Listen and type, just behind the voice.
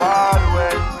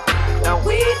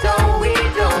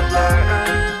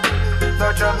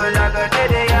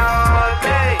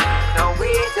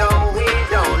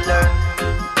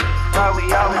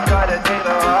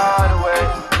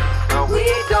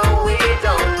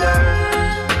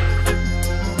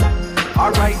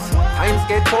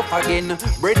again.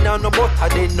 Bread now no butter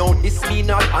then. No this me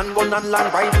not handgun and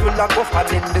long rifle a go for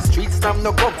them. The streets now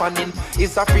no governing.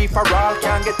 It's a free for all,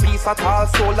 can't get peace at all.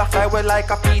 Soul a fly well like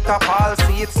a Peter Paul.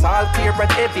 See it's all clear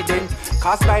and evident.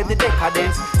 Caused by the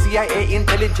decadence. CIA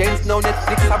intelligence, no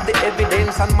Netflix have the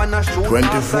evidence. And man a shoot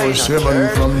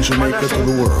 24/7 from Jamaica to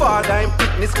the world.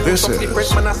 This is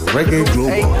Reggae Global.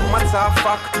 Hey, man's a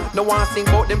fuck. No one sing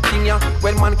about them thing ya.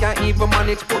 When man can't even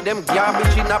manage, put them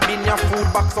garbage in a bin ya.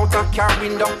 Food box out a car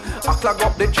window. I clog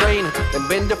up the drain. Then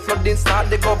when the flooding start,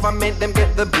 the government them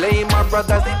get the blame. My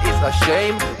brothers, it is a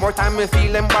shame. More time we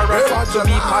feel embarrassed to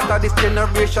be part of this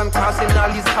generation, causing all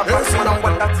these havoc. Man, I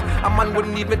want that a man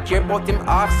wouldn't even care about him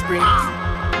offspring.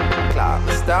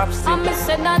 Stop singing. I'm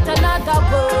missing not another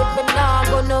word, but now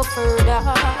go no further.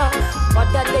 But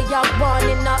that they are born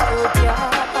in the earth, yeah.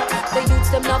 The youths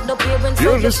them have no parents.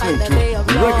 You're listening to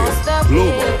Reggae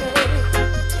Global.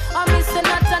 I'm missing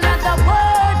not another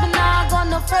word, but now go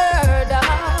no further.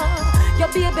 Your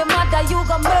baby mother, you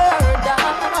go murder.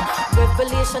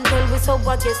 Revelation tell me so,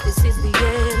 I guess this is the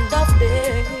end of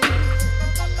day.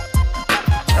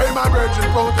 Hey, my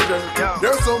virgin protege,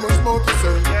 there's so much more to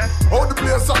say. All the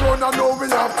place around, I know we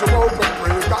have to open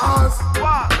pray. Cause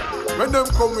when them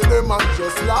come with them and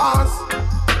just last,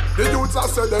 the youths are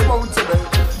said they want to be.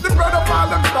 The bread of all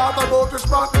them start to go to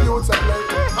spot the youths and play.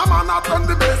 A man not on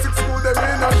the basic school, they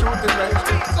in a shooting range.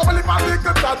 So well, if I think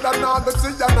it's that, then I'll go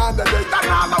see another day. Then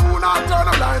all I wanna turn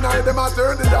a blind eye, them I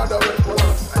turn the other way.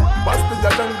 What's the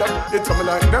agenda? It's something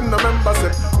like them, the members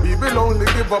say we will only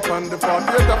give up on the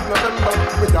 40th of November.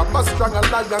 We have a strong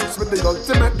alliance with the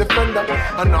ultimate defender.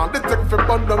 And all the tech for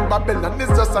London, Babylon is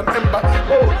just an ember.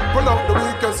 Oh, pull out the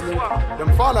weakest link,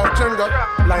 them fall like Jenga.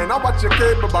 Line up watch your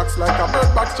cable box like a bird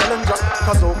box challenger.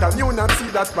 Cause how can you not see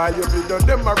that while you video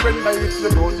them a render? If you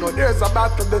don't know there's a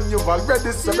battle, then you've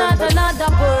already surrendered. Not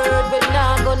another word, but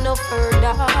now go no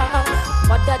further.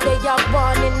 But that they are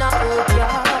born in the earth, yeah.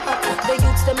 The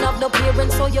youths them have no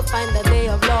parents, so you find that they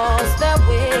have lost their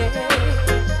way.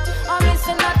 I'm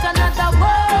missing not another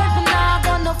word, but now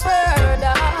go no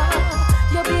further.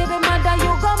 Your baby mother,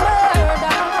 you go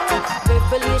murder.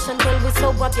 Revelation tell me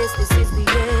so, I guess this is the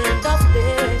end of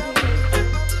day.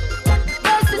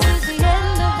 Yes, this is the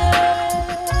end of day.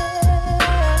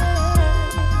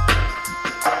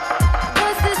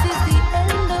 Yes, this is the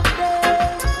end of day.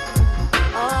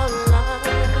 All right.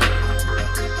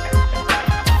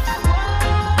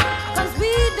 Cause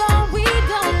we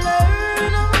don't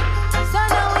learn. So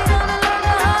now we gonna learn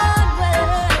the hard way.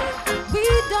 We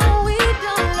don't learn. So now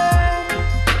we gonna learn.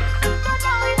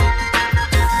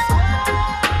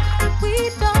 We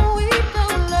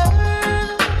don't learn.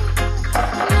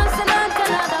 And that's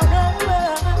another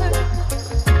word.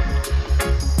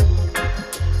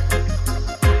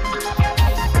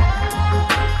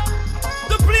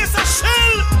 The place a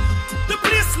shell. The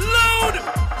place loud.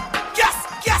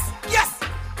 Yes.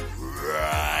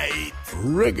 Right.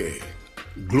 Reggae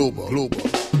Global.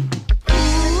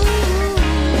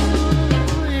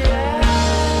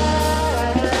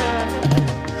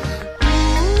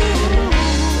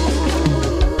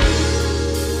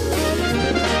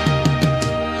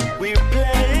 We're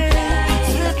playing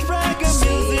sweet reggae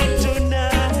music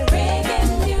tonight.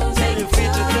 You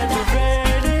feel to get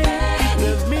ready.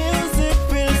 The music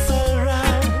feels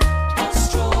alright.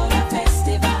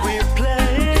 We're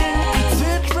playing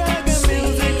sweet reggae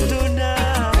music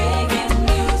tonight.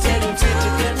 You feel to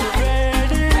get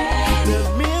ready. The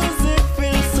music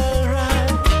feels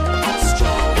alright.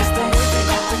 It's the music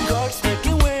of the gods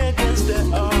making way against the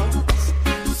odds.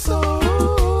 So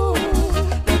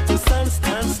let the sun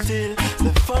stand still,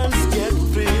 the funds get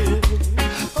real.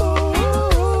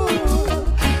 Oh,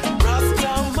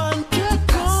 Rastaman take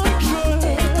control.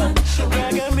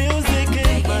 Reggae music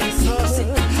in my soul.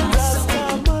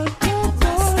 Rastaman take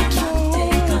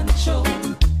control.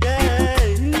 Yeah.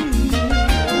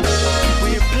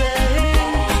 We play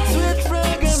sweet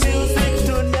reggae music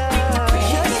tonight.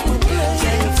 Yes, we play.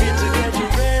 You feel to get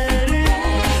ready.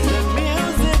 The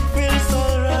music feels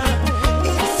alright.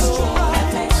 It's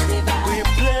alright. We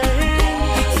play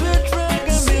sweet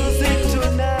reggae music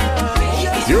tonight.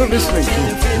 Yes, You're listening to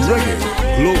Reggae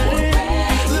Global.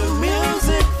 the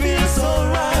music feels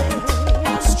alright.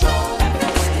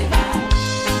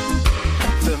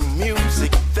 The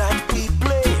music that we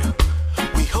play,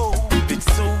 we hope it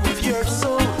soothes your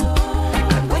soul.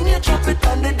 And when you drop it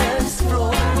on the dance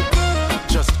floor,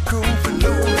 just groove and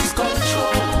lose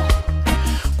control.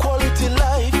 Quality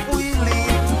life we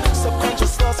lead,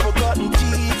 subconscious thoughts, forgotten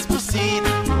deeds proceed.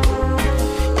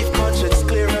 If conscience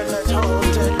clear and not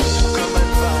haunted, come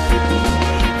and vibe.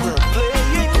 We're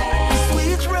playing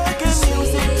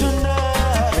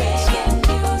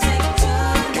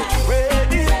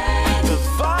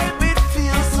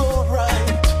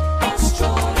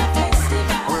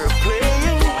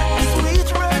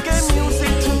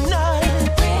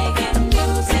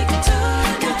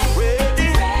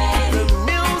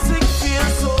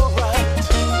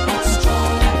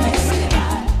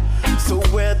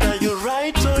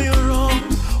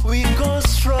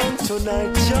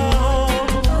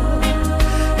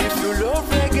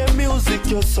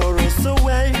your sorrows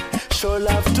away. Show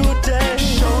love today.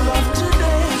 Show love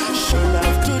today. Show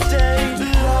love today.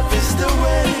 Love is the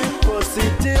way.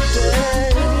 Positive day.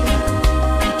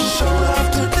 Show love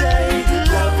today.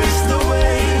 Love is the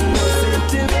way.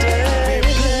 Positive day.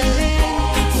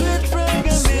 Sweet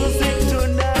reggae music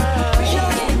tonight.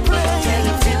 Just play. Get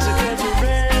together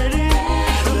ready.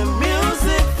 The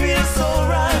music feels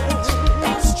alright.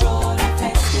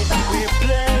 We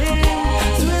play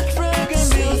sweet reggae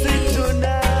music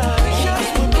tonight.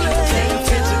 Just play.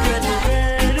 Get together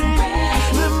ready.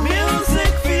 The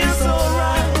music feels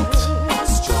alright.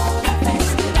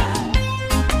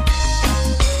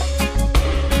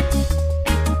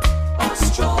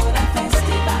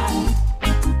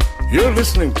 You're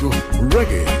listening to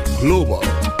Reggae Global.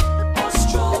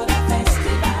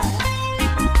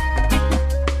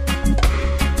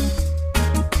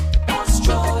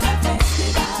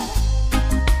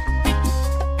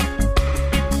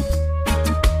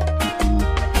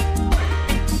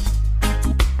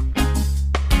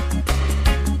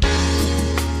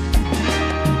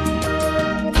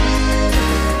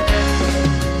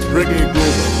 Reggae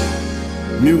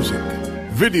Global. Music,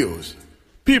 videos,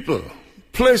 people,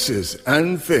 places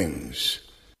and things.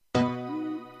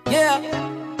 Yeah,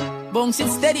 bounce it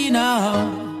steady now.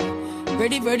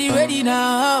 Ready, ready, ready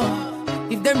now.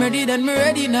 If them ready, then me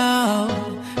ready now.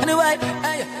 Anyway,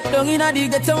 down in the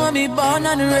ghetto when me born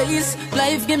and raised.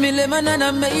 Life give me lemon and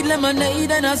I made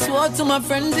lemonade. And I swore to my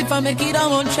friends if I make it I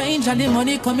won't change. And the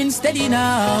money coming steady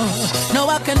now. Now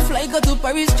I can fly, go to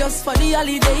Paris just for the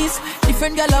holidays.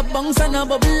 Different gal a bounce and a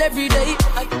bubble every day.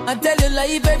 I tell you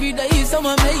life every day is so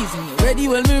amazing. You ready?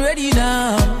 Well, me ready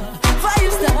now.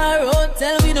 5-star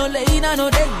hotel, we no lane and no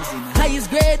dazing. Highest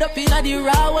grade up in the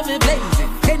raw when me blazing.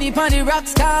 Penny pon the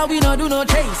rocks car, we no do no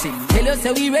chasing. Tell you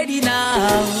say we ready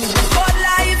now. But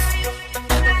life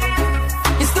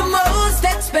is the most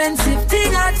expensive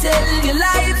thing, I tell you.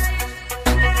 Life,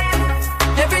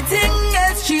 everything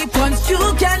is cheap once you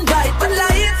can buy. But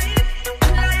life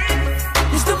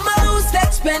is the most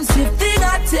expensive thing,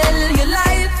 I tell you.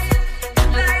 Life,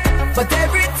 but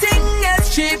everything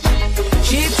is cheap.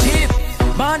 Cheap, cheap.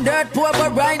 Man dirt poor,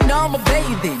 but right now I'm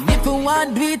bathing. If you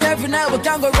want do it every night, we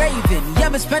can go raving. Yeah,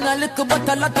 me spend a little, but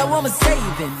a lot I want me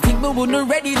saving. Think me wouldn't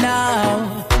ready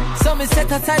now. So me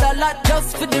set aside a lot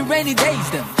just for the rainy days.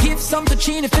 Them give some to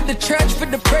Chini for the church for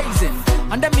the praising.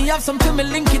 And then me have some to me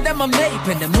link it, them I'm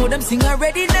making. Them know them sing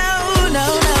already now, now.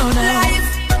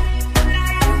 Life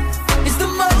is the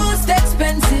most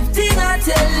expensive thing, I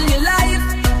tell you. Life,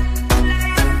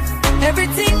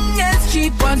 everything is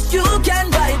cheap once you can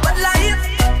buy. But life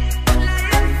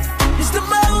is the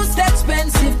most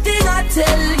expensive thing, I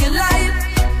tell you. Life,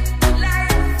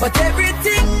 but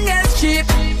everything is cheap.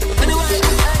 Anyway,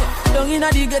 down in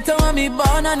the ghetto when me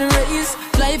born and raised.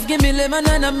 Life give me lemon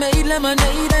and I made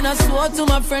lemonade. And I swore to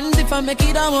my friends if I make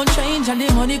it I won't change. And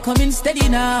the money coming steady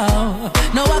now.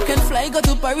 Now I can fly, go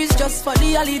to Paris just for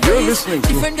the holidays.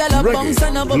 Different gal a bounce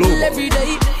and a bubble every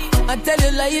day. I tell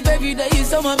you life every day is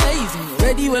so amazing. You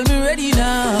ready? Well, me ready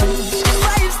now.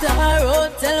 5-star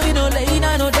hotel, we no lane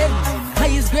and no days.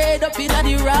 Highest grade up in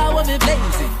the raw when me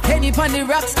blazing. Penny pon the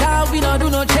rocks car, we no do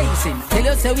no chasing. Tell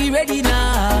you say we ready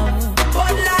now.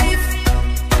 But life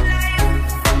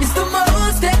is the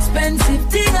most expensive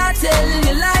thing, I tell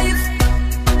you. Life,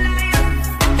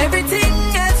 everything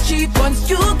is cheap once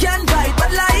you can buy.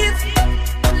 But life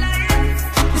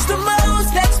is the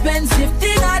most expensive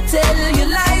thing, I tell you.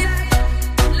 Life,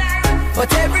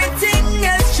 but everything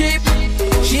is cheap,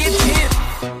 cheap, cheap.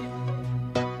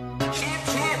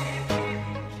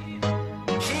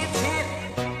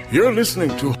 You're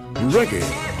listening to Reggae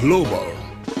Global.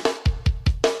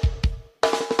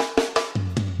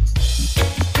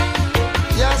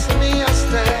 Yes, me, I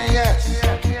stay, yes.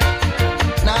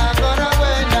 Now I got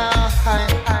away now.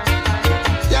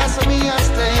 Yes, me, I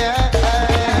stay,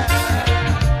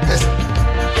 yes.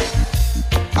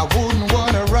 I wouldn't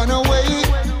want to run away.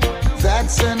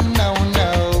 That's a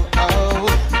no-no. Oh.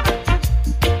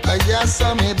 Yes,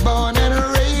 I'm born and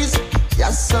raised.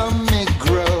 Yes, I'm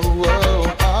grow.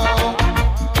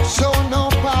 So no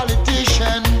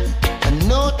politician and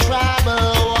no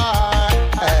tribal war,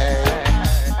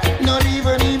 not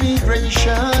even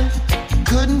immigration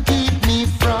couldn't keep me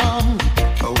from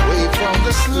away from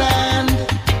this land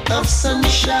of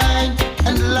sunshine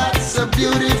and lots of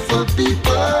beautiful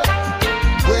people.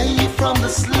 Away from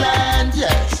this land,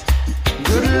 yes,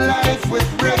 good life with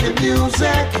reggae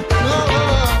music. No,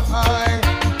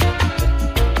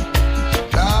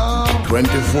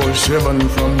 24/7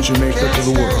 from Jamaica to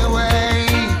the world.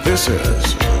 This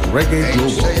is Reggae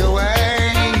Global.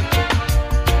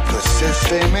 The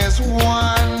system is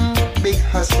one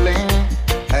steadily hustling,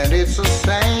 and it's the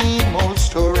same old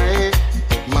story.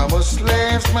 Mama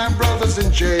slaves, my brothers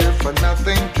in jail for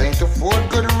nothing, can't afford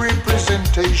good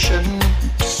representation.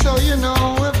 So you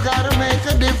know we've got to make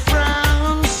a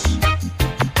difference.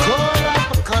 Call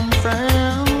up a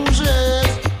conference,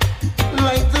 yes,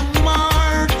 like the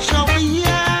march of the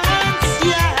ants,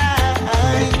 yeah.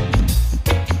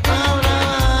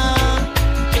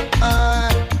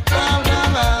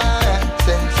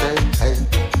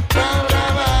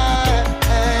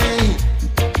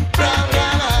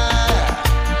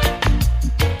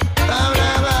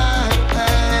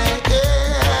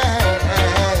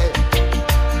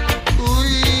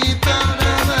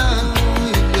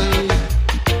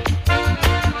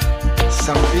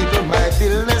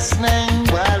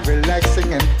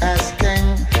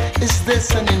 Is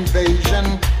this an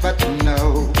invasion? But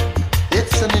no,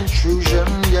 it's an intrusion,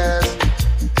 yes,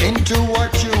 into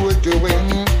what you were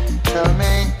doing. Tell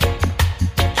me,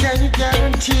 can you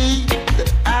guarantee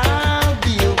that I'll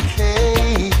be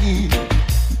okay?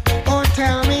 Or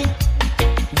tell me,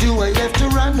 do I have to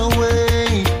run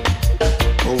away?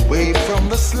 Away from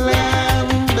this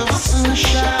land of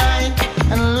sunshine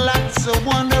and lots of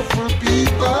wonderful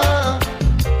people.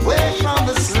 Away from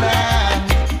this land,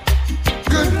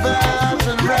 good vibes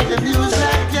and reggae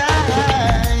music, yeah.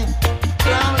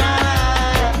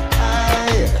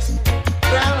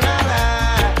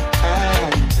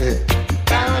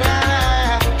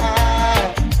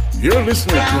 You're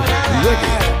listening to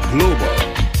Reggae Global.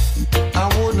 I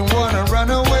wouldn't want to run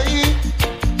away.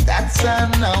 That's a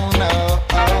no-no.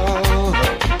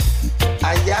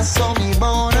 I saw me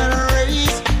born and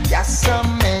raised. Yes,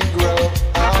 I'm Negro.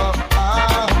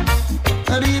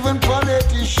 Not even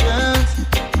politicians.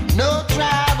 No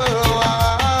tribal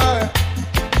war.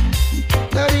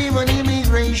 Not even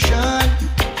immigration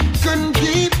couldn't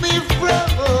keep me from.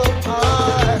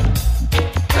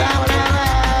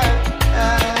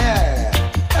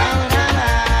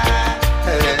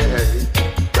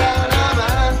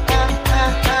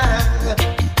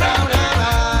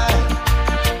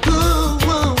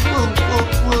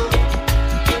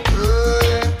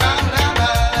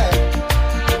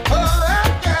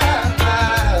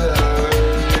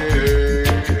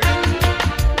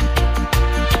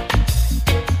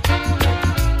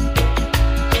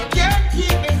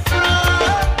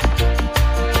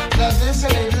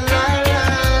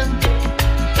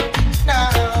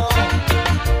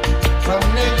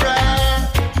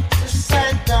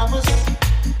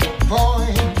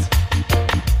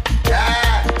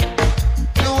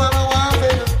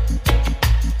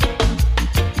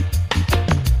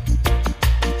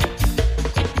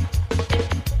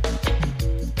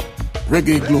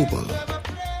 Reggae Global,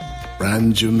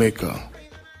 Brand Jamaica.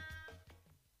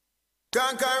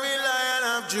 Conquering Lion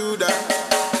of Judah.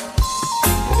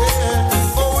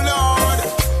 Yeah. Oh Lord,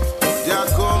 yeah,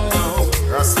 come now,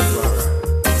 Rastafari.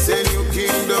 Say new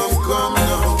kingdom come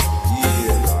now.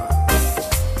 Yeah, Lord.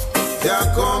 Yeah,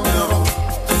 come now.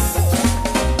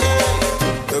 Yeah.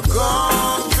 The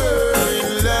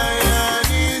conquering Lion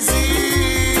is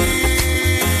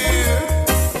here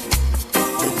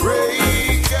to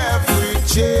break every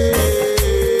chain.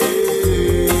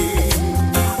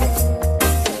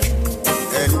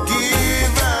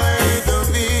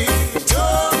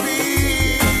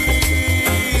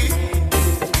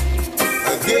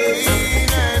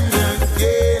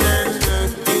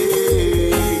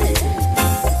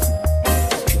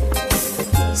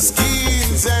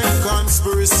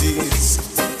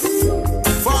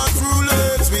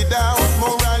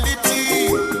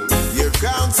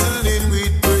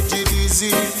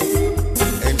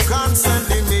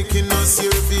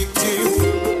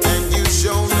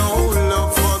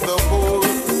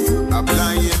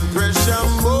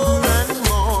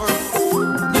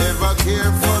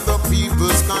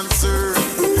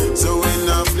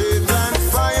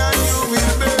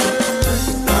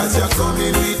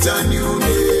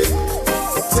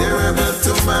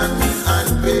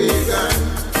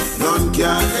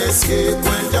 Escape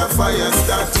when the fire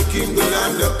start to kindle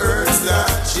and the earth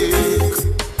start shake.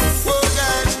 Oh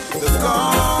gosh, the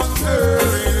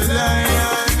conquering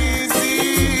Lion is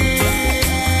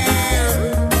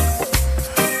here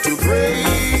to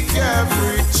break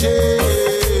every chain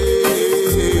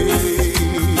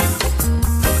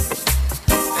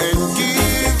and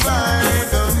give I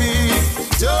the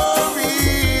victory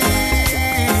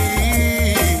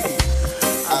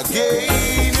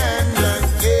again and again.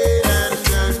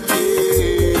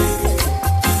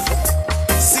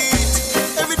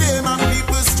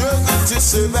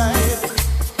 Survive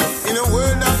in a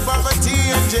world of poverty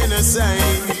and genocide,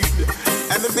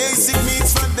 and the basic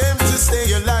needs for them to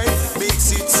stay alive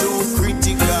makes it so crazy.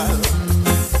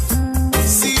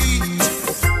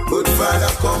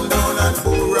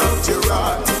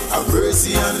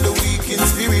 mercy on the weak in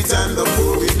spirit and the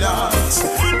poor in heart.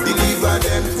 Deliver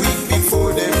them quick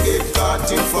before them get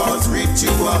caught in false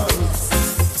rituals.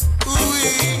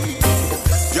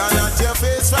 Draw not your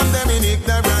face from them in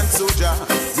ignorant soldier.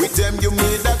 With them you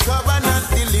made a covenant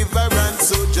deliverance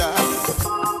soldier.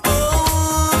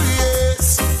 Oh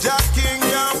yes, Jah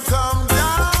kingdom come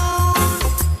down.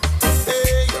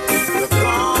 Hey, the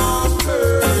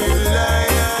conquering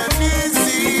lion is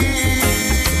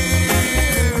here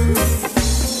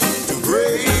to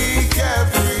break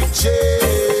every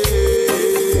chain.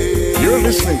 You're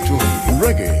listening to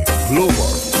Reggae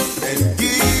Global. And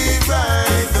give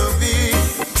right the victory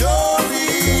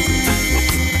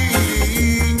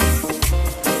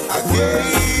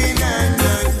again and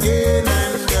again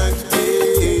and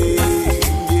again.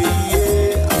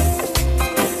 Yeah.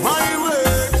 My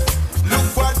word, look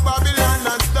what Babylon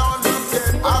has done.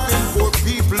 Having poor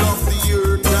people of the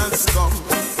earth has come.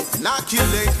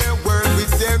 Inoculate their world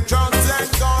with their drugs and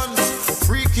guns.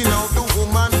 Freaking out the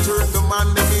woman, turn the man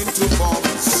them into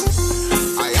bombs.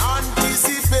 I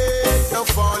anticipate the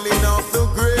falling of the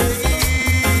grave.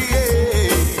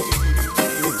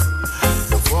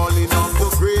 The falling of the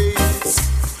graves.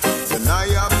 And I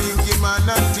have been given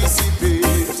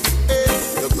anticipate.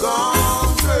 The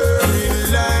conquering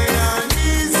lion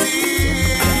is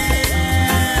here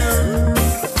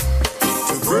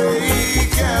to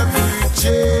break every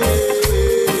chain.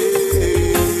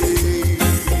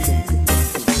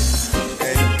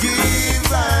 And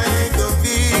give I the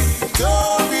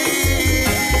victory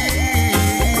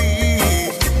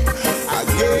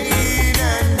again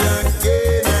and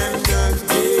again and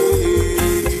again.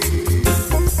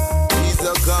 He's a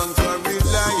conquering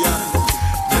lion,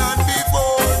 none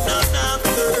before, none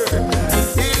after.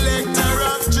 Elector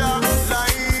of Jah,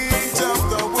 light of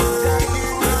the world.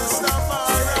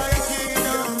 Rastafari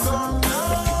kingdom come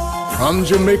down. From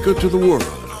Jamaica to the world,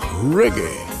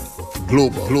 Reggae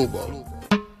Global.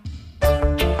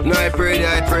 No, I pray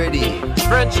thee.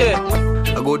 Friendship.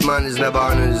 A good man is never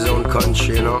on in his own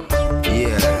country, you know?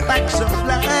 Yeah. Facts of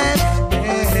life.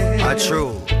 That's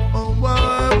true.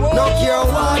 No care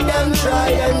what them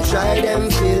try them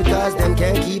fail, cause them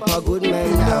can't keep a good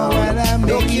man down.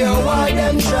 No care what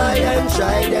them try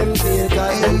them fail,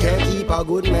 cause them can't keep a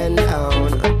good man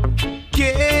down.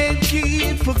 Can't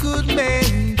keep a good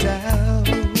man down.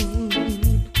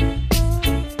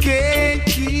 Can't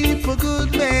keep a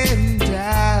good man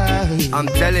down. I'm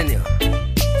telling you.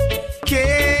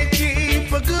 Can't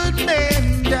keep a good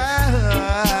man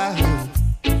down.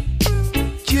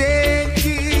 Can't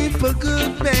keep a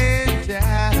good man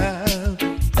down.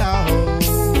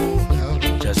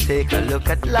 No. Just take a look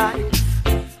at life.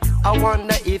 I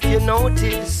wonder if you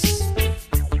notice.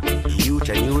 Youth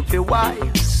and youth be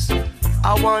wise.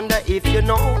 I wonder if you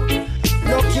know.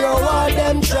 No care what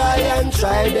them try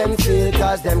them fail,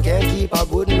 cause them can't keep a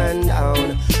good man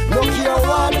down. No care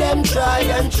what them try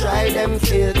them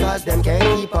fail, cause them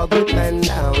can't keep a good man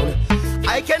down.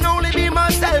 I can only be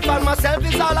myself, and myself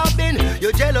is all I've been.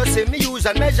 You jealousy me use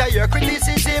and measure your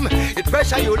criticism. It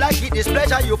pressure you like it,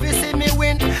 displeasure you fi see me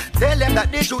win. Tell them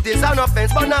that the truth is an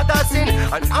offense but not a sin.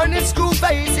 An honest true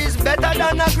face is better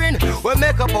than a grin. We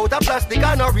make up out of plastic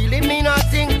and not really mean a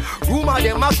thing. Rumor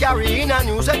them a carry in and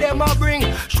news them a bring.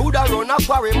 Shoulda run a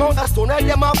quarry, mount a stone and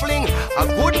them a fling. A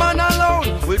good man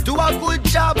alone will do a good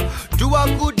job, do a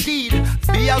good deed,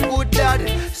 be a good dad.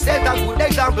 Set a good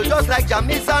example just like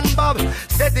Jamis and Bob.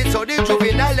 Set it so the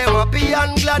juvenile them happy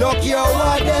and glad. No care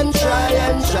what them try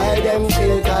them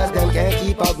fail, cause them can't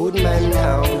keep a good man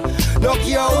down. No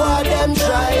care what them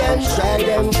try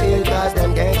them fail, cause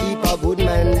them can't keep a good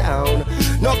man down.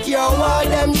 No care what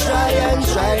them try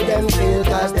them fail,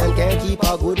 cause them can't keep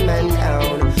a good man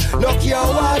down. No care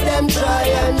what them try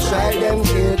them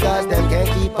fail, cause them can't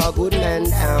keep a good man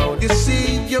down. You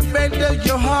see, you better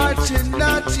your heart and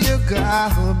not your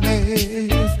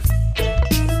garment.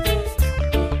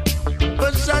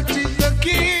 But such is the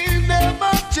kingdom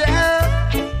of Jah.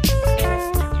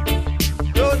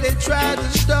 Though they try to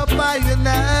stop by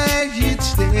United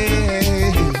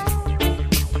States,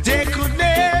 they could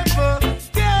never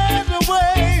get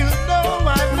away. No, I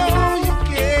know you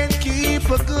can't keep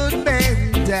a good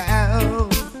man down.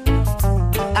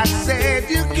 I said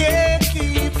you can't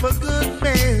keep a good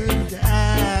man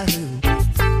down.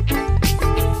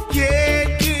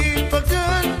 Can't keep a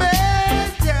good man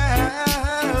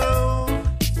down.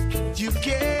 You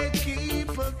can't keep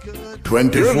a good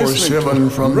 24/7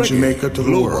 from Jamaica to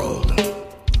the world.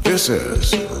 This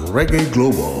is Reggae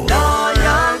Global.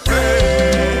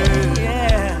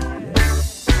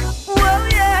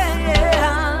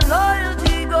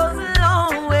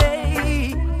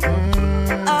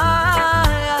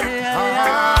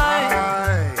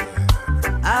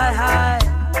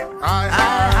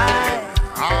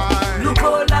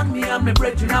 and me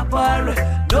brethren apart.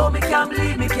 No, me can't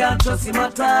believe, me can't trust him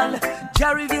at all.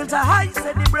 Jah revealed to high,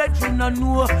 said the brethren no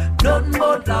know nothing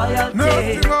but loyalty.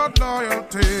 Nothing but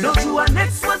loyalty. No true and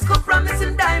next one's come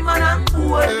promising diamond and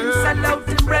gold. Sell out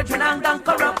him brethren and gone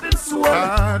corrupt him soul.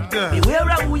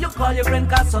 Beware of who you call your friend,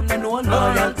 cause some no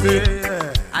loyalty.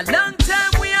 A long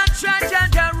time we have tried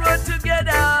and road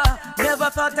together. Never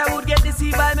thought I would get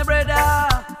deceived by my brother.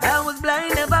 I was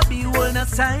blind, never be one a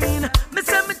sign. Me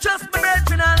say me trust my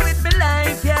brethren all with me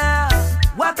life, yeah.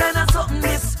 What kind of something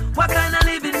this? What kind of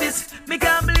living this? Me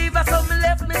can't believe I saw me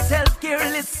left myself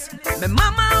careless. My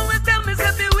mama always tell me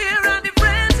say beware of the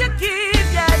friends you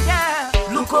keep, yeah, yeah.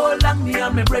 Look how long me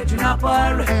and my brethren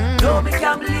apart. No, me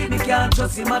can't believe, me can't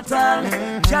trust him at all.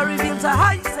 Jah revealed to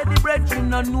high, said the brethren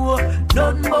no know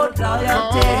nothing but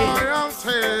loyalty.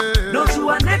 No true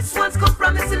and next one's come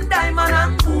promising diamond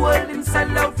and gold. Him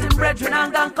sell out him brethren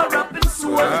and gone corrupt him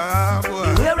soul.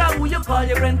 Beware of who you call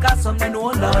your friend, cause some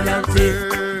no loyalty.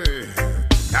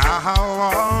 Now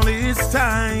all this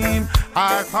time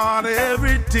I thought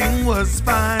everything was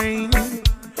fine,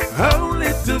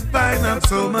 only to find out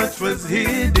so much was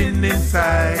hidden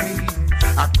inside.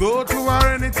 I go to war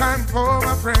anytime for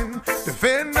my friend,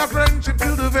 defend our friendship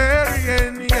to the very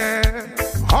end, yeah.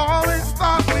 Always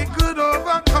thought we could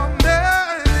overcome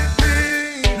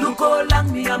anything. Look how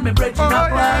long me and my brethren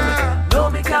apart. No,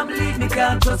 me can't believe, me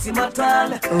can't trust him at all.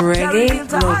 Reggae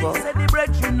Global. Said the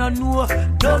brethren no know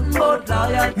nothing but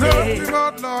loyalty. Nothing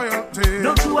but loyalty.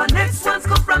 No true and next one's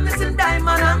come promising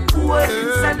diamond and gold.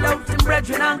 Sell out him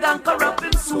brethren and gone corrupt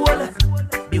him soul.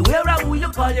 Beware of who you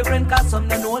call your friend, cause some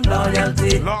no know loyalty.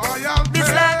 This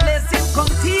like lesson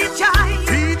come teach I.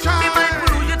 Be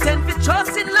mindful who you tend to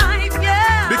trust in life,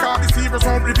 yeah. Because deceivers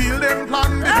won't reveal them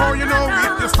plan. Before you know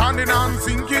it, you're standing on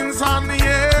sinking sun,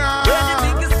 yeah. When you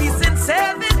think it's peace and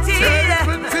safety,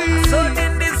 so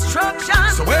in destruction.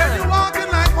 So when you walking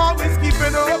like always keep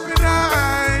it open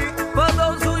eye. For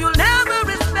those who you'll never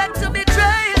respect to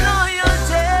betray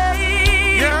loyalty.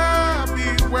 Yeah,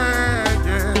 beware,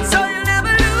 yeah. So you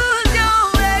never lose your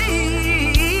way.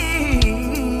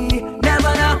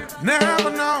 Never know.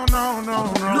 Never know, no.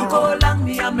 Look how long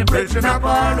me and my brethren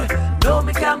apart. No,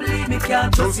 me can't believe, me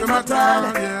can't trust him at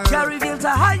all. Jah revealed to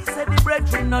high, said the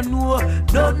brethren no know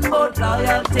nothing but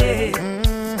loyalty.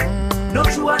 No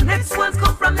true and next one's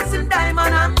come promising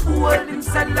diamond and gold. Him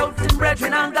sell out him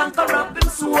brethren and gone corrupt him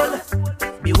soul.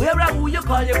 Beware of who you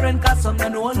call your friend, cause some no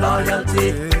know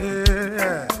loyalty.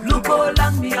 Look how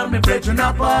long me and my brethren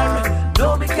apart.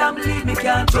 No, me can't believe, me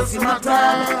can't trust him at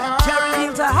all. Jah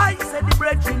revealed to high, said the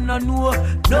brethren no know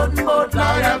nothing but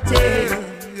loyalty.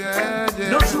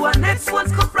 No true and next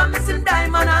one's come promising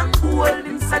diamond and gold.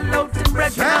 Him sell out him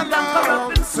brethren and gone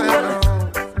corrupt him soul.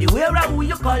 Beware of who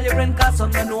you call your friend, cause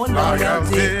some no know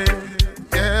loyalty.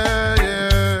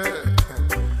 Yeah.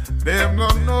 Them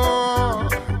don't know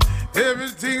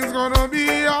everything's gonna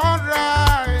be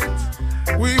alright.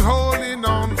 We holding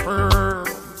on firm.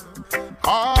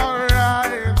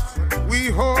 Alright, we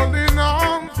holding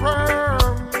on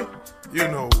firm. You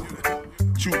know,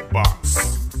 Jukebox,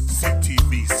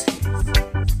 CTBC.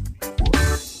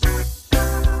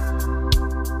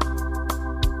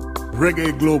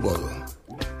 Reggae Global.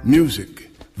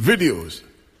 Music, videos,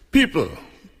 people,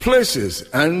 places,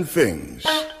 and things.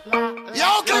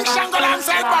 Yo, King Shango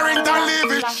alongside Barrington,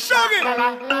 leave it. Shug it.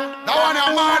 That one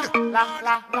you're mad.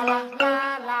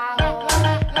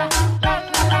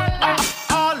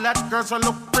 All that girls will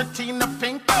look pretty in the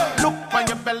pink. Look on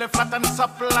your belly flat and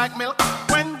supple like milk.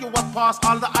 When you walk past,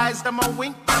 all the eyes them a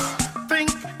wink.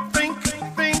 Think.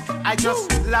 I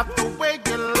just love the way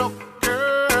you look,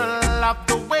 girl. Love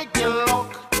the way you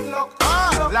look.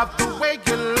 Love the way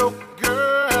you look,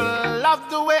 girl. Love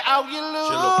the way how you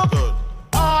look.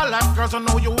 All that girls, I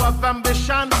know you have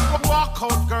ambition. Walk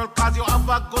out, girl, cause you have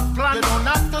a good plan. You don't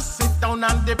have to sit down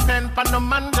and depend on the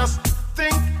man. Just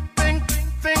think.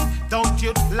 Don't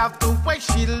you love the way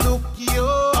she look, yo?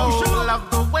 Love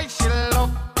the way she look.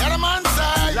 Yeah, the man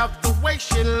say. Love the way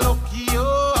she look, yo.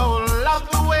 Love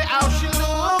the way how she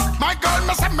look. My girl,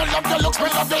 me say me love your looks, me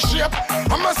love your shape.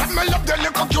 I say me love the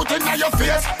little cute in your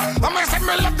face. I say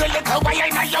me love the little wire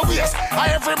in your waist.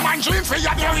 Every man dream for you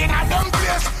in a dumb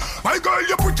place. My girl,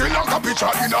 you pretty like a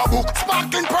picture in a book.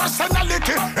 Sparking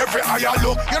personality, every eye you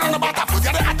look. You don't know about a foot,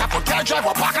 you're the other foot. Can't drive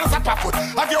or park on a step foot.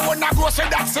 Have you wanna go say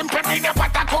that simple mean the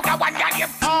pot cook a one guy.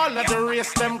 All of the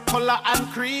race, them color and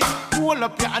creed. Pull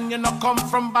up your hand, you know come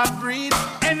from bad breed.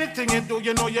 Anything you do,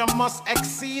 you know you must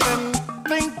exceed. And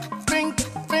think.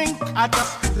 I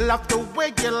just love the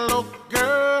way you look,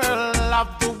 girl. Love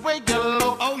the way you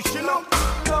look. Oh, she look.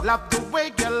 Love the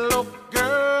way you look,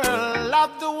 girl.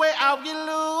 Love the way how you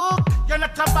look. You're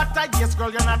not a butter, yes,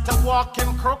 girl, you're not a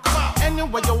walking crook.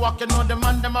 Anywhere you walk, you know the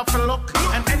man, them have to look.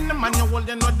 And any man you hold,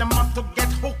 you know them have to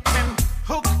get hooked. And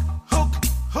hook.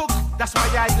 That's why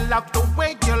I love the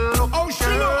way you look. Oh,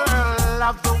 girl,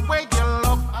 love the way you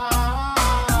look.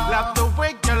 Love the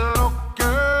way you look,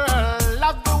 girl.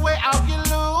 Love the way how you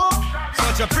look.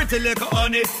 Such a pretty little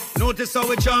honey. Notice how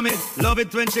we charming. Love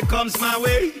it when she comes my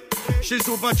way. She's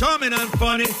super charming and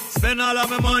funny. Spend all of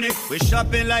my money. We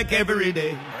shopping like every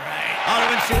day. All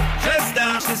when she dressed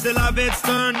down, she still have it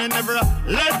stern and never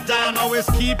let down. Always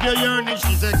keep your yearning.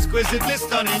 She's exquisitely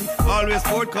stunning. Always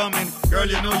forthcoming. Girl,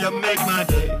 you know you make my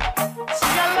day. See,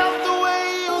 I love the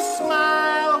way you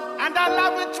smile, and I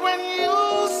love it when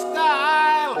you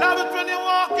style. Love it when you're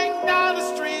walking down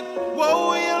the street.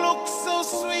 Whoa, you look so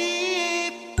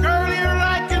sweet. Girl, you're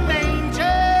like an angel.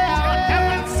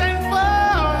 Heaven sent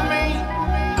for me.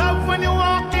 Love when you're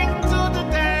walking to the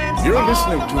dance. You're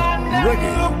listening to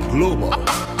Reggae Global.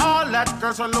 All that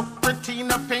girls will look pretty in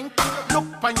a pink. Look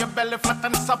on your belly flat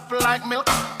and soft like milk.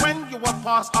 When you walk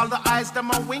past, all the eyes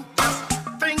them a wink. Just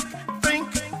think.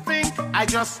 I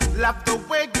just love the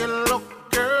way you look,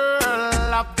 girl.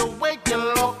 Love the way you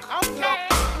look.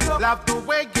 Love the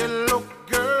way you look,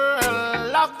 girl.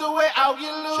 Love the way how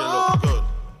you look.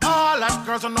 All that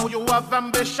girls, I know you have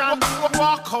ambition.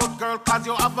 Walk out, girl, cause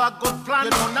you have a good plan.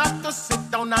 You don't have to sit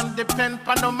down and depend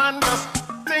on no man. Just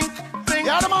think.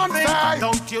 Yeah, the man say.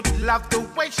 Don't you love the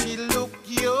way she look?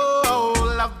 You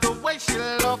love the way she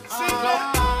look.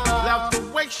 Love the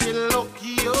way she look.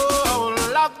 You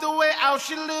love the way how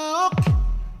she look.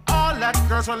 All that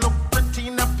girls will look pretty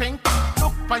in a pink.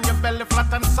 Look on your belly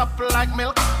flat and soft like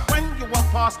milk. When you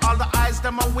walk past, all the eyes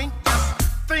them a wink. Just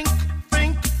think.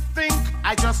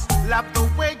 I just love the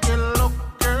way you look,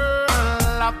 girl.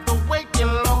 Love the way you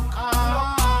look.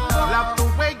 Love the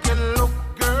way you look,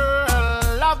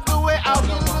 girl. Love the way how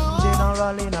you look.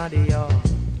 General inna the yard.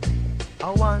 I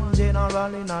want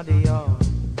general inna the yard.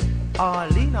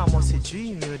 Alina must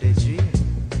dream you the dream.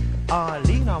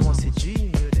 Alina must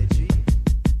dream you the dream.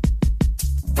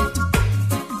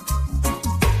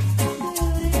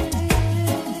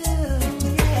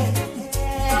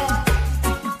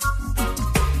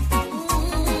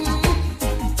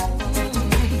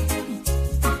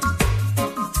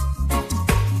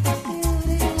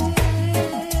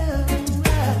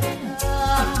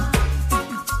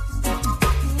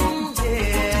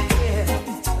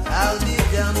 I'll be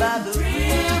down by the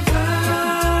river,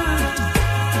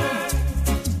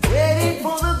 waiting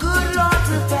for the good Lord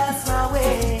to pass my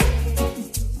way.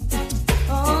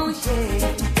 Oh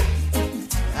yeah,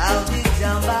 I'll be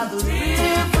down by the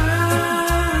river,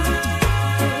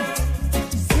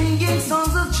 singing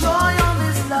songs of joy on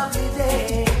this lovely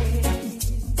day.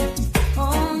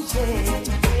 Oh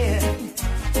yeah,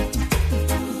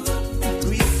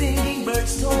 three singing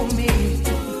birds told me.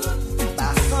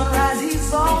 Sunrise,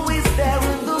 he's always there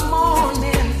in the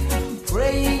morning,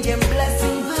 praying and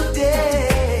blessing the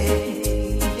day.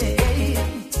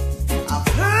 I've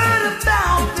heard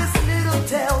about this little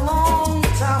tale long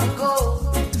time ago,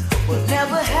 but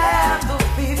never had the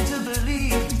faith to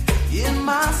believe in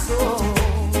my soul.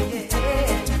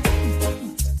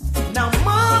 Now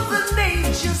Mother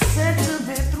Nature sent to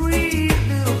me three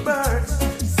little birds,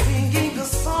 singing a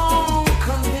song,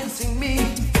 convincing me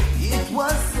it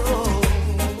was so.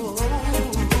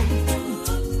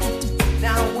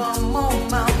 I'm on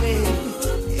my way.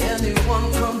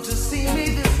 Anyone come to see me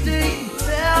this day,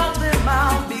 tell them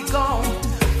I'll be gone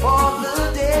for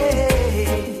the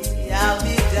day. I'll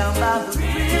be down by the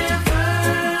river,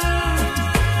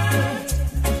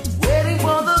 waiting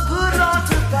for the good Lord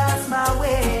to pass my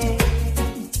way.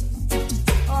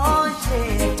 Oh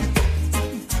yeah,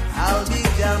 I'll be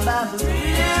down by the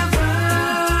river,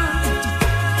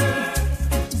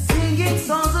 singing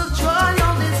songs of joy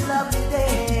on this lovely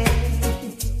day.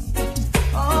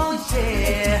 Oh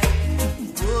yeah.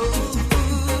 Oh,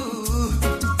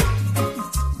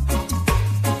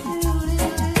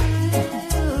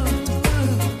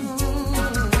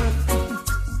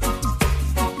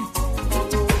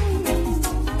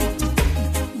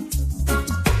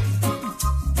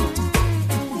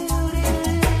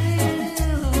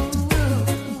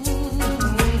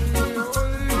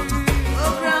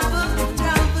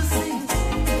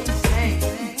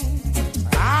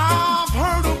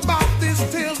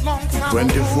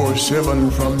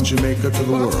 24/7 from Jamaica to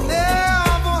the world.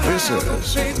 This is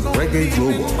Reggae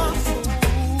Global.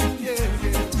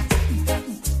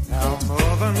 Now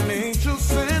Mother Nature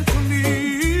sent to me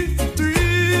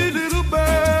three little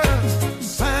birds,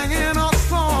 singing a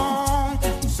song,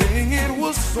 saying it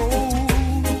was so.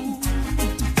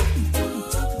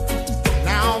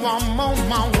 Now I'm on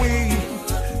my way.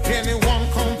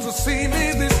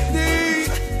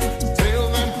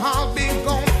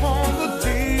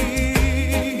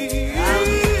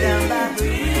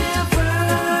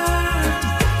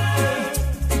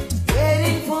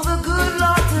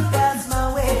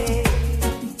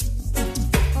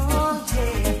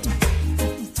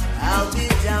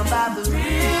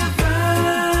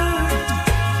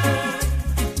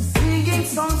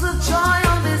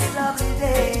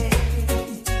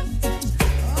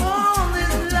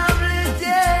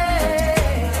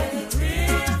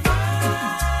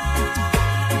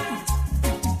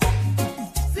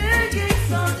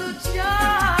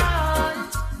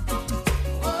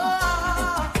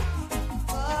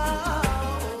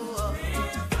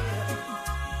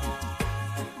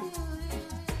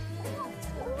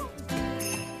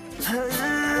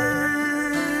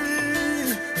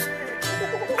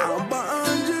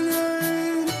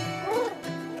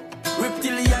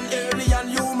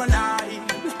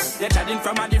 They're chatting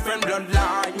from a different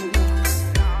bloodline.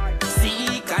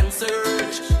 Seek and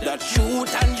search the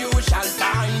truth and you shall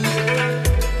find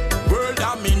it. World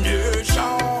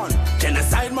domination,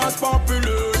 genocide mass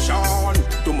population,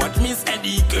 too much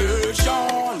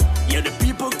miseducation. Yeah, the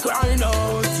people crying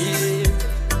out, yeah.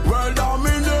 World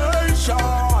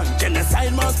domination,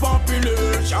 genocide mass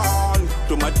population,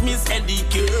 too much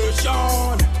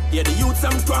miseducation. Yeah, the youths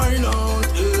I'm crying out,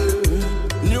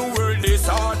 yeah. New world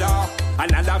disorder,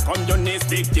 another communist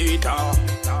dictator.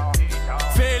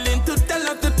 Failing to tell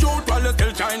us the truth while you're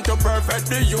still trying to perfect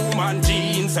the human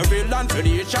gene. Surveillance,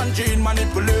 radiation, gene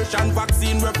manipulation,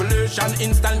 vaccine revolution,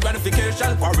 instant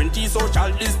gratification, quarantine,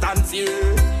 social distance, yeah.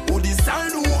 Who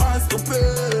decide who has to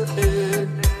pay?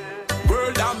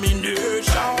 World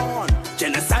domination,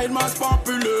 genocide mass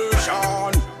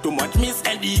population, too much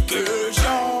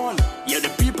miseducation. Yeah, the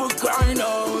people crying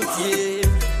out, yeah.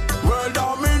 World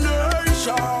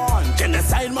domination,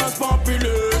 genocide mass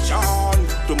population,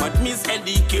 too much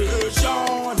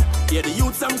miseducation. Yeah, the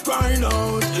youths I'm crying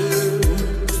out, yeah.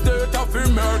 State of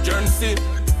emergency,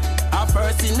 a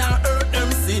first in a earth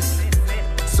MC.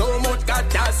 So much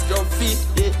catastrophe,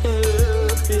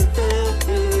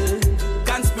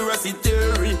 conspiracy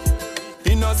theory,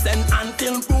 innocent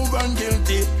until proven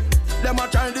guilty. Them a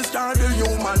try to destroy the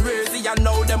human race, and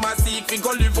now them a seek to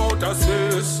go live out of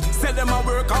space. Say them a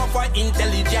work off for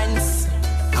intelligence,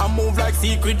 and move like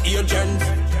secret agent.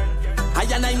 I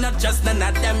and I not just none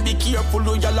of them. Be careful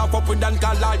who you love up with and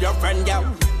call all your friend, yeah.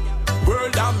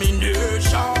 World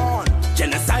domination,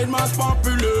 genocide mass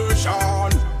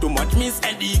population, too much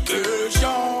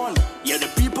miseducation. Yeah, the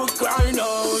people crying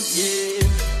out, yeah.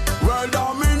 World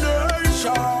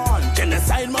domination,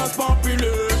 genocide mass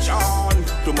population,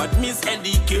 too much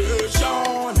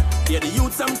miseducation. Yeah, the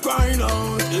youths I'm crying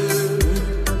out, yeah.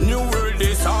 New world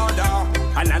disorder,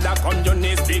 another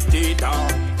communist dictator.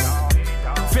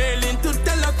 Failing to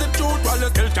tell us the truth while you're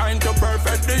still trying to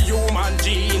perfect the human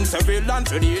gene.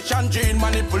 Surveillance, radiation, gene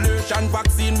manipulation,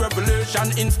 vaccine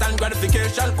revolution, instant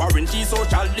gratification, quarantine,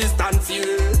 social distance,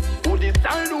 yeah. Who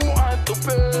decide who has to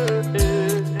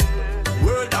pay?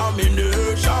 World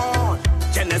domination,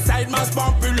 genocide mass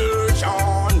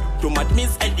population, too much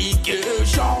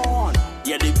miseducation.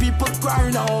 Yeah, the people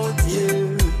crying out,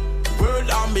 yeah. World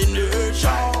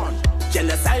domination,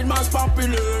 genocide mass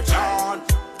population,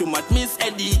 too much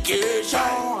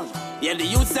miseducation. Yeah, the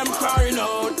youths them crying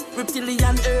out.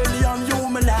 Reptilian, alien,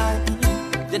 human life.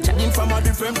 They're chatting from a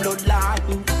different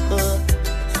bloodline.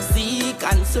 Seek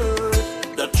and search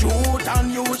the truth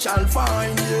and you shall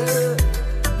find, yeah.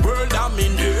 World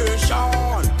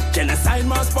domination, genocide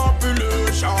mass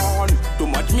population, too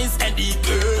much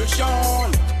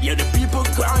miseducation. Yeah, the people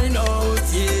crying out,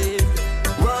 yeah.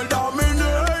 World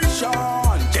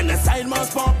domination, genocide mass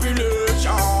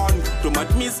population, too much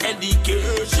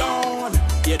miseducation.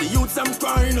 Yeah, the youths I'm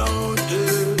crying out,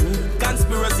 yeah.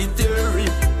 Conspiracy theory,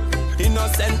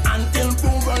 innocent until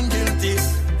proven guilty.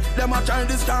 Them a try to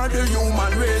destroy the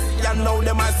human race, and now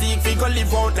them a seek to go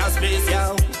live out of space,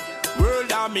 yeah. World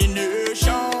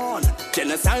domination,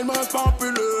 genocide mass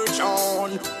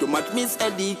population, too much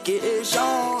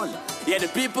miseducation. Yeah, the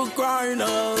people crying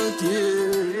out,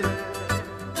 yeah.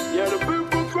 Yeah, the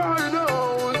people crying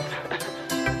out.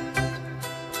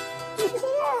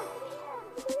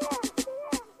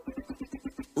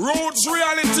 Roots,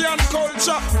 reality and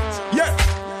culture. Yeah,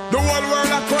 the whole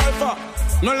world a cry for.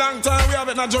 No long time we have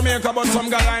it in Jamaica, but some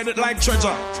guy hide it like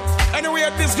treasure. Anyway,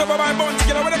 discover my bond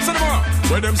together with them say them want.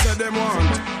 Where them say them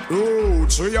want.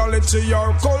 Roots, reality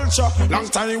or culture. Long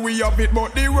time we have it,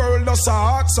 but the world does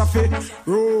ask of it.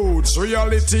 Roots,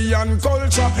 reality and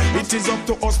culture. It is up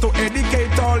to us to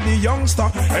educate all the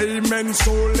youngster. Amen,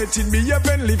 so let it be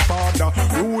heavenly Father.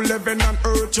 Rule heaven and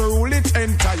earth, you rule it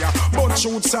entire. But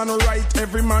truths and right,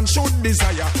 every man should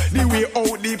desire. The way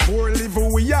out the poor live,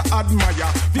 we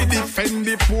admire. We defend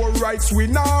the poor rights, we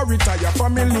now retire.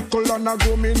 From a little and a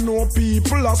go, me know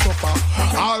people are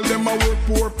suffer. All them a work,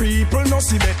 poor people no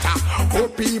see better. Poor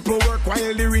people work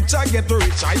while the rich a get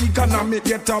richer. Economy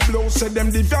get a blow, say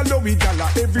them the value with dollar.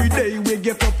 Every day we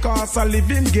get up, cost a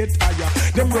living get higher.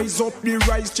 Them raise up the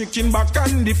rice, chicken back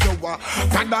and the flour.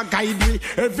 Gotta guide me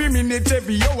every minute,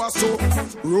 every hour. So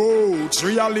roots,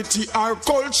 reality or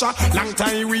culture. Long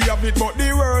time we have it, but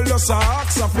the world just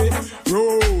asks of it.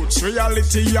 Roots,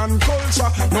 reality and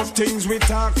culture. No things we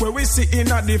talk where we see in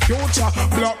the future.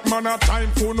 Black man a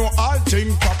time for no all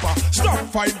thing proper. Stop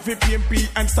fight for happy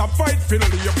and stop fight for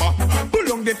labor.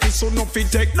 Pull on the fist so no fi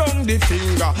take down the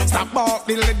finger. Stop bark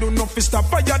the lead, do no fi stop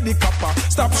fire the copper.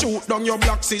 Stop shoot down your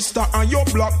black sister and your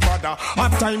black brother.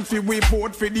 Have time fi we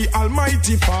vote for the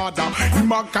Almighty Father.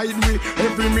 Him a guide me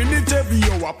every minute, every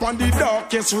hour. Upon the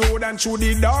darkest road and through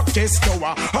the darkest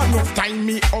tower. Enough time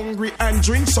me hungry and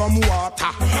drink some water.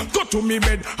 Go to me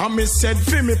bed and me said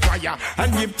fi me prayer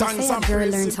and give thanks and girl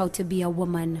praise. learns how to be a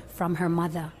woman from her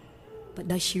mother. But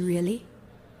does she really?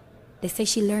 They say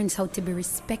she learns how to be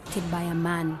respected by a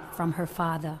man from her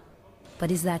father.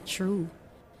 But is that true?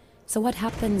 So what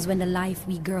happens when the life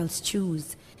we girls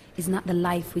choose is not the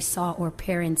life we saw our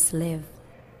parents live?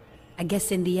 I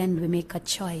guess in the end we make a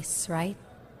choice, right?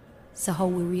 So how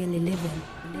we really living?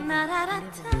 Not at a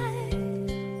time.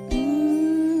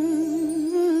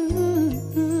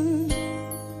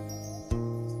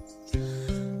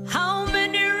 How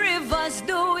many rivers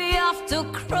do we have to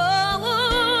cross?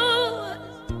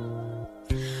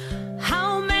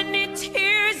 How many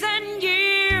tears and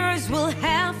years will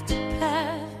have to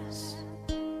pass?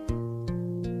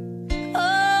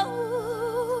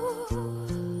 Oh,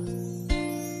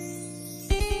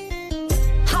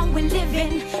 how we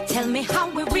living? Tell me how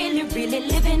we really, really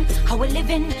living. How we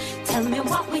living? Tell me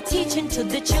what we teaching to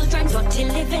the children. Dirty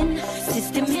living.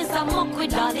 System is a muck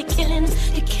with all the killing.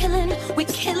 The killing, we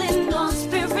killing our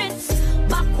spirits.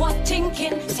 Backward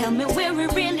thinking. Tell me where we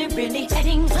really, really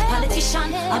heading.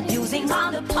 Politician abusing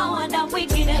all the power that we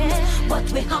give them. But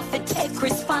we have to take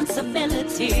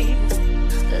responsibility.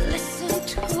 Listen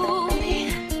to me.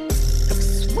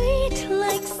 Sweet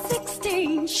like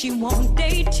 16. She won't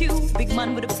date you. Big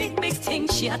man with a big, big thing.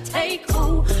 She'll take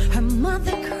you. Her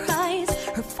mother cries.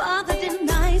 Her father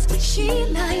denies. She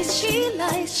lies, she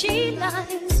lies, she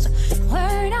lies.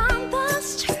 Word on the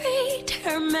street.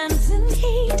 Her man's in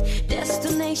heat.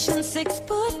 Destination 6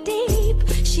 foot deep.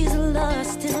 She's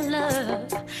lost in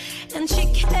love. And she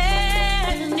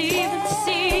can't even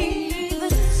see.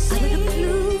 Out of the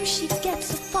blue, she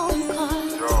gets a phone call.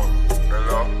 Yo,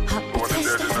 hello. What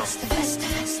is that?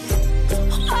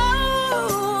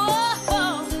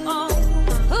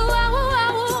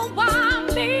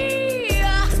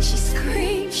 She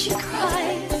screams, she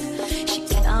cries. She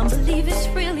can't believe it's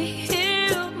really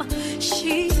him.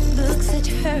 She looks at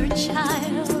her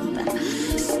child,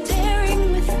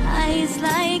 staring with eyes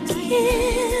like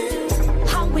him.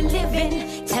 How we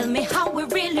living? Tell me how we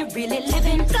really, really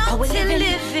living. How we living?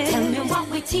 Tell me what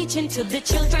we teaching to the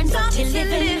children. Dirty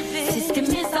living. System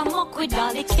is a muck with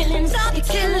all the killing. The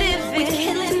killing, we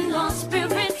killing our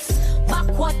spirits.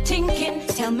 Backward thinking.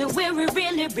 Tell me where we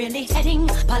really, really heading.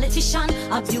 Politician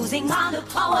abusing all the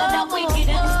power that we give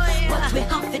them. But we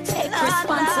have to take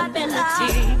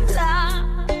responsibility.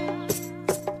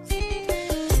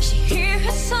 She hear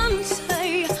her son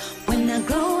say, when I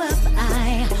grow up,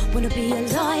 I wanna be a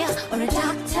lawyer or a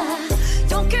doctor.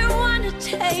 Don't care what it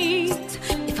takes.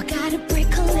 If I gotta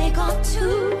break a leg or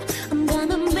two, I'm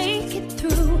gonna make it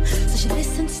through. So she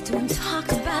listens to him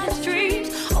talk about his dreams.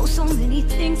 Oh, so many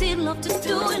things he'd love to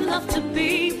do and love to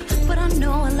be. But I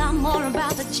know a lot more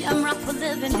about the gem rock we're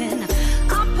living in.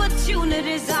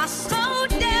 Opportunities are so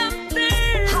damn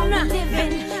thin. How we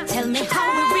living? Tell me how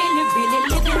we really, really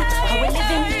living. How we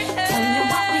living? Tell me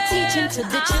what we teaching to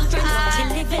the children. What you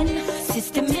living?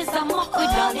 System is a muck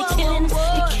with all the killing.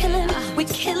 The killing, we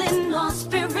killing our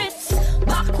spirits.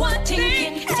 Backward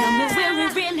thinking. Tell me where we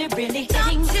really, really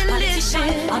heading.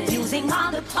 Politician abusing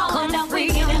all the power that we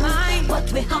give them.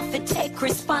 But we have to take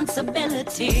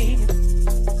responsibility.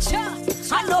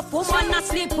 I love woman a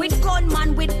sleep with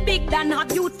gunman with big than a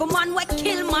beautiful man we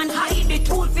kill man. Hide the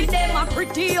tool for them a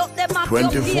pretty up them a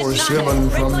 24/7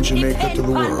 from Jamaica to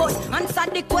the world. Answer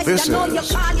the question, This know is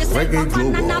you call yourself Reggae a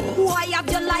man and a Global. boy have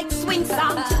you like swing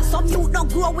song. Some you don't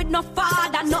grow with no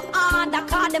father, no other.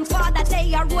 Call them father,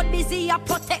 they are road busy a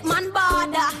protect man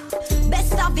border.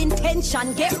 Best of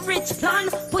intention, get rich plan.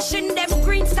 Pushing them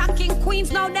green stocking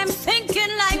queens, now them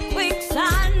thinking like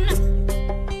quicksand.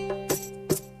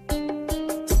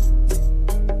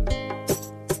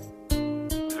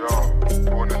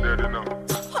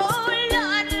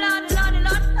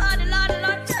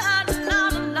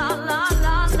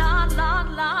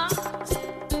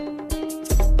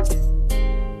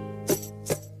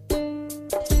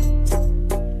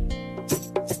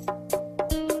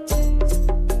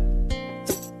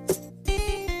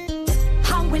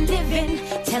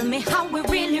 Tell me how we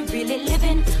really, really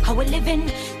living. How we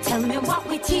living? Tell me what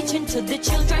we teaching to the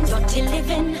children. Dirty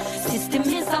living. System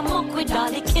is a muck with all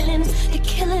the killing. The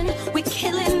killing, we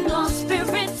killing our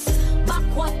spirits.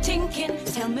 Backward thinking.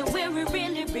 Tell me where we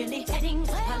really, really heading.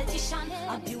 Politician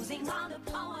abusing all the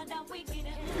power that we give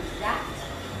them. That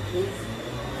is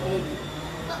heavy.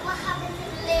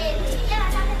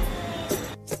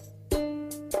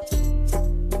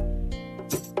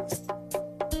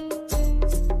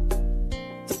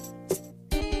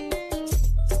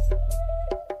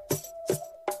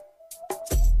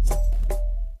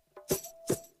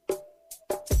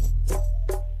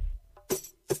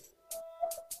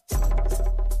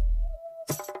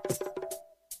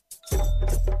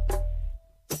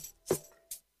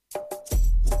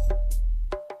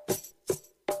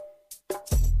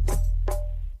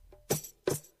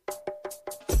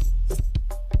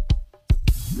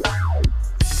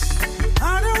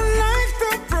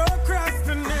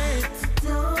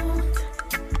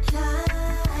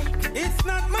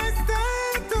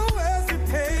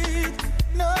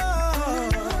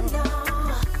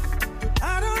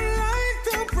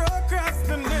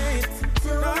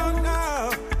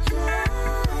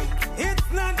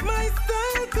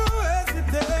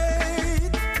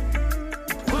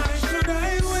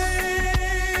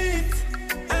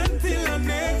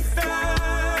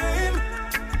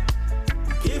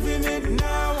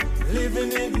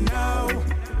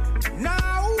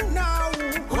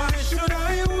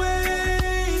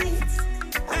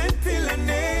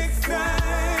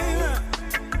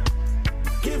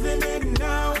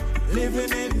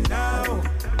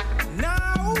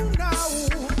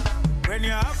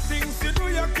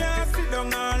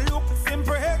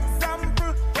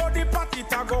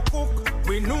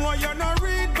 know you're not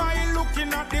read by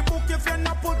looking at the book. If you're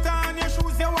not put on your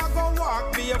shoes, you are go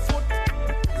walk barefoot.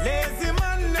 Lazy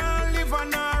man now live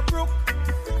on our brook.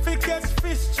 Fi catch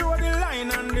fish through the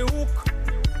line and the hook.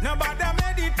 Nobody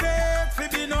meditate, fi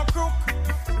be no crook.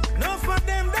 None of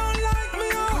them don't like me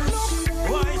outlook.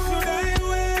 Why should I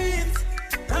wait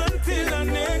until the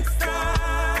next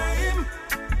time?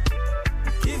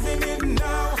 Giving it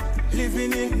now,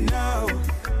 living it now.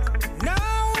 Now,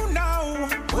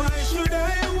 why should I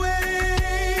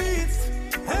wait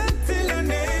until the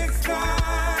next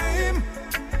time?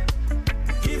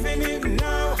 Giving it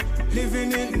now,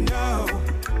 living it now.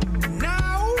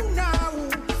 Now,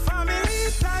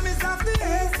 family time is of the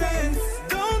essence.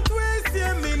 Don't waste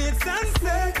your minutes and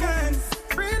seconds.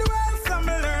 Read well, some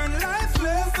learn life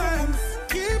lessons.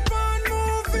 Keep on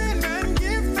moving and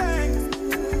give thanks.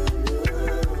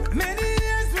 Many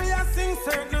years we are sing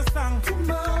certain songs.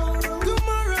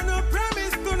 Tomorrow no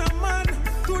promise to no man.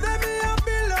 Today me a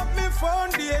build up me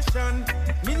foundation.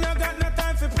 Me no got no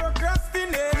time for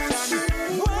procrastination.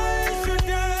 Why should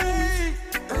I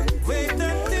wait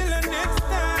until the next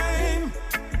time?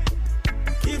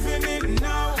 Giving it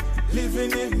now,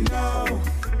 living it now.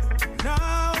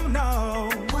 Now.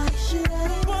 Why should I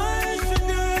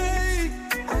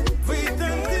wait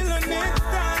until the next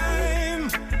time?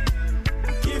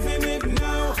 Giving it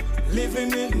now,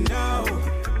 living it now.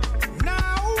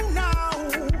 Now.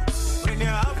 When you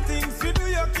have things to do,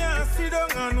 you can't sit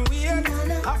down and wait.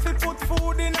 Have to put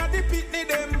food in at the picnic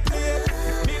them plate.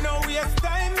 Me no waste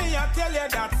time, me I tell you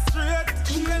that straight.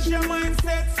 Change your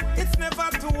mindset, it's never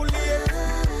too late.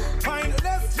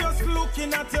 Mindless just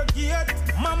looking at your gate.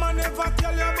 Mama never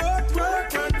tell you about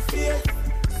work and faith.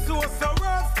 So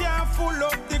words can't full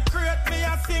up the crate. Me I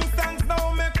sing songs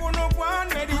now, make you no go and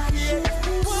meditate.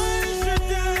 Why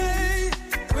should I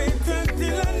wait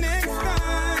until the next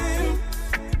time?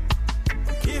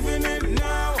 Giving it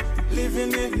now,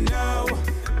 living it now.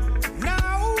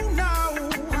 Now.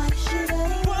 Why should I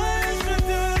wait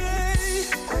until the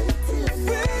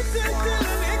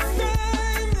next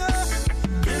time?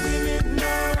 Giving it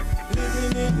now,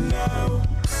 living it now.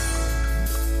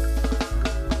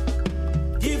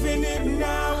 Giving it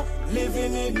now,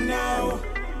 living it now.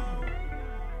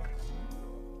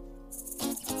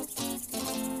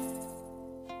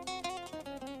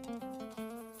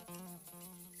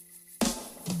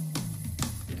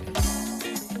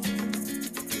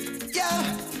 Yeah,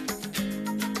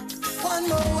 one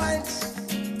more once.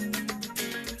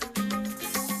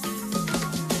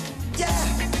 Yeah.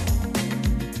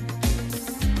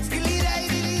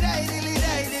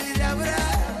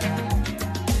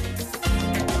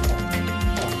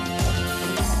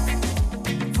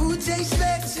 Food tastes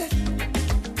better,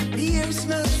 the air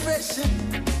smells fresher,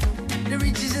 the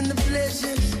riches and the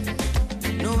pleasures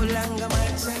no longer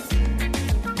matter.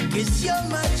 'Cause you're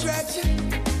my treasure,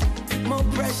 more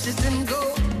precious than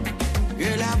gold.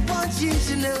 Girl, I want you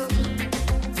to know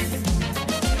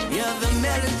you're the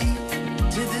melody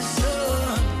to the soul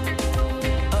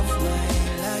of my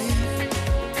life.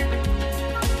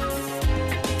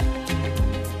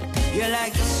 You're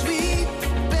like a sweet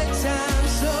bedtime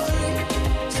story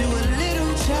to a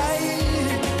little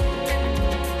child.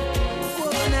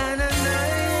 Oh, na.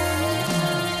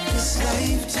 This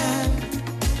lifetime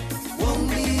won't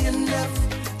be enough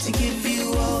to give you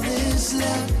all this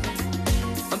love.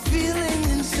 I'm feeling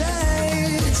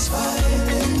inside, it's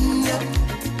firing up.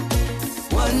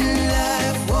 One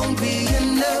life won't be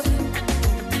enough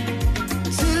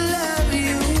to love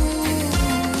you.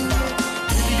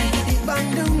 Bang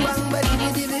dum bang ba di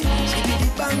di di, skibidi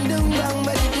bang dum bang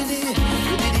ba di di di,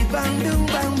 skibidi bang dum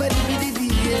bang ba di di di,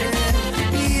 yeah.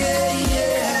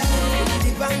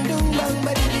 Skibidi bang dum bang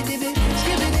ba di di di,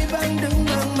 skibidi bang dum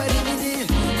bang ba di di di,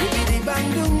 skibidi bang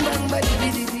dum bang ba di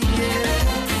di di,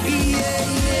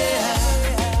 yeah.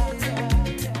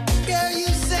 Girl,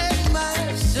 you set my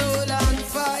soul on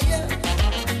fire,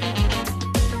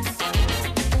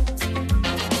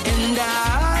 and I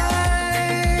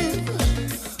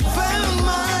found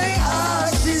my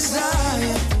heart's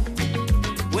desire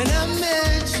when I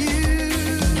met you.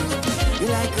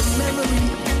 You're like a memory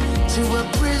to a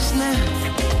prisoner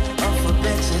of a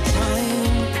better time.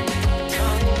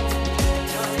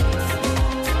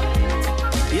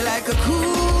 You're like a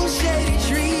cool shady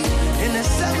tree in the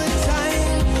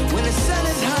summertime when the sun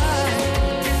is high.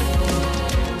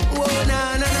 Whoa, na.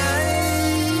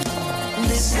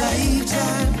 This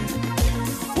lifetime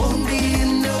won't be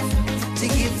enough to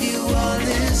give you all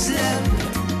this love.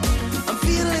 I'm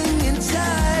feeling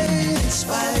inside, it's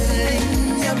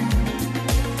spiraling up.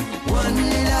 One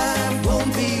life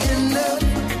won't be enough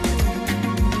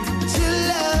to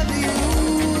love you.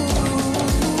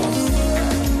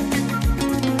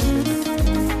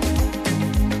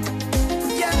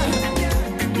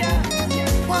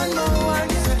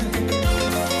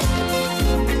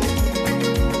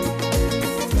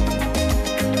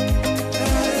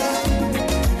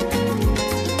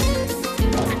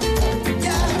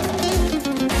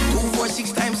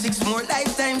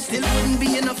 still wouldn't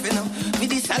be enough, you know. Me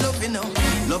this I love, you know.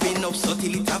 Love enough so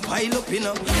till it a pile up, you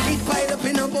know. It pile up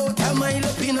in about a mile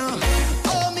up, you know.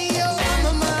 Oh me, oh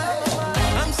mama,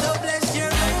 I'm so blessed you're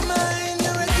mine.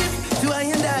 You're a gift to I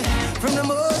and I from the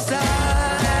Most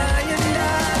High and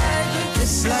I.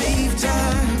 This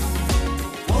lifetime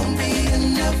won't be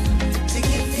enough to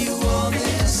give you all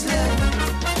this love.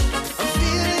 I'm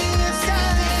feeling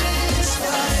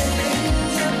satisfied in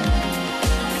you.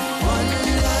 One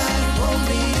life won't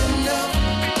be enough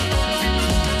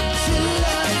to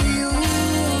love you.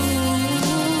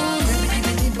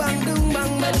 Ribbidi bang dum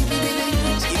bang badi bidi,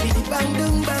 skibidi bang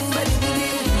dum bang badi bidi,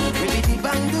 ribbidi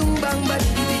bang dum bang badi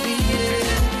bidi,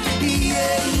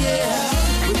 yeah yeah.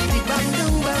 Ribbidi bang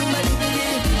dum bang badi bidi,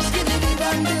 skibidi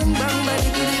bang dum bang badi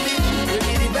bidi,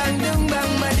 ribbidi bang dum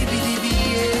bang badi bidi,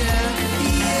 yeah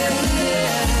yeah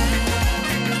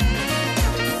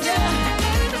yeah.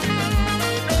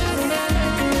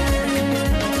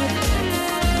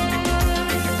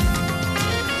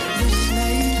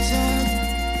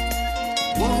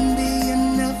 Won't be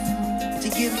enough to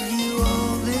give you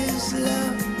all this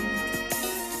love.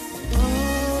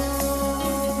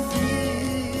 All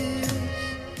this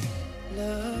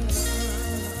love.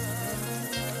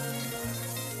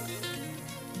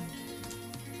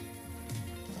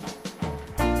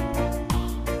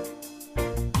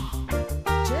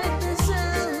 Check this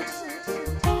out.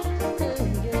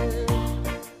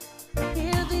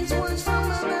 Hear these words from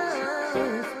my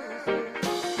mouth.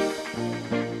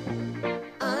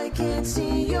 I can't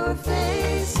see your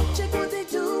face. Check what they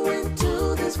doing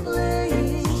to this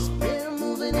place. They're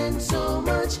moving in so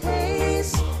much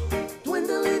haste,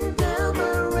 dwindling down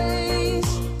my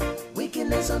race.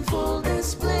 Weakness on full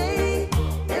display.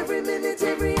 Every minute,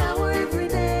 every hour, every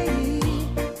day.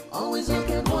 Always look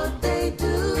at what they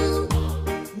do.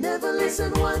 Never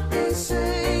listen what they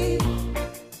say.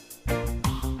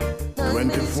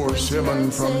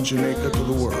 24/7 from Jamaica to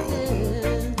the world.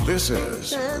 This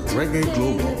is Reggae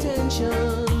Global.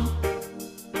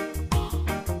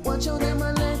 Watch how them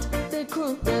a let they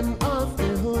crook them off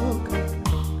the hook.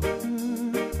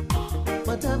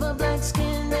 But have a black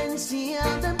skin and see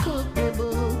how them cook the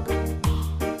book.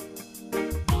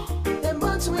 Them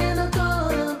buts when I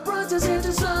call brought us here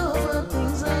to solve up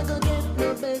things not gonna get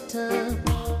no better.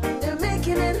 They're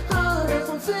making it harder,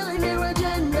 fulfilling their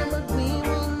agenda, but we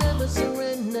will never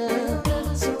surrender.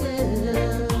 Never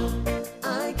surrender.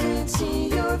 I can't see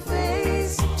your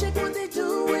face. Check what they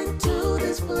doing to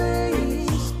this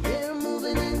place. They're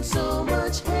moving in so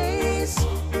much haste,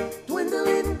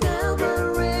 dwindling down my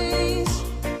race.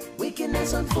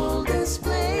 Weakness on full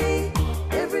display.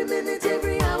 Every minute,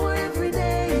 every hour, every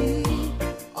day.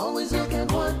 Always look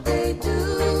at what they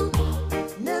do.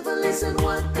 Never listen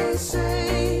what they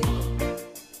say.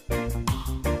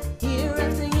 Year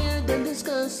after year, them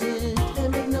discuss it,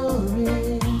 them ignore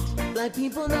it. Black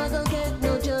people not gonna get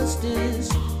no justice.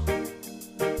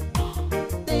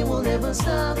 They will never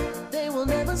stop. They will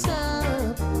never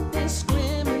stop.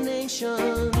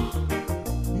 Discrimination.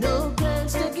 No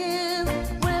plans to give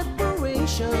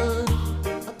reparation.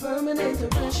 A permanent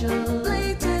oppression.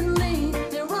 Blatantly,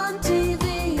 they're on TV,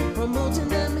 promoting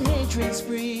them hatred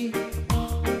spree.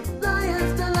 Lie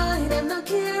after lie, them not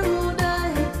care who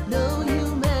die. No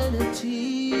humanity.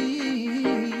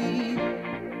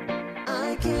 I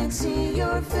can't see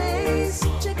your face.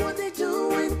 Check what they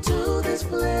doing to this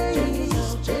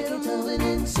place. They're moving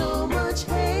in so much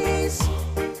haste,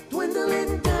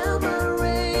 dwindling down my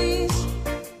race.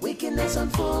 Weakness on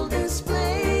full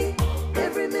display.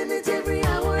 Every minute, every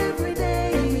hour, every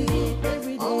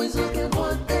day. Always look at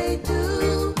what they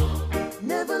do.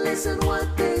 Never listen what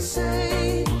they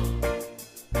say.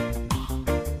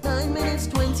 9 minutes,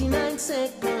 29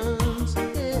 seconds.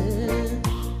 Yeah.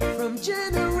 From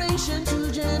generation to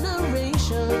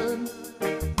generation,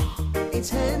 it's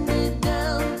handed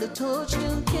down, the torch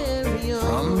to carry on.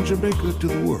 From Jamaica to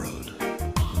the world,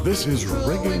 this is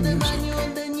reggae music.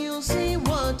 And then you'll see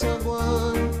what I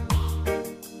want.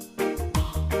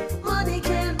 Money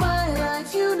can't buy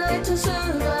life, unite to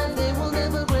survive. They will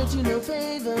never grant you no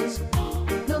favors.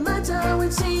 No matter how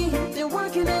it seems, they're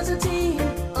working as a team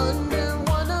under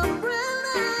one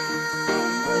umbrella.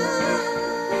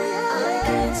 I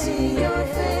can't see your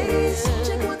face.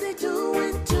 Check what they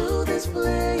doing to this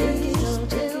place.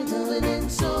 They're moving in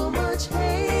so much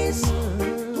haste,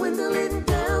 dwindling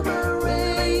down my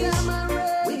race.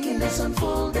 Weakness on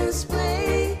full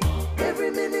display.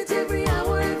 Every minute, every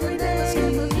hour, every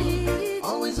day.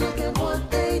 Always look at what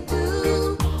they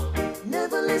do.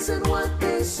 Never listen what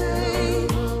they say.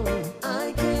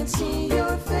 I can't see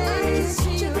your face.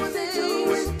 Check what they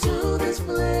doing to this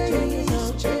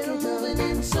place. They're moving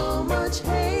in so much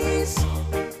hate.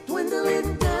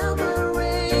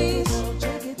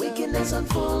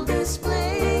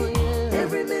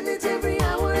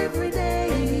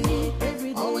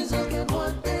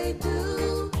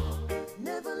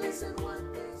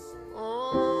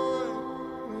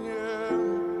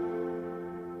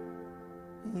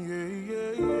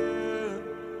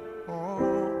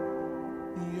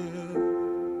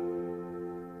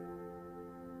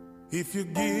 If you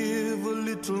give a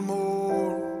little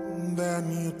more than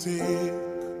you take,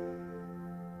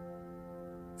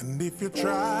 and if you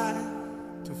try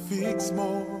to fix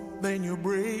more than you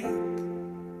break,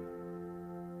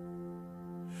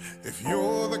 if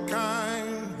you're the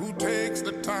kind who takes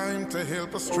the time to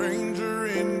help a stranger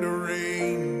in the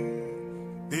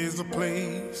rain, there's a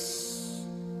place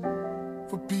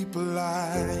for people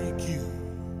like you.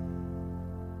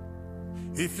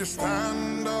 If you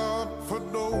stand up for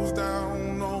those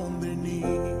down on their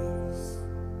knees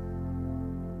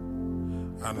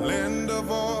and lend a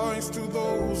voice to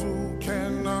those who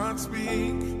cannot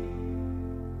speak,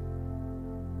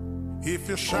 if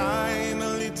you shine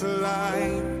a little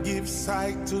light, give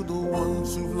sight to the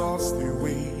ones who've lost their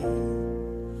way,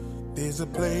 there's a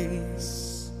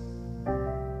place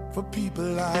for people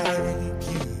like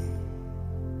you.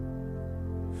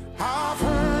 I've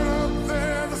heard up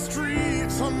there the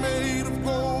streets are made of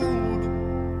gold,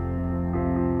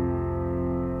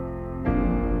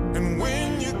 and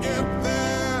when you get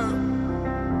there,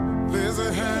 there's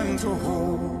a hand to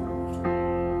hold.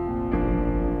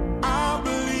 I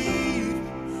believe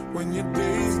when your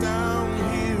days down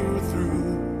here are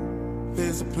through,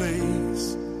 there's a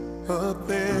place up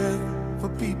there for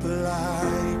people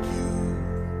like you.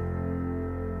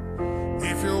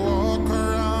 If you walk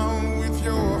around with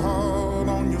your heart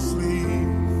on your sleeve,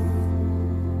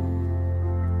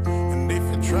 and if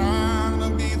you're trying to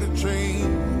be the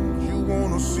change you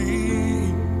wanna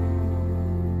see,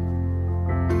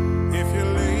 if you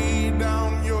lay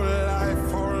down your life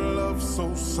for love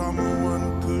so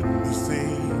someone could be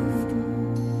saved,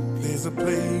 there's a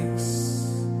place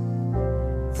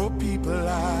for people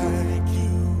like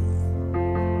you.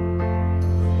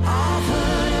 I've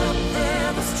heard up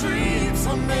there the streets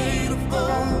are made of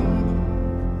gold,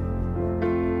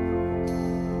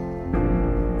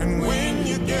 and when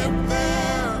you get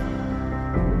there,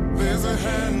 there's a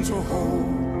hand to hold.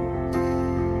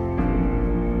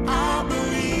 I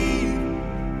believe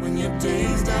when your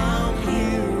days down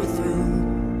here are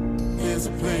through, there's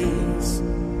a place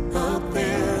up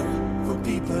there for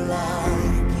people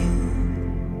like you.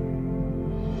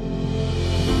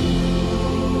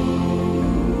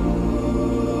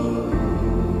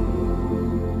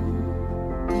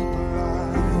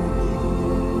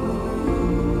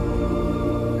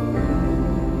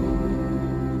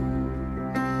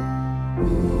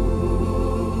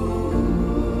 Ooh.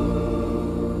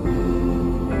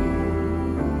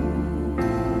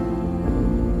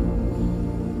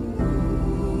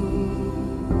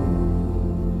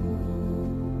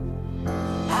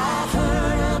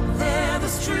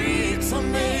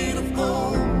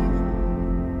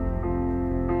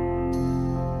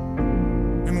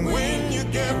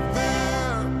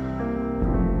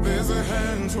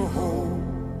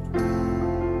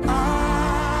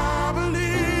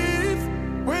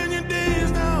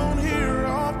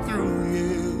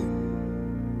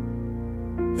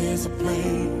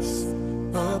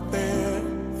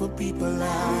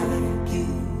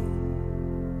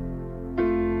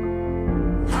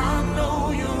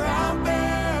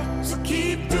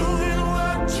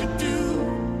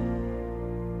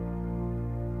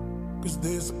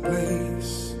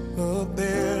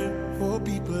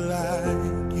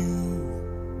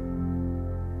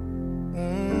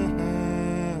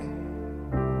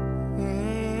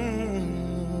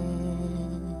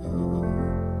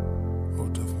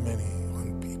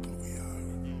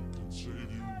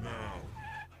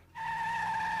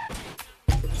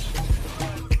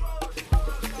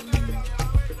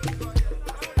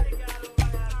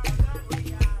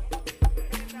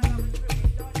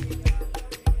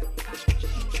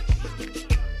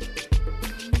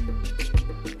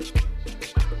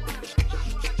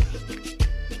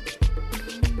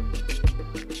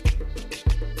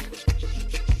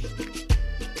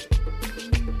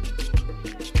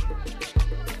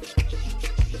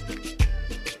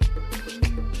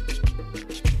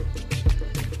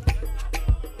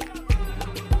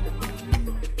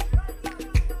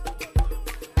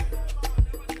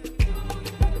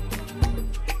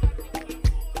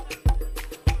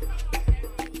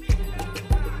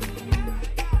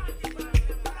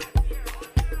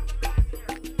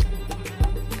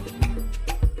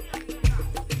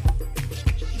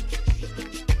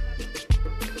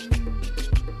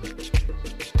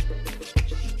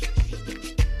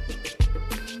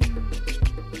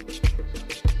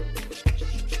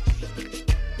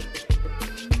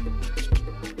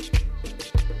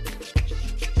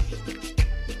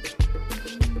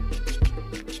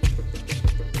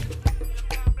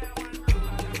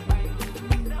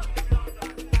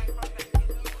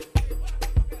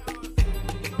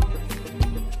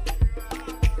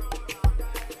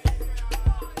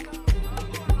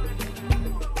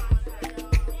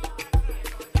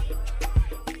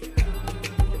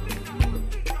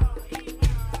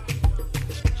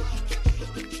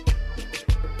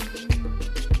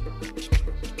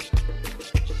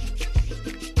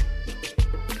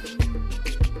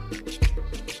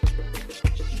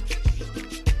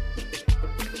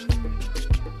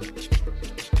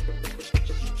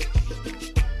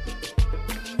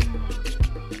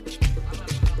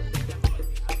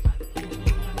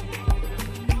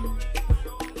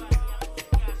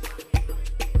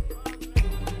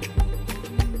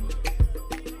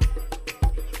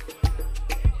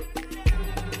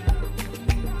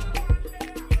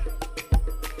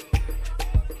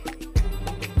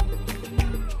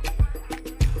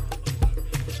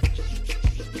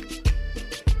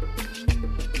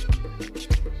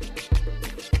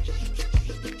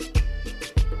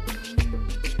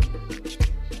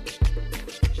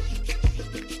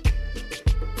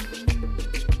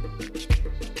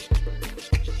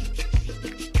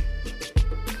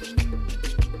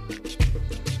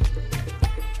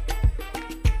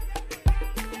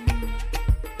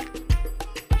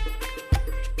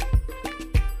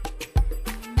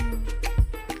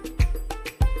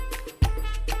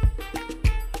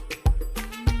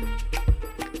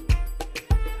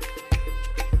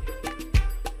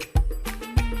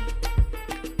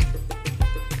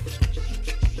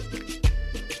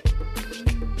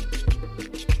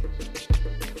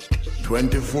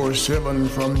 24/7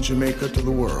 from Jamaica to the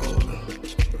world.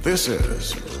 This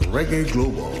is Reggae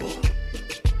Global.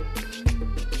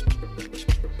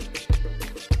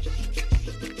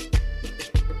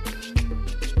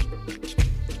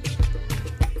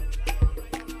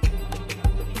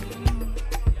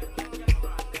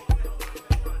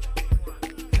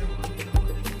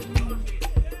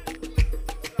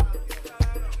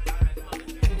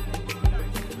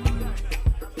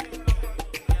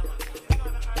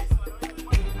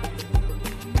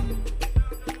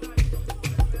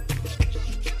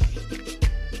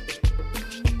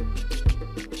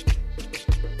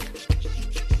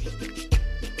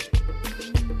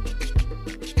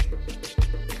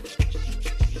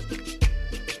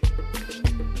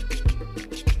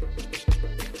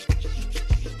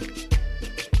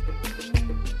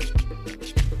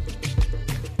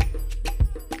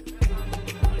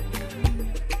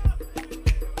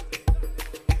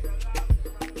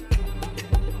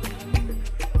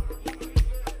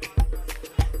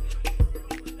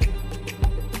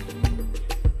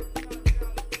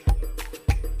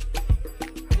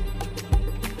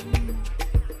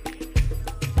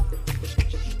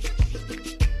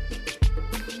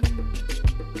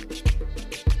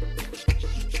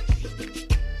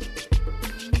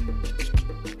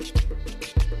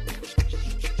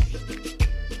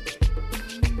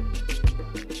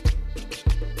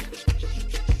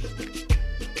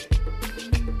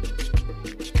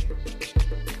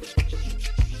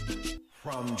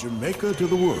 From Jamaica to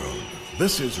the world,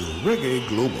 this is Reggae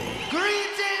Global.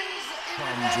 Greetings!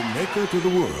 From Jamaica to the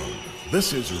world,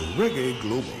 this is Reggae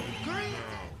Global.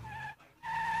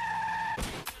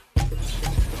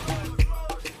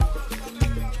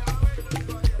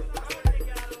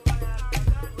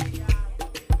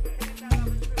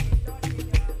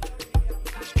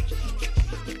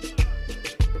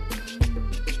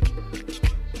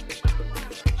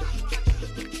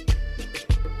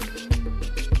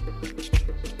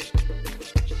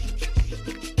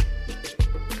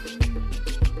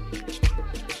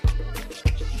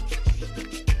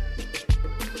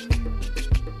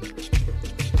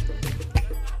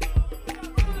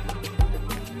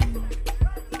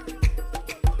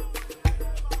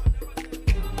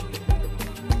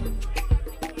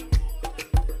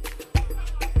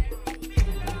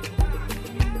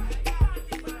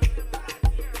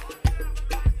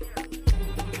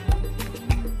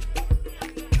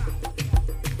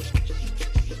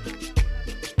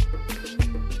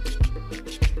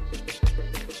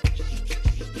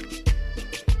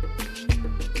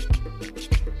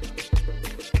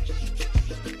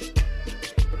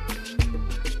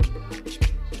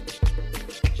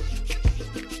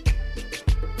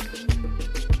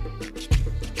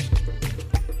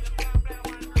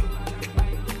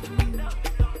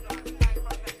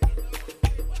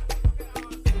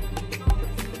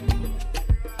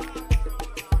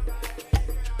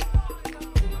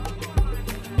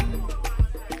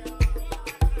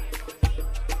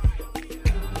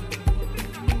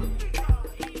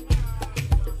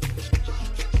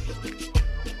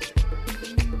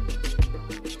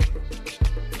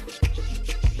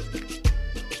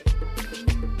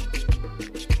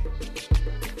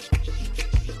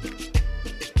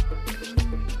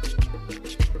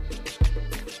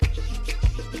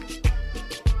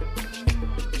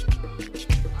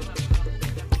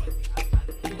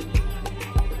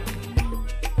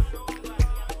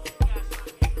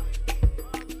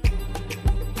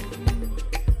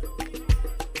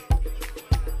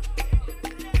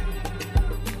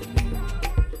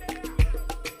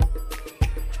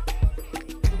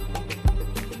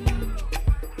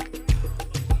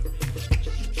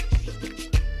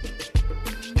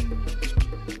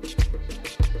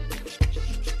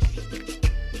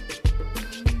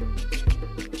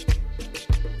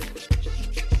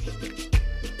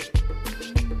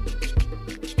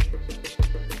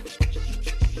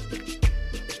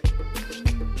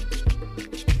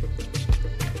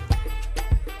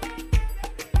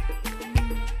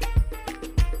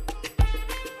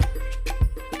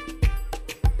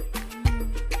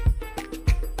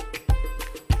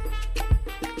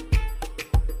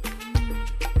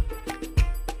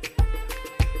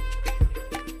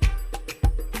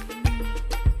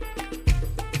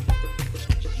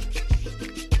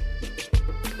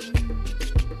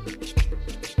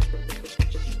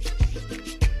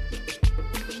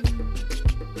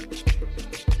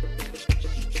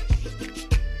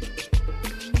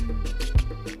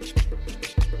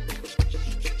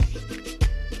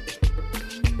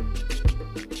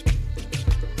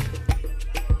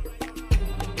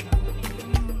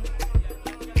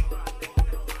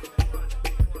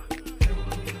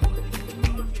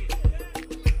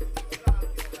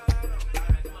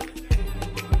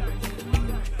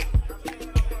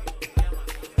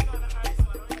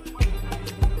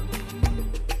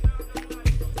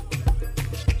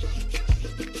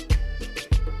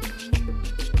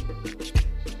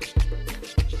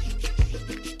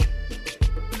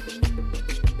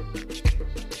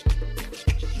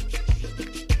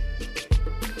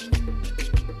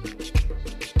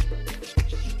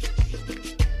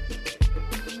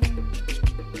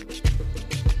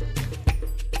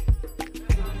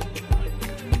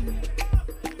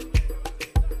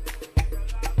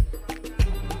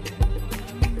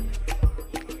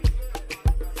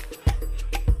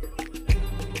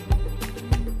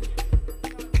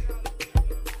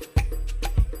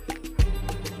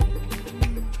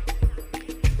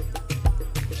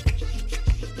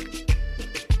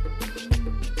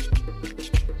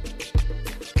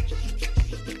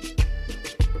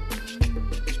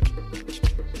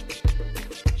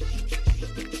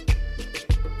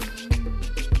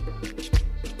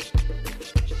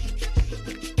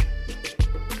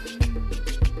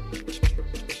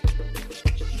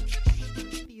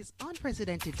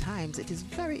 unprecedented times, it is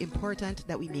very important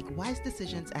that we make wise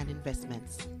decisions and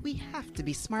investments. We have to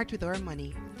be smart with our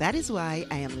money. That is why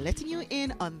I am letting you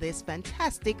in on this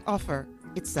fantastic offer.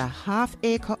 It's a half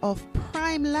acre of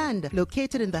prime land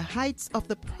located in the heights of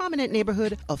the prominent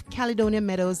neighborhood of Caledonia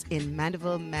Meadows in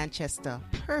Mandeville, Manchester.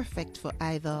 Perfect for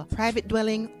either private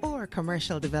dwelling or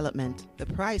commercial development. The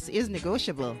price is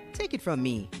negotiable. Take it from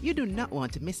me. You do not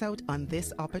want to miss out on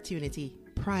this opportunity.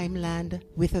 Prime land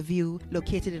with a view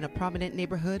located in a prominent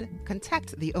neighborhood.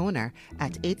 Contact the owner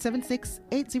at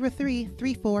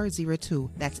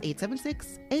 876-803-3402. That's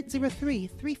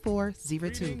 876-803-3402.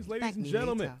 Greetings, ladies and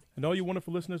gentlemen, and all you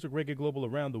wonderful listeners of Reggae Global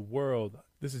around the world.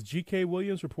 This is GK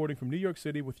Williams reporting from New York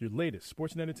City with your latest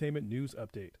sports and entertainment news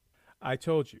update. I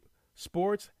told you,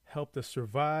 sports helped us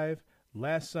survive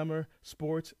last summer.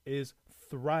 Sports is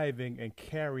thriving and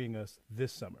carrying us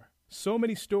this summer. So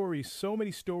many stories, so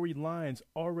many storylines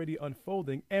already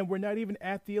unfolding, and we're not even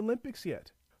at the Olympics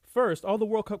yet. First, all the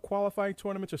World Cup qualifying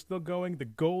tournaments are still going. The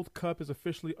Gold Cup is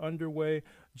officially underway.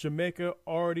 Jamaica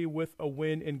already with a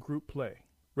win in group play.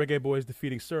 Reggae Boys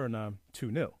defeating Suriname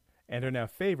 2-0, and are now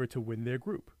favored to win their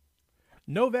group.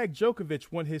 Novak Djokovic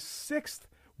won his 6th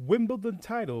Wimbledon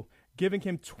title, giving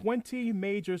him 20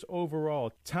 majors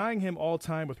overall, tying him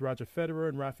all-time with Roger Federer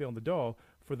and Rafael Nadal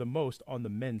for the most on the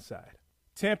men's side.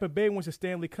 Tampa Bay wins the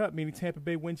Stanley Cup, meaning Tampa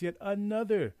Bay wins yet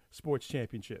another sports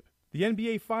championship. The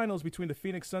NBA Finals between the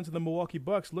Phoenix Suns and the Milwaukee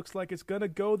Bucks looks like it's going to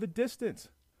go the distance.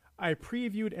 I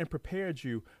previewed and prepared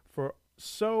you for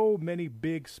so many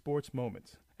big sports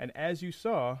moments, and as you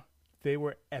saw, they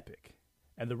were epic,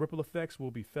 and the ripple effects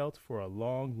will be felt for a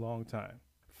long, long time.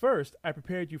 First, I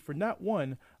prepared you for not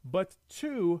one, but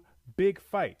 2 big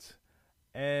fights,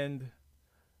 and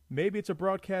maybe it's a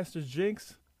broadcaster's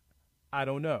jinx, I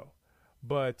don't know.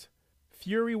 But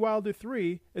Fury Wilder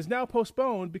 3 is now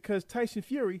postponed because Tyson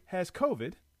Fury has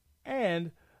COVID. And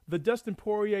the Dustin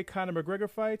Poirier-Conor McGregor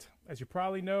fight, as you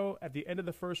probably know, at the end of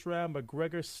the first round,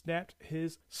 McGregor snapped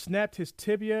his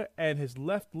tibia and his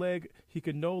left leg. He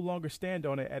could no longer stand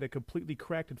on it, and it completely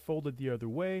cracked and folded the other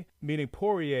way, meaning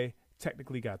Poirier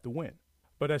technically got the win.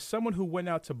 But as someone who went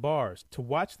out to bars to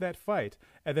watch that fight,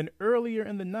 and then earlier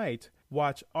in the night,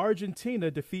 watch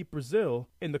Argentina defeat Brazil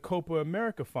in the Copa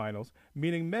America finals,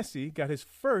 meaning Messi got his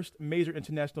first major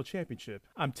international championship.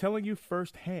 I'm telling you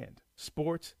firsthand,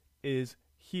 sports is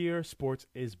here, sports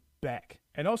is back.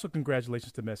 And also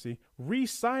congratulations to Messi,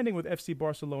 re-signing with FC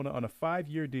Barcelona on a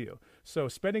 5-year deal. So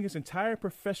spending his entire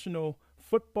professional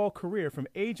football career from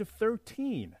age of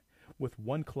 13 with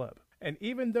one club. And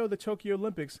even though the Tokyo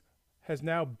Olympics has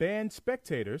now banned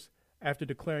spectators after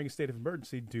declaring a state of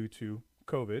emergency due to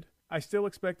COVID, I still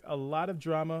expect a lot of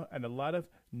drama and a lot of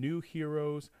new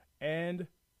heroes and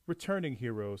returning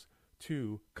heroes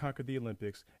to conquer the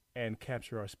Olympics and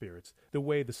capture our spirits, the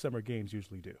way the Summer Games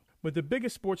usually do. But the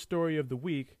biggest sports story of the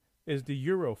week is the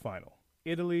Euro final,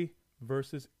 Italy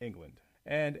versus England.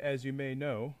 And as you may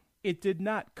know, it did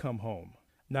not come home.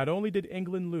 Not only did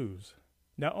England lose,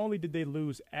 not only did they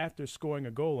lose after scoring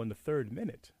a goal in the 3rd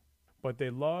minute, but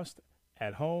they lost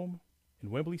at home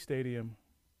in Wembley Stadium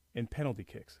in penalty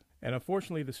kicks. And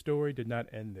unfortunately, the story did not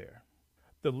end there.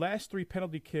 The last 3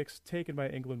 penalty kicks taken by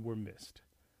England were missed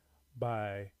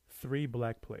by 3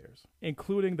 black players,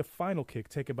 including the final kick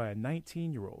taken by a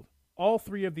 19-year-old. All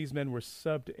 3 of these men were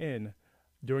subbed in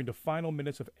during the final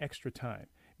minutes of extra time,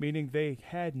 meaning they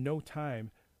had no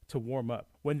time to warm up.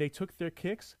 When they took their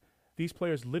kicks, these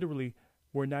players literally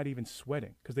were not even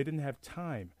sweating because they didn't have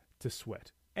time to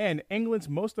sweat. And England's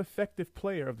most effective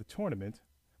player of the tournament,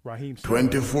 Raheem Sterling,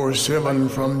 24/7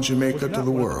 from Jamaica to the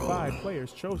world.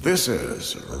 This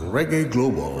is Reggae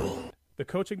Global. The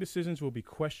coaching decisions will be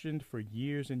questioned for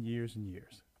years and years and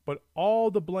years. But all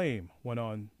the blame went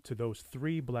on to those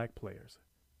 3 black players,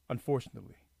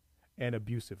 unfortunately, and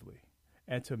abusively,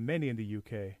 and to many in the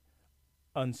UK,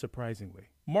 unsurprisingly.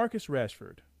 Marcus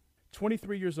Rashford,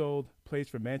 23 years old, plays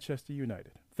for Manchester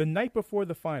United. The night before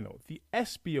the final, the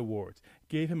ESPY Awards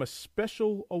gave him a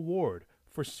special award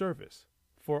for service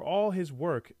for all his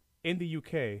work in the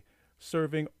UK,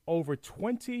 serving over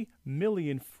 20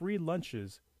 million free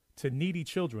lunches to needy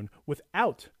children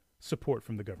without support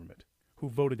from the government, who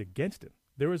voted against him.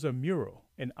 There is a mural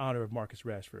in honor of Marcus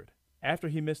Rashford. After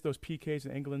he missed those PKs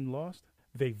and England lost,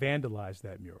 they vandalized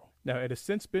that mural. Now, it has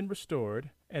since been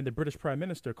restored, and the British Prime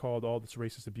Minister called all this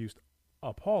racist abuse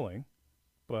appalling,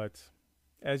 but,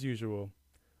 as usual,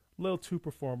 a little too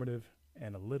performative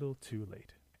and a little too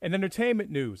late. In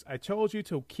entertainment news, I told you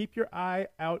to keep your eye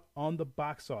out on the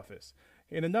box office.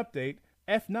 In an update,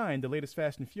 F9, the latest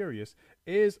Fast and Furious,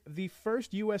 is the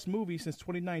first U.S. movie since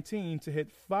 2019 to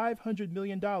hit $500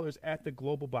 million at the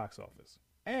global box office.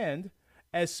 And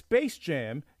As Space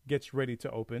Jam gets ready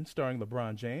to open, starring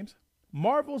LeBron James,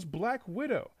 Marvel's Black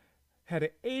Widow had an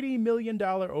 $80 million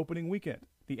opening weekend.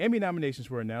 The Emmy nominations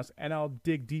were announced, and I'll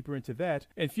dig deeper into that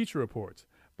in future reports.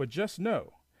 But just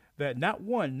know that not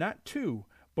one, not two,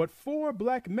 but 4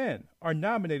 black men are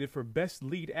nominated for Best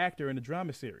Lead Actor in a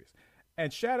Drama Series.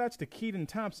 And shout-outs to Keaton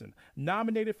Thompson,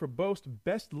 nominated for both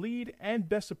Best Lead and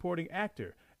Best Supporting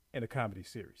Actor in a comedy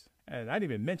series. And I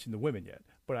didn't even mention the women yet,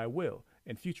 but I will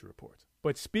in future reports.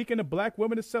 But speaking of black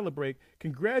women to celebrate,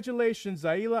 congratulations,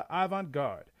 Zaila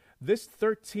Avant-Garde. This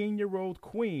 13-year-old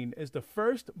queen is the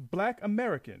first black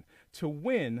American to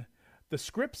win the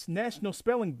Scripps National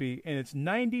Spelling Bee in its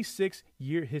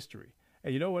 96-year history.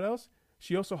 And you know what else?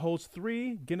 She also holds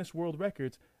 3 Guinness World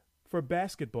Records for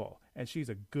basketball, and she's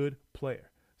a good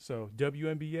player. So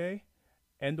WNBA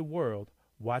and the world,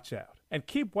 watch out. And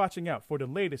keep watching out for the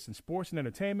latest in sports and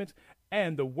entertainment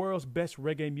and the world's best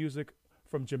reggae music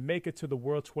from Jamaica to the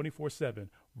world 24/7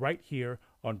 right here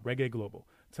on Reggae Global.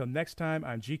 Till next time,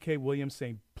 I'm G.K. Williams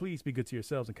saying please be good to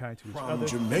yourselves and kind to each other.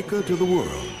 From Jamaica to the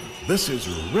world, this is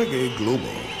Reggae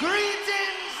Global.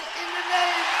 Greetings in the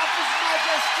name of His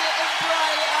Majesty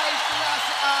Emperor I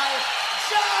Selassie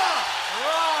Jah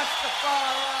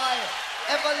Rastafari,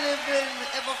 ever living,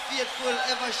 ever faithful,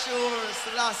 ever sure,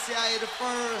 Selassie I the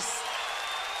first.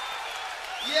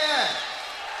 Yeah.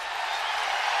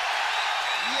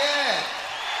 Yeah.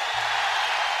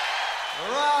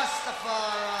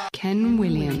 Rastafari. Ken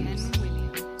Williams.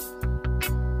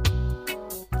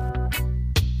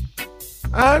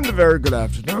 And a very good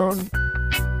afternoon.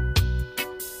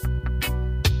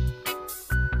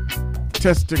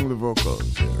 Testing the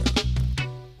vocals here.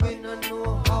 We don't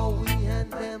know how we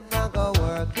and them not go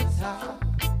work it out.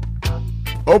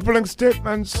 Opening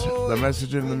statements, the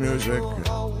message in the music.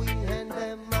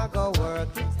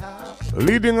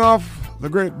 Leading off, the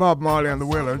great Bob Marley and the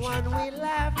Wailers.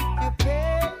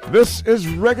 This is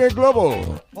Reggae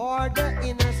Global, For the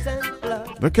innocent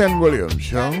blood the Ken Williams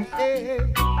Show.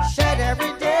 shed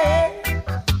every day.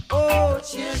 Oh,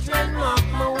 children, mark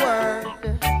my word.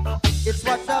 It's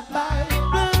what the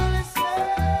Bible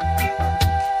says.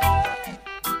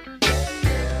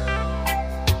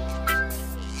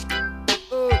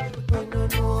 Oh, we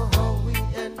don't know how we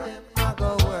and them are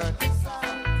gonna work this out.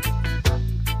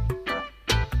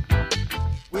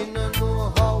 We don't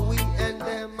know how we and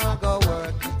them are gonna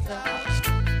work it out.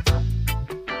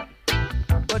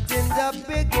 But in the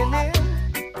beginning,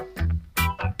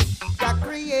 God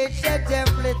created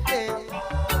everything.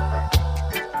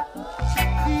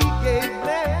 He gave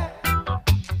man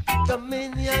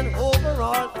dominion over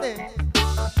all things.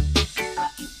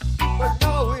 But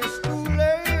now it's too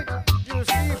late. You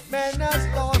see, men has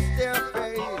lost their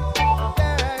faith.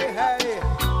 Hey, hey,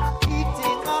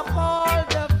 eating up all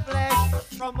the flesh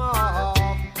from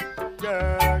off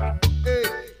dirt. Hey.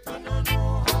 We don't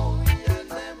know how we and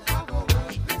them have to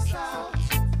work this out.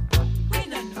 We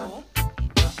don't know.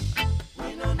 We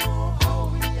don't know how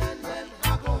we and them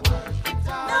have to work it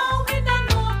out. No, we don't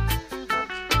know.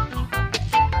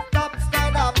 Stop,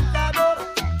 stand up, stand up.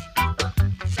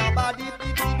 Somebody be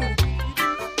do.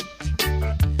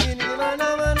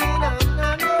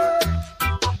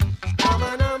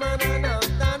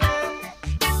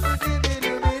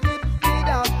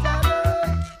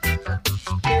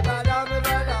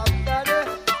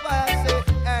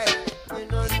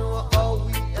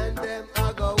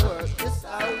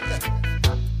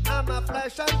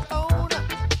 Flesh and bone.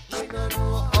 We don't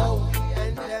know how we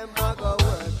and them are gonna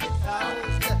work it out.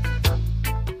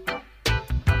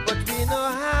 But we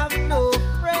don't have no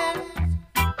friends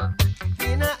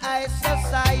in a high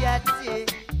society.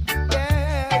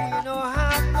 Yeah, we don't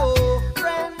have no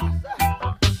friends.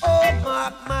 Oh,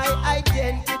 mark my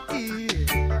identity.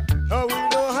 Oh, we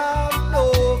don't have no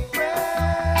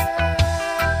friends.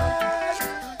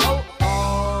 Oh,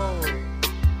 oh.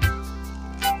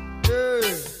 Yeah.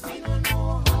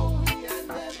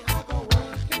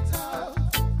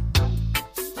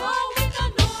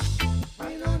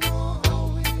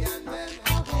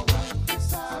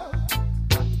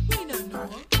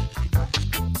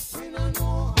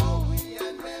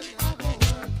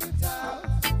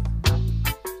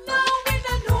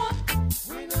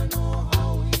 We don't know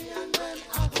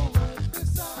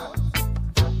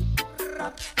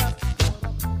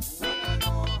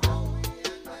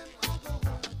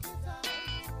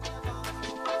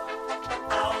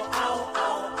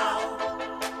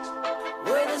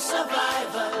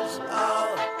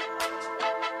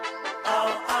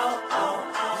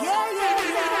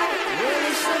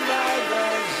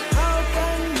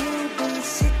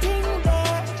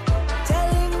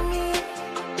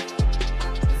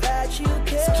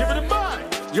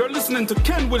You're listening to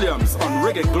Ken Williams on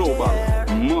Reggae Global.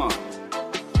 Man.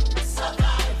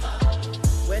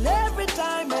 When every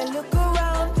time I look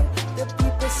around, the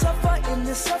people suffer in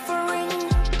the suffering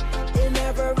in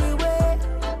every way.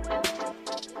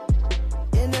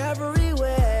 In every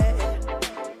way.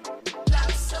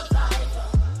 Black survivor.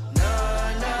 No,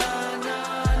 no, no,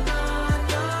 no,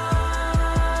 no,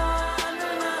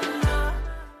 no, no, no.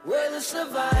 We're the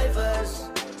survivors.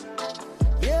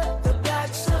 Yeah, the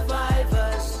black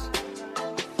survivors.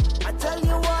 I tell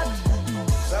you what,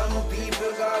 some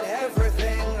people got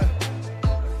everything.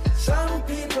 Some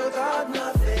people got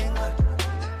nothing.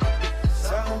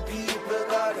 Some people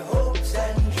got hopes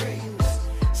and dreams.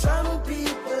 Some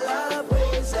people have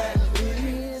ways and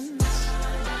means.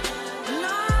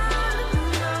 No,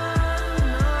 no, no,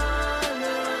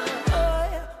 no. Oh,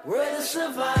 yeah. We're the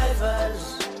survivors.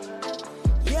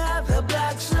 Yeah, the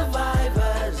black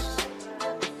survivors.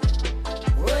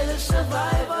 We're the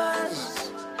survivors.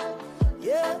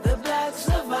 Yeah, the black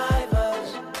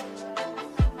survivors.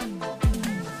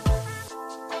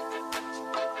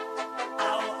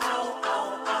 Ow, ow, ow,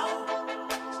 ow.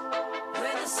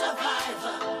 We're the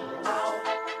survivor. Ow.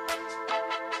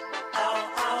 Ow,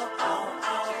 ow, ow,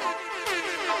 ow.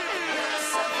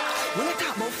 When I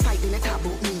talk about fighting, I talk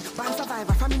about me. Born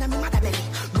survivor from in my mother belly.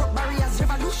 Broke barriers,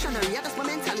 revolutionary. Yeah, that's my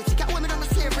mentality. Can't women on the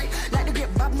slavery. Like the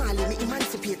great Bob Marley, me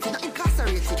emancipated, not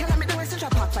incarcerated. Can I make the rest of your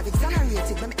part for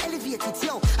exonerated? Let me elevate it,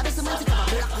 yo. I just semantic of a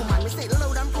black woman. Me say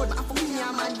loud and proud, but I'm for me,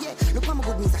 yeah, man, yeah. Look how my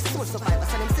good news, I soul survivor.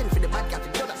 So them send for the bad guy to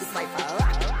build up this life.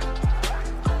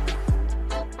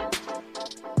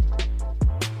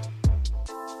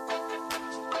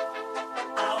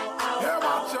 Hey,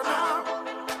 watch your now.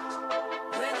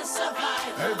 We're the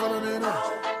survivors. Hey, follow me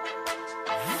now.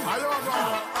 Are you over?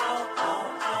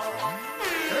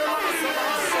 Hey, I'm a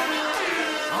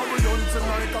hunting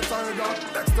like a tiger.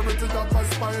 Dexterity got my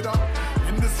spider.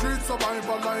 In the streets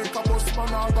survivor like a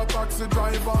busman or a taxi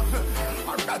driver. I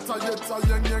got a yet a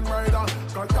yang rider.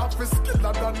 Got a fist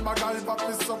killer than MacGyver.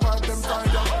 Fist survive them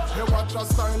tiger. Hey, watch your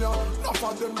style, ya. Enough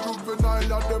of them juvenile,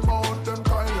 ya. Them out, them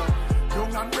killer.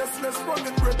 Young and restless,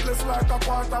 running breathless like a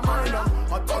quarter miler.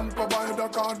 A ton provider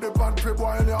can't depend for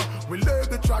while, ya. We lay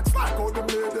the tracks like how them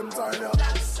lay them tile, ya.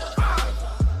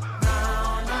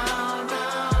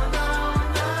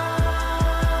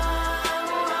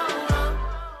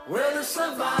 We're the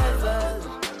survivors.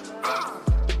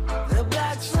 The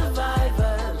black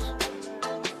survivors.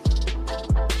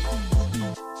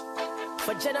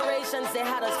 For generations, they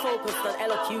had us focused on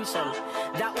elocution.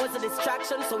 That was a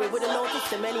distraction, so we wouldn't notice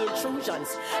the many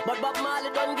intrusions. But Bob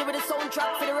Marley done give it a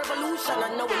soundtrack for the revolution.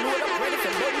 And now we load up, ready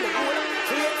for burn the goal up,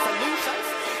 create solutions.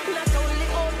 Not only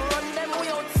outrun them, we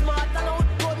outsmart and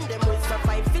outgun them. We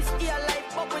survive this year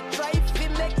life, but we drive, we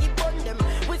make it bun them.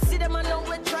 We see them and now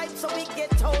we drive, so we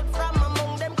get out from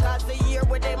among them. Cause the year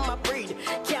with them a breed,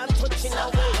 can't touch in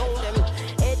our way hold them.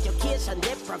 Education,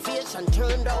 deprivation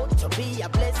turned out to be a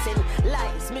blessing.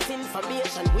 Lies,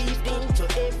 misinformation weaved into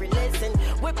every lesson.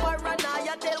 We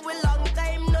paranoia till we long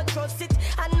time not trust it.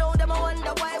 I know them, I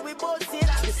wonder why we boast it.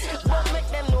 But make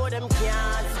them know them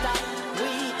can't stop.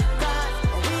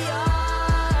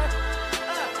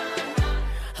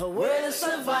 We're the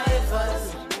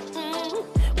survivors.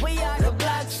 We are the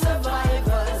black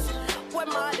survivors. When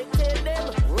Marley tell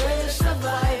them, we're the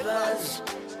survivors.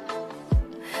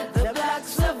 The black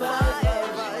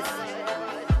survivors.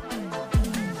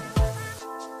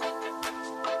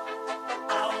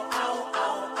 Ow, ow,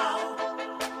 ow, ow.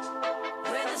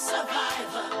 We're the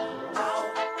survivor. Ow.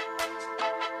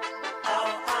 Ow,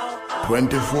 ow, ow.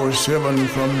 24/7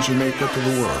 from Jamaica to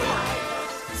the world.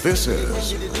 This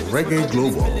is Reggae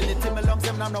Global. In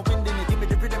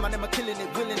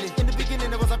the beginning,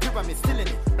 there was a pyramid, still in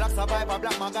it. Black survivor,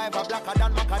 black MacGyver, blacker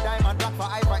than Maca diamond, black for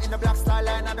Ivor. In the black style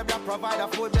line and the black provider,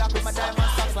 full black with my diamond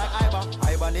stocks like Ivor.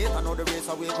 Hibernate, I know the race,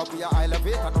 I wake up, we are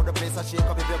elevate. I know the place, I shake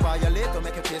up if you violate to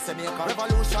make a case and make a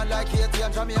revolution like Haiti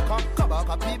and Jamaica. Come back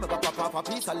a pee, make a pop off a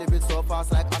piece. I live it so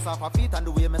fast like Asafa feet. And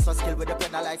the way me so skill with the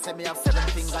pedal like say me have 7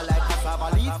 fingers like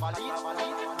cassava leaf.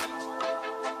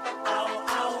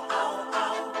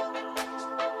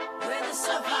 We're the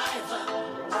survivor.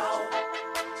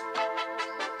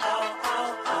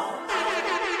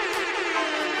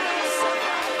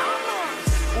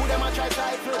 Who them a try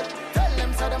cycle? Tell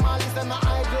them say them all is them not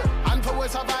idle. And for we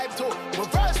survive too.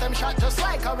 Reverse them shot just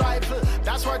like a rifle.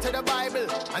 That's word to the Bible.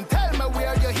 And tell me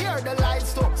where you hear the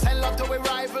lights to. Send love to we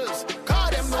rivals.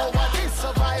 Cause them know what is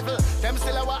survival. Them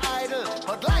still our idol.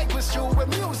 But like we stew with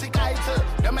music idol.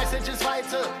 The message is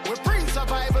vital. We bring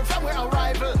survival from our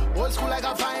arrival. Old school like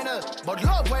a final. But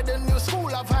love where the new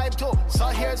school of vibe too. So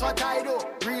here's what I do.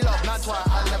 Real love That's why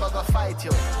I'll never go fight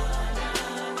you.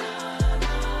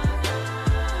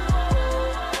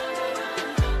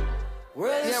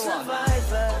 We're the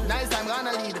survivors. Nice time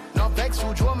gonna lead. No vex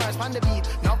through drummers on the beat.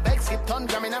 No vex skip ton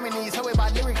drumming on my knees. How we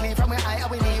bad lyrically from where I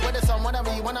we need. Where the song wanna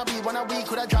be.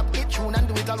 Could I drop it tune and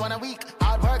do it all 1 a week.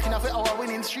 Hard work enough for our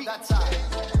winning streak. That's all.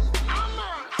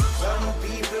 Some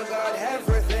people got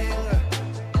everything.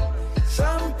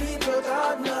 Some people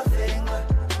got nothing.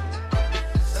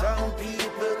 Some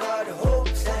people got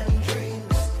hopes and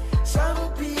dreams.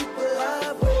 Some people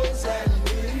have hopes and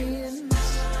dreams.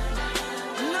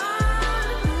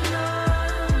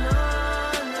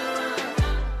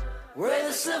 We're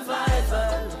the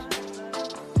survivors,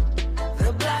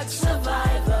 the black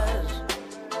survivors.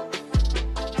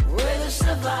 We're the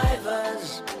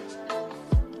survivors,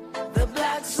 the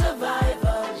black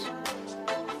survivors.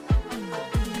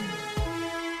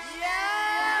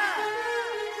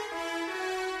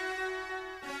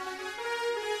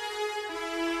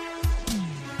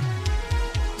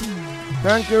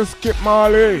 Thank you, Skip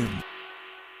Marley.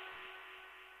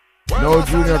 No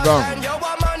Junior Gong. Your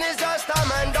man is just a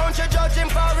man, don't you judge him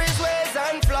for his ways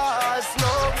and flaws,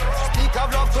 no. Speak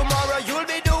of love tomorrow, you'll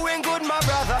be doing good, my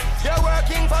brother. You're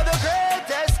working for the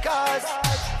greatest cause.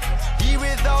 He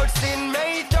without sin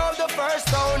may throw the first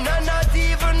stone, and not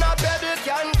even a pebble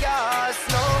can cast,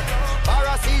 no.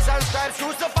 Pharisees and scribes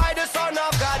crucify the Son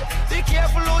of God. Be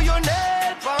careful who you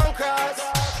nail on cross.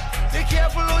 Be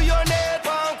careful who you nail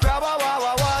on cross.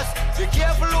 Be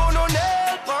careful who no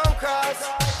nail on cross.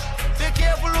 Be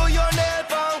careful who you nail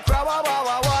on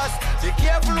cross. Be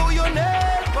careful who you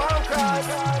nail on cross.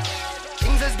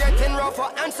 Things is getting rougher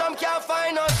and some can't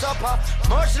find no supper,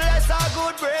 much less a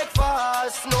good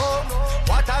breakfast, no.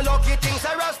 What a lucky things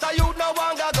a Rasta youth no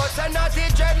longer guts and not the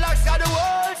dreadlocks got the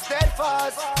world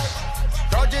steadfast.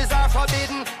 Grudges are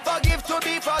forbidden, forgive to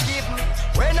be forgiven.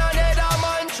 When another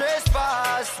man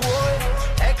trespass, whoa.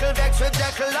 Heckle vex with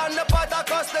Jekyll and the pot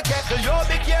across the kettle. Yo,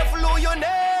 be careful who you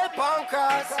nail on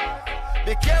cross.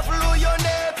 Be careful who you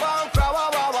nail on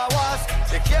cross.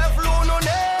 Be careful who no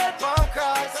nail on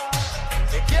cross.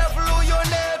 Be careful who you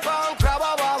nail on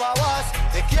cross.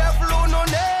 Be careful who no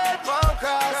nail on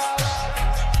cross.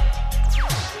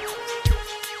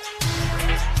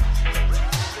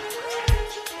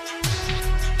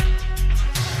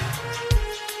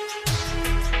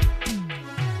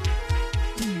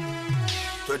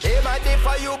 Today might be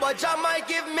for you, but Jah might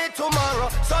give me tomorrow.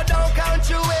 So don't count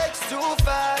your eggs too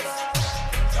fast.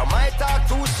 You might talk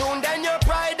too soon, then your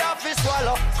pride off is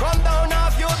swallow. Come down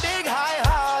off your big high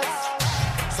horse.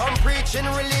 Some preaching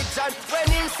religion when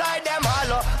inside them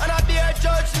hollow, and a bare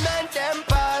judgment them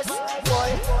pass.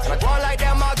 Boy, and I go like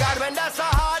them a God when that's a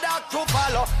hard act to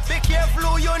follow. Be careful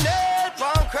who you nail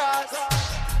on cross.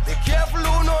 Be careful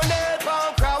who no nail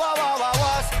on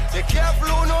cross. Be careful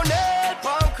who no nail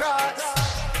on cross.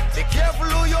 Be careful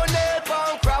who you nail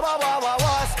on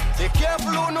cross. Be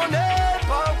careful who no nail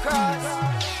on cross.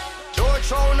 Don't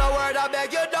throw no word, I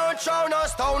beg you, don't throw no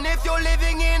stone if you're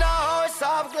living in a house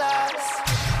of glass.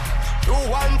 Do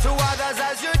unto others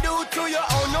as you do to your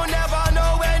own. You never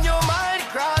know when you might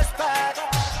cross path.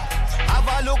 Have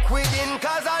a look within,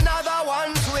 cause another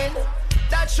one's win.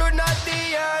 That should not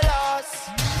be your loss.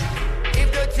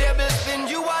 If the table spin,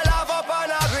 you will have up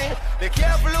on a green. Be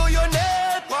careful who you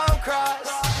nail on cross.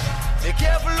 Be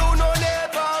careful who no nail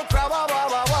on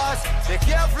cross. Be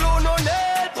careful who no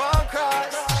nail on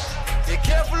cross. Be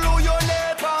careful who you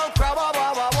nail on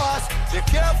cross. Be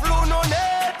careful who no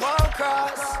nail on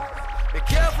cross. Be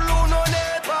careful who no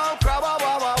nail on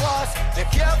cross. Be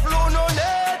careful who no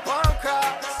nail on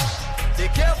cross. Be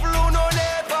careful who no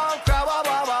nail on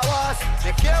cross.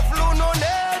 Be careful who no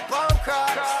nail on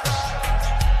cross.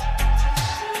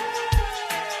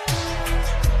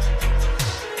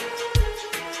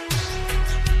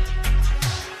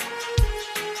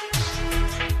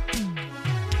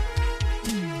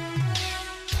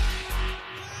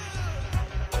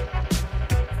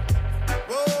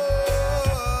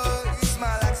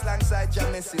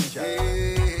 Messenger.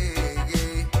 Yeah,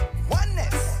 yeah.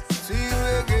 Oneness. See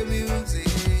reggae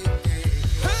music.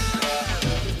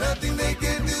 Yeah. Nothing they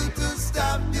can do to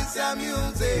stop this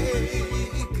music.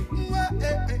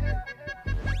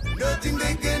 Nothing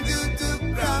they can do to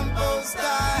cramp our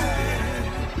style.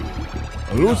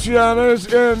 Luciano is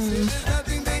in.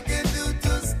 Nothing they can do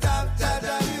to stop that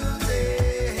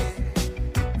music.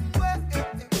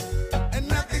 And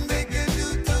nothing they can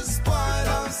do to spoil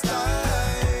our style.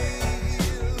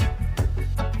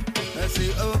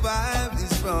 A vibe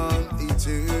is from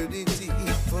eternity,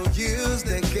 for years,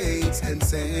 decades, and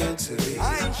centuries.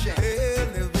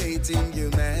 Elevating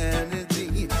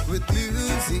humanity with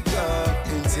music of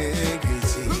intensity.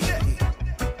 integrity.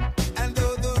 And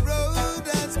though the road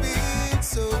has been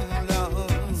so long,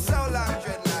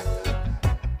 dreadlock,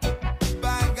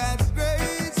 by God's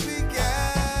grace we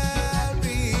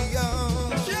carry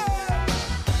on.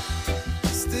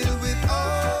 Still with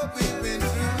all we've been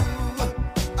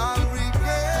through, our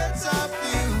regrets are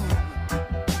few,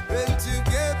 and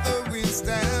together we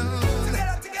stand.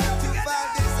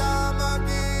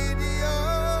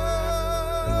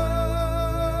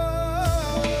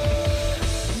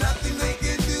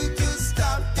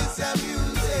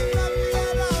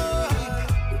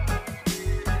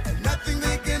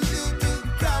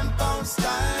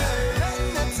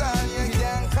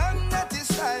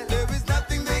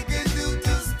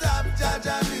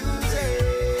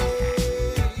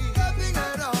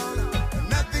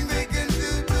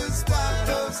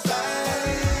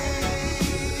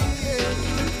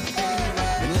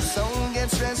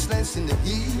 In the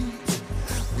heat,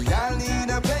 we all need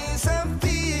a place of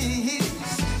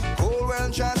peace. Whole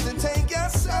world tries to take your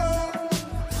soul.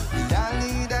 We all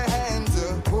need a hand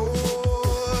to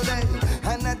hold it.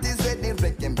 And that is where the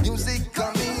reggae music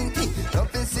coming.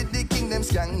 Up in city kingdom,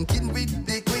 skanking with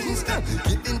the queens.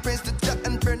 Giving praise to Jah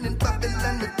and burning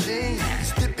Babylon with chains.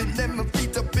 Stepping them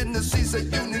feet up in the seas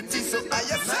of unity. So I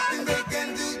have nothing they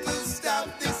can do to stop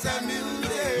this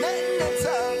music. Nothing at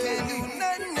all can do,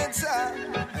 nothing at all.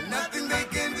 Nothing they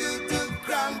can do to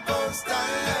cramp our style.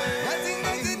 Nothing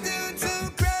they can do to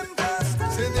cramp our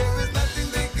style. Say there is nothing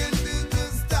they can do to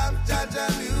stop Jaja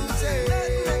music.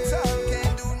 Nothing at all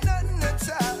can do, nothing at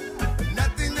all.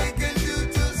 Nothing they can do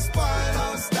to spoil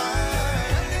our style.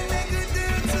 Nothing they can do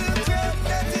to cramp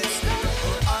that style.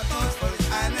 Our utmost for His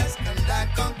highness and that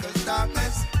conquers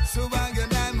darkness. So I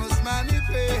must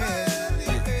manifest.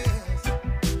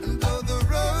 And though the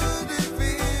road is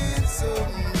been so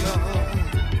long,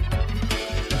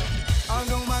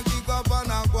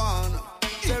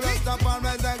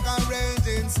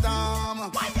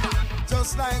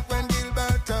 just like when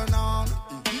Gilbert turned on.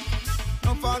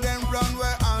 No for them run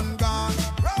where I'm gone.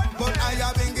 But I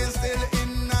have been still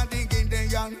in a digging the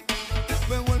young.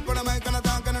 When one put a mic and a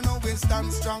talk and I know we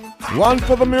stand strong. One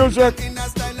for the music. In a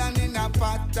style and in a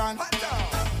pattern.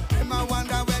 Them I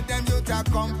wonder where them youth are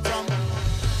come from.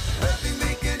 Nothing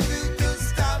they can do to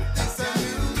stop this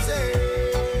music.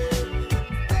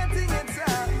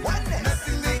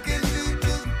 Nothing they can do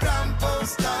to cramp our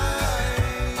style.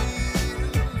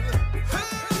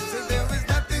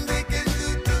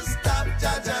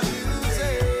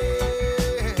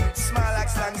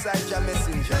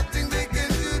 Nothing they can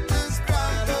do to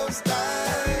spoil those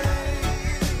style.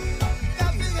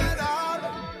 Nothing at all.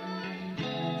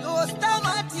 No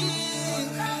stamati.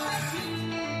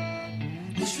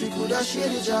 Wish we could have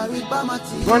shared a jar with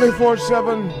Bamati.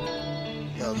 24/7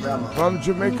 from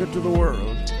Jamaica to the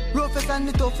world. Roughest and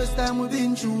the toughest time we've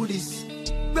been through this.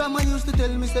 Grandma used to tell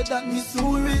me said that me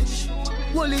so rich.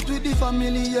 Hold it with the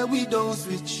family, yeah, we don't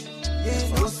switch. Yeah,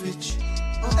 don't switch.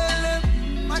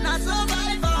 Man a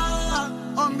survivor.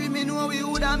 Hungry me know we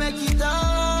woulda make it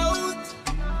out.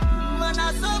 Man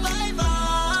a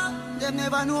survivor. Them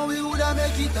never know we woulda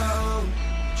make it out.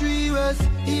 3 ways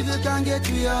evil can get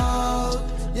we out.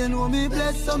 You know me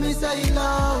blessed so me say it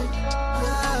loud.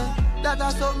 Yeah, that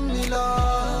a something me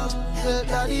love. Help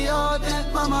daddy out,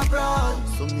 make mama proud.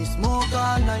 So me smoke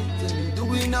all night till me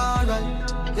doing alright.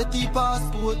 Get the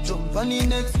passport, jump on the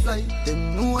next flight.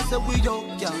 Them know say we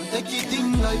out, can't take it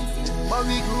in life. But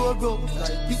we grow rough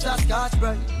like Mr. Scotch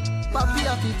Bright. Papi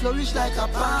have to flourish like a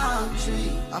palm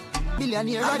tree. A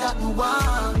millionaire that me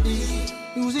want be.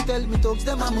 Music tell me talks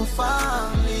them and my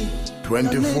family.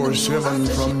 24/7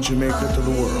 from Jamaica to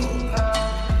the world.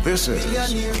 This is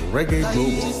Reggae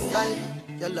Global.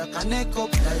 Y'all connect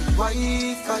up like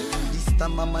Wi-Fi. This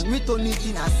time my man, we turn it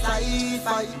in a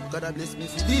sci-fi. God bless me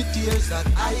for the tears that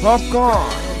I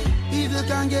Popcorn. Evil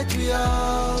can get me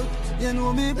out. You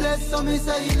know me blessed, so me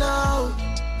say it loud.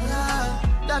 Yeah,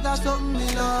 that a something me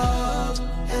love.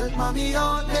 Help mommy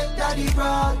out, make daddy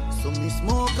proud. So me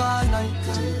smoke all night,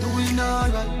 doing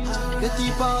alright. Get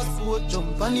the passport,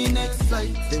 jump on the next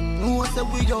flight. Them know say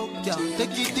we out, can't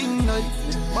take it in life.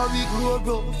 But we grow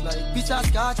rough like Mr.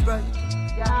 Scotch Bright.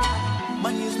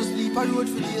 Man used to sleep a road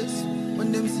for days.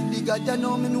 When them see the God, you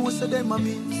know me know so them a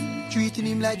means. Treating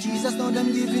him like Jesus, now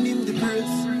them giving him the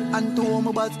praise. And to him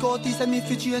about Scotty, say me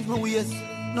fi change my ways.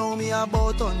 Now me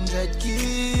about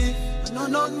 100K. No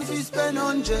nothing me fi spend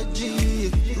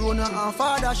 100G. Rona and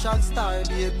father shot star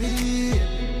baby.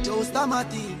 Yo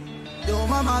Stamati, yo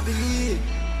mama believe.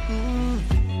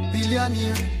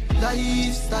 Billionaire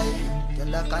lifestyle.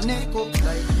 Y'all connect up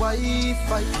like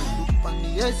Wi-Fi. on the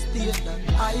estate that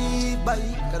I buy.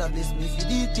 God bless me for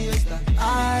the taste that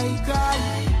I cry.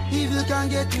 If you can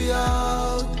get me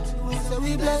out, so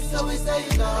we bless, so we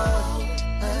say love.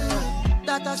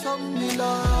 That is something we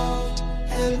love.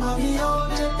 Help mommy out,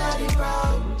 make daddy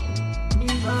proud.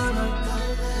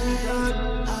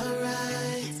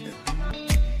 Alright.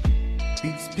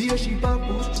 Big spaceship and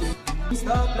push through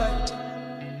stoplight.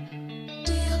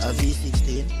 A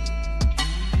V16.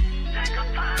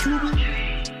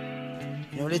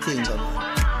 You know the thing,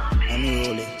 I'm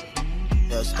rolling.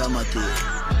 Your stomach here.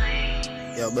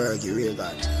 Your burger, real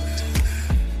God.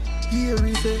 Here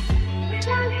is it.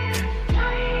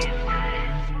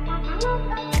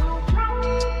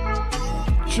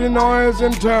 Chino is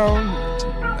in town,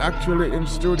 actually in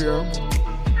studio.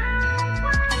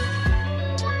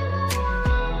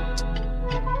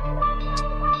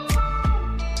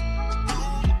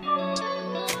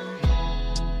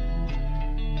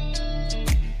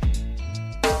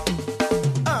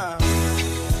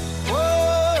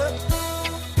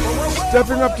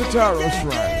 Stepping up to Taros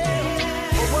Ride.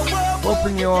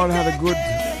 Hoping you all had a good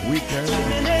weekend.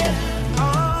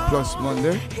 Plus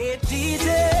Monday. Hey DJ,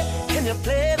 can you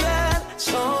play that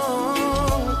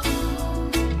song?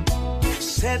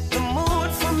 Set the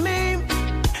mood for me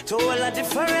to all a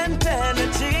different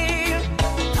energy.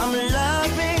 I'm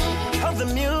loving how the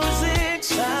music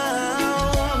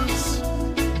sounds.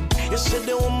 You said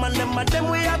the woman, them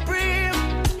we are brave.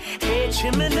 Hey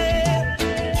Chimney.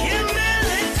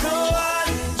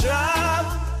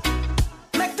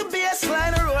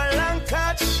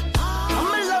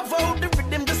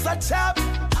 Top.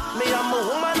 Me, I'm a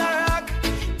woman I rock.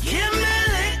 Give me a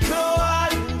little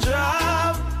one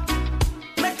drop.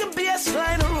 Make the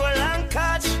bassline roll and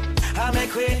catch. I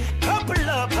make we couple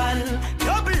up and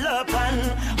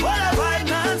what I fight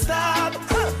non-stop.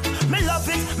 Me love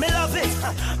it, me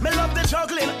love the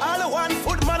juggling. All the one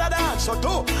foot mother dance. So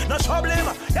do, no trouble.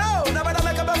 Yo, nobody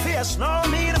make up a face. No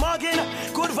me the mugging.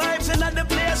 Good vibes in the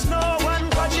place. No one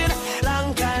watching.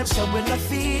 Long time, so when I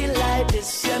feel like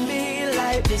this, yeah, me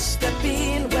like this, step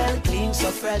in, well clean, so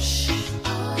fresh.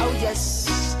 Oh yes,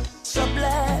 so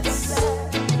blessed.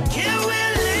 Give me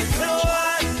a little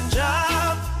one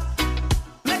drop.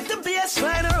 Make the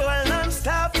bassline roll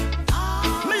non-stop.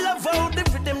 Me love how the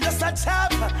rhythm just a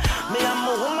tap. Me I'm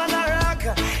a woman a rock.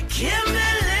 Give me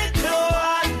a little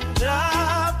one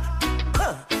drop.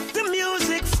 The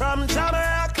music from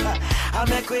Jamaica. I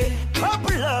make we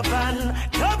couple up and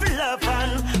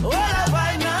all I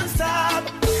buy non-stop.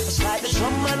 It's like the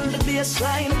drum and the bass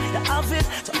line. You have it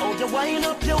to hold you wind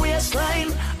up your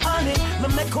waistline. On it, me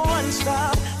make one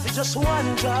stop for just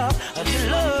one drop of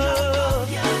your love.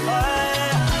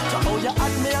 To hold you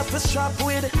add me up a strap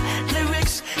with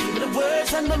lyrics. Give me the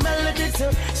words and the melody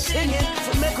to sing it.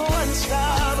 To make one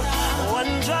stop,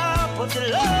 one drop of your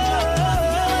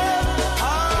love.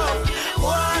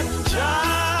 One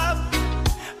drop.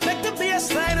 Make the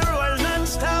bass line roll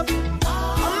non-stop.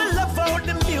 I'm in love how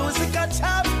the music a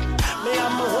top. Me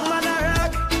I'm a woman a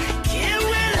rock. Give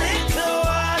me a little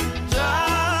one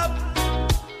drop.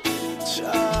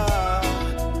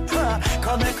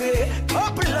 Come make we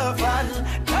couple of fun,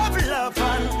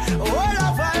 all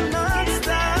of fun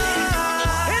non-stop.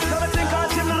 It's come a thing called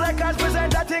Chimney Records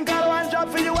present a thing called one drop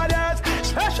for you others.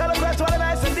 Special request to all the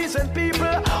nice and decent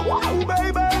people. Wow,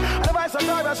 baby. And the voice of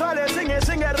God, that's why they sing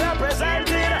it,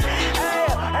 representing.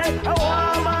 Hey, a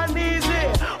woman easy.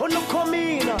 Oh, no, come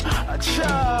in.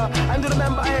 And do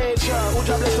remember, hey, who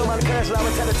job bless woman curse, I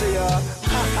will tell it to you.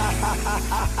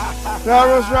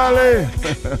 Taros Riley.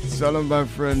 Salam, my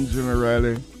friend Jimmy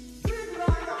Riley.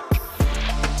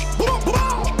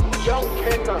 Young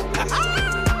Kicker.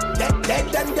 Dead.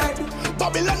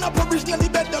 Babylon are provisionally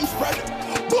bed them spread.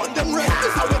 Burn them red,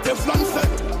 this is what they flung said.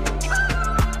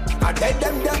 I dead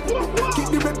them. Keep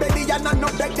the rebellion and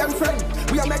not beg them friend.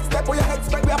 We are next step, we are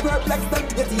expect, we are perplex them.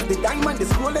 Yet is the diamond, the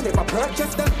scroll, they never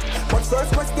purchase them. But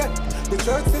first question, the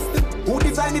church system. Who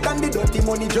designed it and the dirty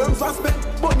money germs was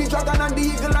spent? But the dragon and the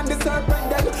eagle and the serpent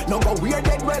then. No go weird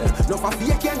dead well, no for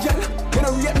fake angel. You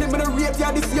know rate them, you know rate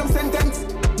ya the same sentence.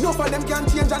 No for them can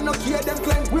change and no care them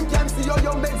claim. We can see your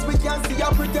young meds, we can see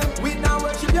your pretend. We now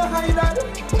worship your high dad.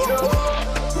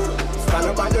 Stand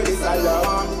up and do this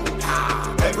alone.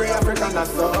 Every African a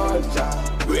soldier.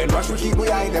 Brainwash we keep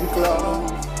behind them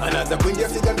claws. And as the wind you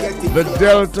see them getting The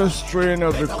Delta strain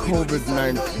of the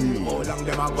COVID-19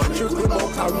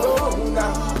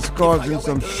 is causing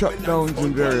some shutdowns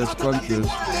in various countries.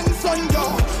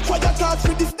 Fire touch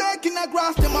with the stake in a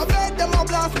grass, them a bed, them a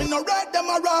blast, me no red, them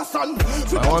a ration.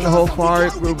 I wonder how far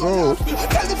it will go,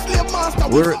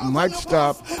 where it might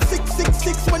stop.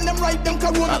 666 when them ride them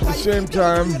corona. At the same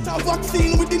time,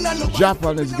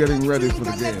 Japan is getting ready for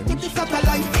the games.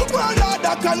 World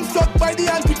order construct by the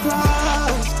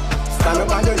Antichrist. Stand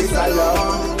up and do this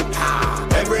alone.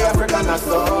 Every African a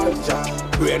soldier.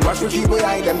 Brainwash we keep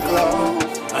behind them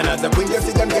clothes. And as the wind you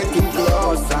see them getting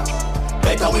closer.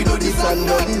 Better we do this and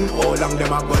done. How long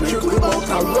them a gun trick without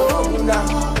a run.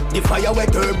 The fire where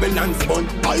turbulence burn.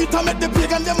 I to make the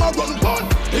pagan them a run gun.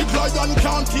 Big lion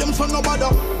can't tame so no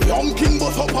bother. Young king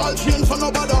bust up all chains so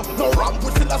no bother. No ramp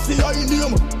we still a see I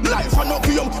name. Life and no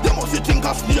game. You must think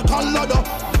a snake and ladder.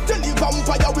 Tell the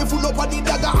vampire we full up of the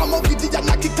dagger. I'm a giddy and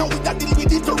a kick and with a deal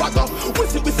with it to ragga.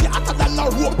 We see hotter than a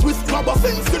rope twist grabber.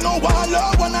 Since we know one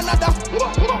love one another.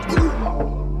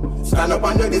 Stand up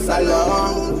and do this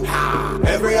alone.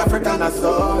 Every African a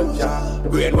soldier.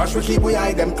 Brainwash we keep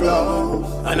behind them clothes.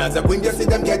 And as the wind you see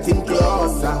them getting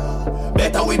closer.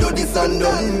 Better we do this and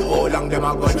done. How long them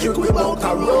a gun trick without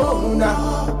a run.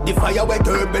 The fire where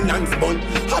turbulence burn.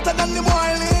 Hotter than the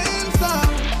boiling sun.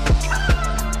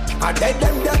 I dead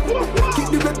them dead. Keep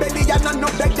the rebellion and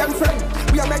not beg them friend.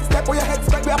 We are next step, we are head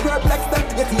spread, we are perplex them.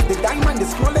 You keep the diamond, the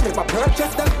scroll, and never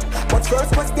purchase them. But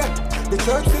first question, the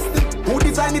church system. Who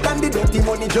designed it and the dirty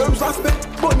money germs was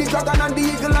spent? Bunny dragon and the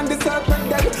eagle and the serpent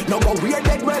dead. No more weird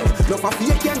dead well, no for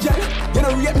fake angel. You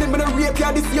know rape them, but no rape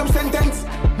you the same sentence.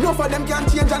 No for them can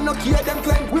change and no care them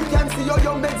claim. We can see your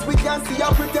young men, we can see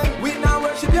your pretend. We now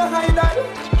worship your high dad.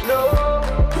 No.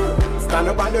 Stand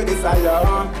up and do this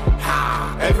alone.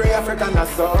 Every African a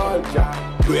soldier.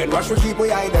 Brainwash we keep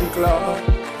behind them clothes.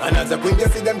 And as the wind you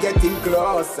see them getting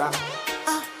closer.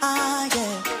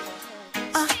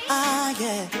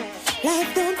 Yeah.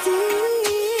 Life don't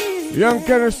easy. Young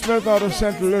Kenneth Smith out of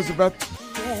St. Elizabeth.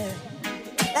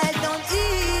 Life don't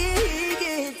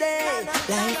easy.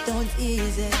 Life don't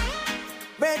easy.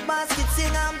 Bread basket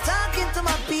sing, I'm talking to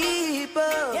my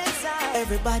people. Yes,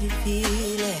 everybody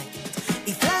feel it.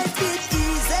 If life is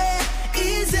easy,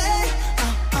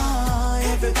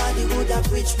 everybody would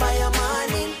have reached by a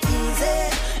morning. Easy.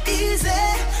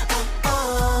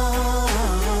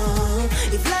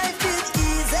 If life is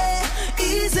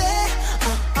easy,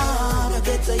 I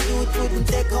bet the youth wouldn't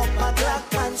take up my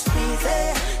clock and squeeze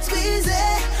it.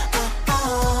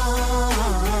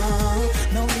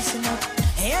 Now listen up.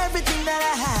 Everything that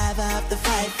I have to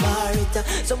fight for it.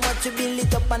 So much you build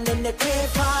it up and then they crave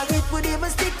for it. Would even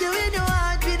stick you in your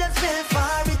heart with a spare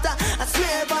for it. I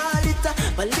swear about it.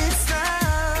 But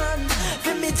listen,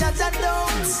 for me judge I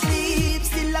don't sleep.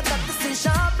 Still I got to stay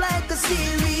sharp like a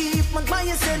sea reef. Mark my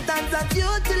sentence that you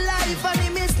to life and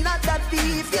him is not that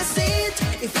thief. You see it?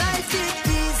 If life is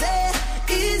easy,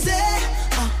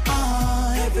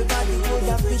 everybody would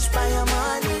have reached by a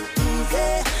morning.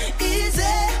 Easy.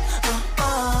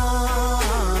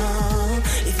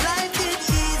 If life is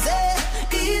easy,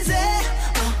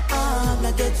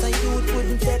 I guess the youth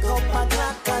wouldn't take up my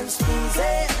clock and squeeze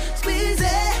it.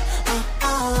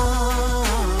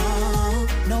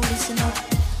 Now listen up.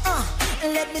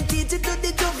 Let me teach you to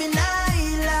the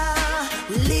juvenile.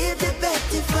 Leave the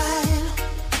petty file.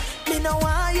 Me know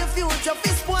why your future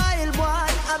is spoiled, boy.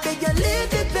 I beg you leave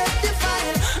the petty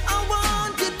file. I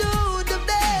want you to do the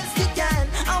best you can.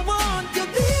 I want you to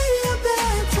be a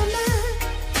better man.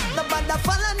 Nobody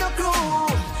follow no crew.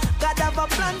 God have a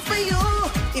plan for you.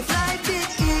 If life is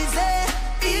easy,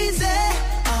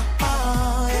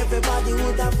 everybody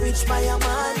would have reached by a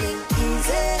morning.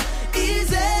 Easy.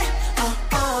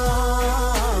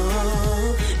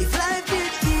 If life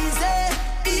is easy,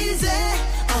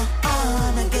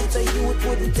 I guess the youth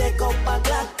wouldn't take up a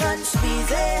Glock and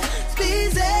squeeze it.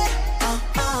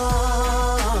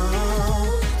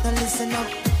 Now listen up.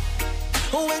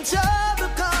 When trouble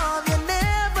comes, you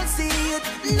never see it.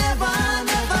 Never,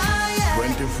 yeah.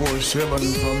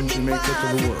 24/7 from Jamaica to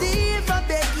the world.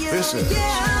 This is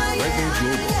Reggae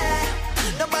Global.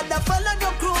 Nobody follow no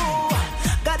crew.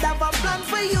 God have a plan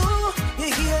for you. You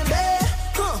hear me?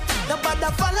 Nobody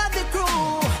follow the crew.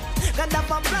 God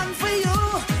have a plan for you.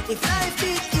 If life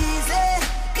is easy,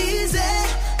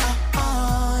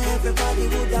 everybody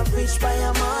would have reached by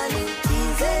a morning.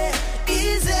 Easy.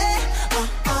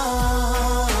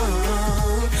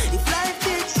 If life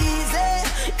is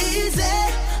easy,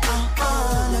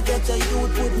 I get the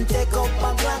youth wouldn't take up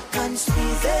a Glock and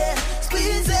squeeze it.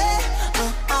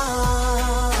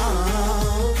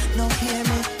 Now hear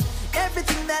me.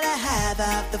 Everything that I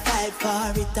have to fight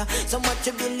for it. So much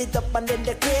you build it up and then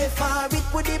they crave for it.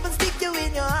 Would even stick you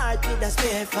in your heart with a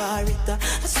spare for it.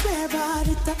 I swear about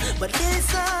it. But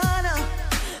listen,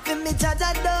 For me,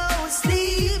 Jaja don't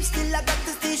sleep. Still I got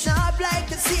to stay sharp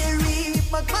like a series.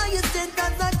 But my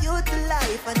sentence not you to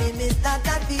life. And it is not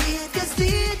that beat. You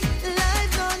see it,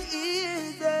 life not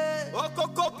easy.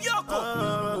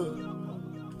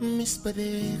 Miss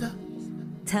Bodega.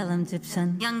 Tell him,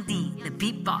 Egyptian. Young D, the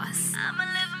beat boss. I'ma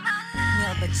live my life.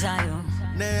 Yeah, but Jayo.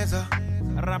 Neza.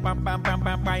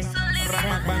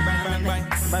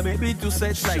 My baby too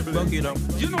set like buck it up.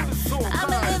 You know the song.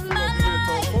 I'ma live my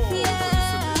life, yeah.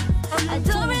 I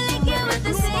don't really care what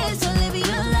they say, so live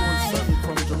your life.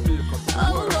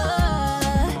 Oh,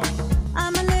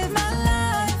 I'ma live my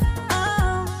life.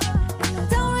 Oh, I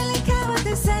don't really care what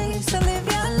they say, so live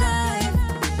your life.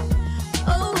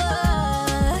 Oh,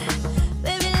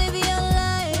 baby, live your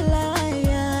life,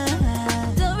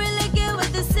 yeah. Don't really care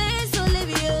what they say, so live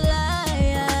your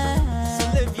life. So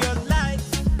live your life.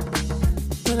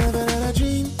 Whenever that I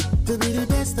dream to be the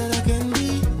best that I can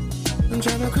be, I'm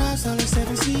trying to cross all the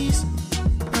 7 seas.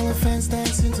 All my fans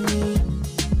dancing to me.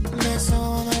 That's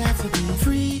all my life to be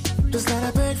free. Just like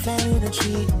a bird flying in a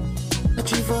tree.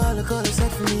 Achieve for all the colors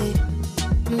set for me.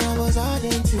 And I was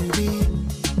ardent to be.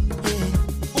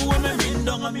 Women mean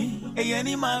don't on me. Hey,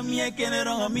 any man me I can't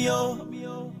wrong on me oh.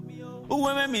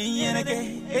 Women mean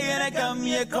yeneke. Hey, yeneke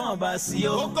me come back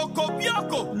yo.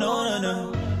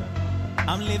 No.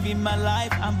 I'm living my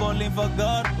life. I'm balling for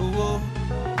God. Oh.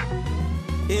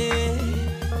 Hey.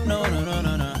 No.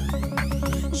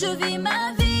 Je vis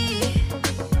ma vie,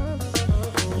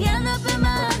 rien ne peut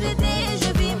m'arrêter,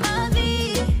 je vis ma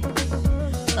vie,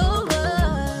 oh,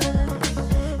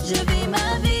 je vis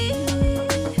ma vie,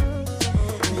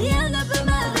 rien ne peut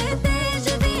m'arrêter,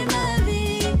 je vis ma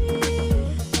vie,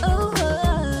 oh,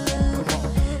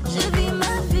 je vis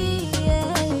ma vie,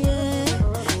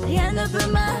 rien ne peut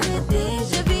m'arrêter,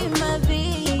 je vis ma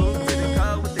vie.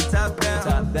 With the top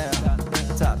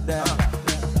down.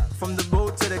 From the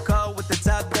boat to the car with the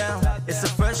top down. It's a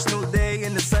fresh new day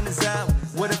and the sun is out.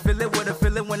 What a feeling when I'm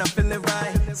feeling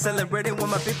right. Celebrating with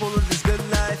my people with this good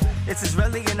life. It's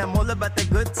Israeli and I'm all about the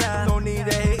good time. No need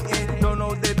to hating,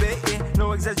 no debating,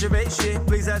 no exaggeration.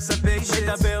 Please have some patience.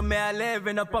 I build me I live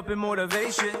in a popping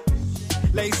motivation.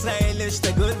 La Israel is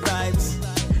the good vibes.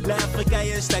 La Africa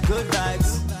is the good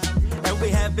vibes. And we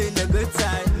having a good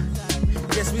time.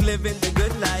 Yes, we living the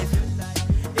good life.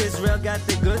 Israel got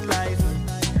the good life.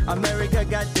 America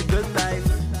got the good life.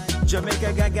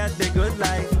 Jamaica got the good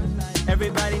life.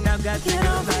 Everybody now got the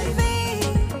good life.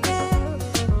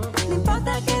 No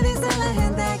importa que dice la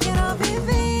gente, quiero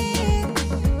vivir.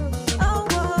 Oh,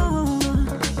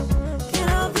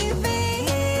 quiero vivir.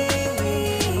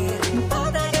 No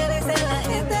importa que dice la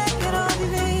gente, quiero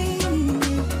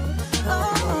vivir.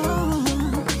 Oh,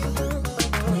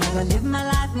 yeah, I live my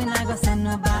life and I go send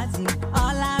nobody.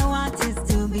 All I want is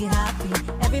to be happy.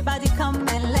 Everybody come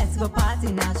and let's go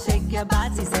party now. Shake your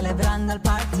body, celebrando el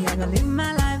party. I go live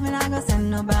my life and I go send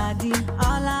nobody.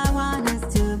 All I want is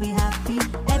to be happy.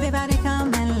 Everybody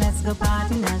come and let's go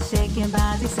party now. Shake your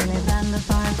body, celebrando el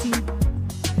party.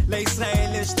 La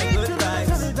Israel is the good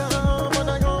vibes.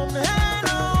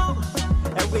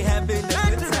 And we having a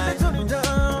good time.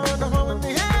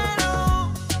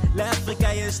 La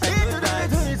Africa is the good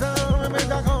vibes.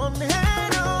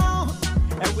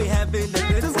 And we having a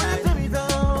good time.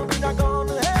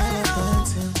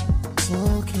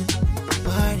 Smoking,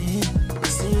 partying,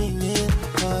 singing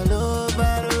all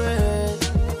over the world.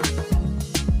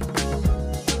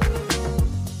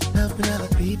 Helping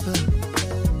other people,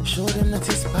 show them that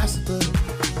it's possible.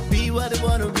 Be what they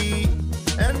wanna be,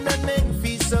 and then make me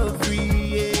feel so free.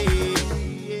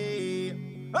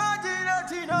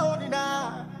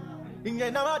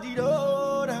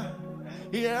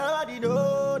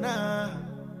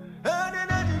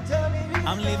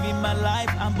 I'm living my life,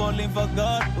 I'm balling for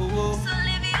God. Ooh. So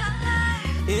live your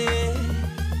life. Yeah.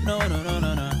 No.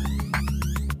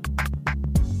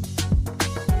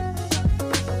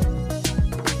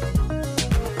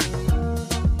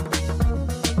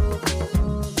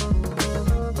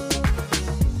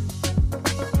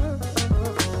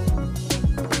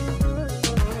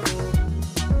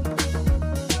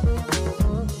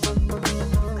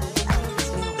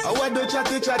 Why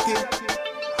do chatty?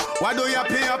 Why do you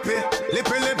happy?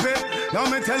 Lippy? Now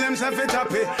me tell him self it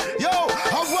happy. Yo,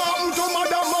 I want to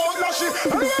mother more lashy.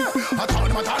 I told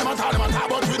him, but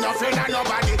we not afraid of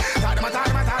nobody. Told him, but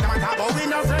we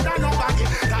not afraid of nobody.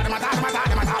 Told him, but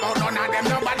none of them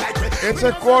nobody like me. It's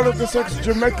a 5:45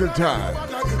 Jamaican time. Told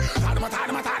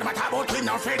him, but we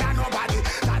not afraid of nobody.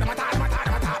 Told him,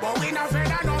 but we not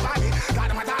afraid of nobody.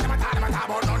 Told him, but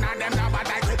none of them nobody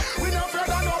like me. We not afraid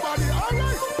of nobody.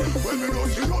 Alright. When me know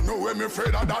she don't know when me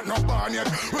afraid of that no born yet.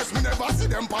 Rest me never see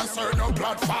them on certain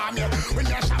platform yet. When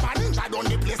you Shabba Ninja done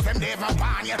the place them never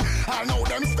born yet. I know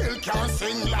them still can't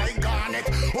sing like Garnet.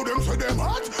 Who them say them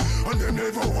hot and them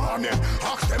never want it.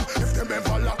 Ask them if them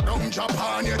ever lock down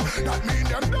Japan yet. That mean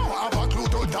them don't have a clue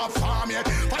to top farm yet.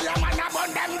 Fireman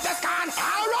upon them just can't.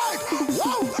 Alright,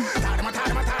 whoa. Tadama,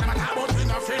 but we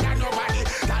not afraid of nobody.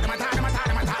 Tadama,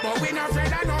 but we not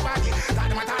afraid of nobody.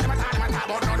 Tadama,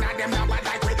 but none of them not bad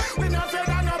like we. We not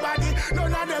afraid of nobody.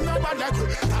 None of them not bad like we.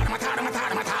 Tadama,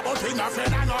 but we not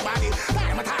afraid of nobody.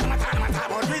 Tadama,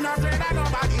 but we not afraid of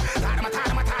nobody. Tadama,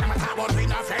 but we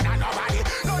not afraid of nobody.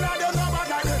 None of them not bad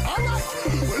like we. Alright,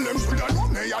 well them should have known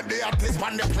me are the artists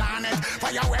on the planet.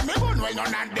 Fire where me burn, well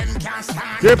none of them can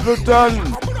stand. Capleton.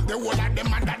 The whole of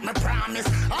them and that me promise.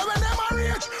 And when them are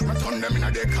rich, me turn them in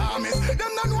the calmest.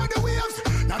 Them don't know the waves,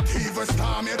 not even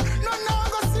storm it. None now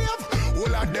go save,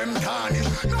 all of them tarnish.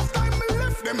 Enough time me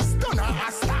left them stun and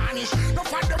astonish.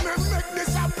 Enough of them me make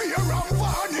disappear and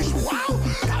vanish. Wow!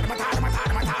 Tadama,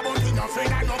 but we not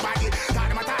afraid of nobody.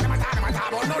 Tadama,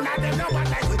 but none of them know what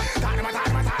like we. Tadama,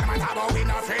 but we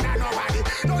not afraid of nobody.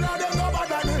 None of them know what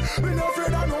like we. We not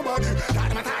afraid of nobody.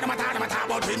 Tadama,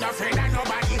 but we not afraid of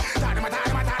nobody. Tadama,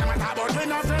 but we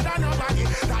not afraid of nobody.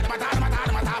 Tadama,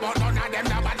 but none of them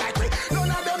know what like we.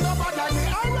 None of them know what like we.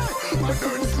 Alright. But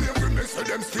they're enslaved, me say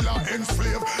them still are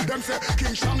enslaved. Them say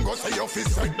King Shango say you fi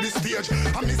set the stage.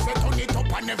 And me say turn it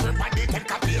up and everybody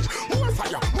take a page. More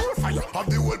fire, of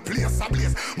the whole place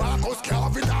ablaze. Marcus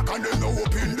Garvey dark and them now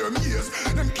up in them ears.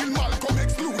 Them kill Malcolm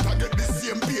X Luther get the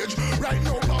same page. Right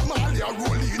now Bob Marley a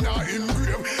roll in a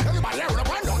engrave. Everybody run up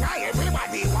and down,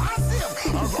 everybody want save.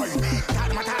 Alright,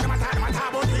 Tadama,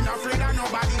 but we not afraid of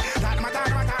nobody. Tadama,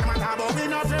 but we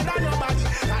not afraid of nobody.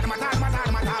 Tadama,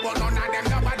 but none of them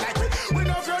know bad like we. We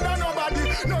not afraid of nobody.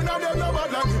 None of them know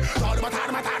bad like we. Tadama,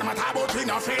 but we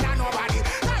not afraid of nobody.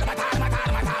 Tadama,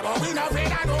 but we not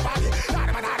afraid of nobody.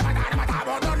 Tadama,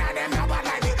 but none of them know bad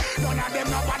like we. None of them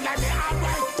know bad like we.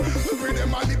 Alright, with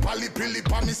them a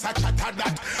lip and me such a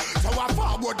that. So I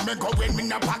forward me go when me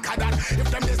na back of that. If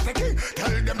them is the king, tell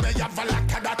them they have a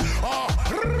lack of that. Oh,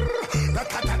 that.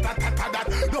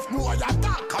 Enough boy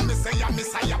attack and me say I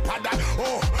miss a yap of that.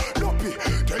 Oh, Loppy,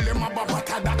 tell them about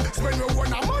that. Spend no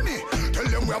one of money, tell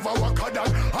them we have a work of that.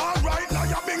 Alright, now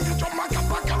you bring the drum and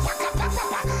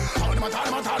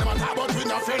Tadama, but we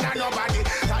not afraid of nobody.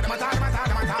 Tadama,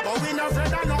 but we not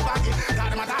afraid of nobody.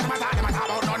 Tadama,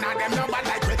 but none of them know bad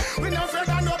like we. We not afraid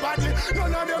of nobody.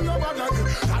 None of them know bad like we.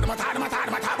 Tadama,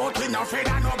 but we not afraid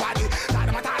of nobody.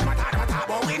 Tadama,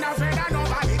 but we not afraid of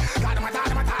nobody. Tadama,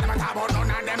 but none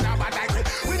of them know bad like we.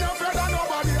 We not afraid of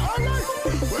nobody. Alright.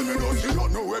 Well, me know you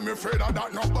don't know when me afraid of that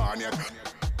no born yet.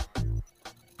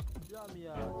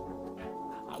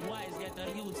 Wise get the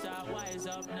youth start wise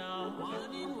up now.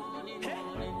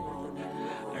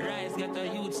 Rise get the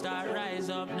youth start rise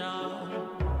up now.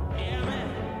 Yeah, man.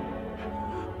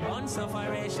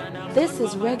 This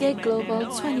is Reggae Global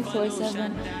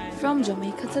 24/7 from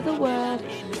Jamaica to the world.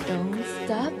 Don't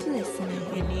stop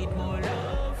listening. We need more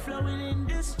love flowing in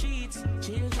the streets.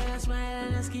 Children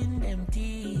smile and skin them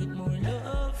teeth. More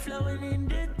love flowing in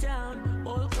the town.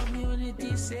 All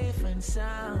community safe and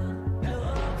sound.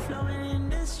 Love flowing in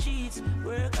the streets.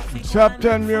 Work Top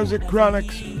 10 Music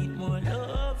Chronics. more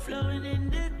love flowing in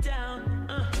the town.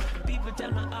 People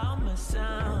tell me how my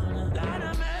sound. God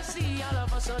of mercy, all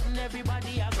of a sudden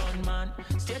everybody a gunman.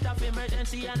 State of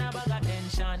emergency and a bag of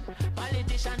tension.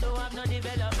 Politicians don't have no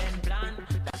development plan.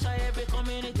 That's why every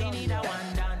community need a one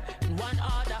done. In one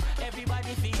order,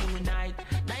 everybody feel unite.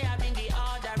 Now you bring the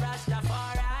order,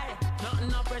 Rastafari. Nothing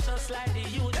no precious like the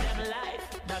youth them life.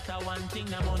 That's the one thing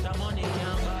the amount of money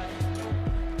can buy.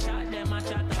 Chat them a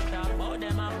chat up about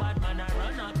them a bad man. I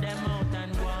run up them out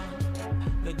and go on.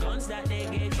 The guns that they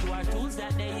gave you are tools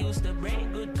that they use to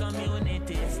break good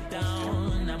communities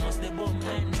down. I must the boom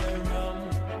and the rum.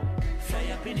 Fly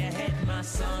up in your head, my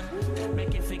son.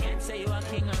 Make you forget, say you a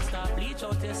king and stop. Bleach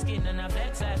out your skin and a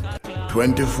vex like a cloud.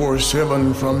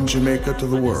 24/7 from Jamaica to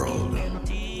the world.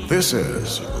 This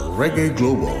is Reggae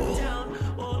Global.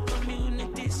 All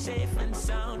communities safe and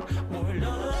sound. More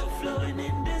love flowing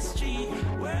in the street.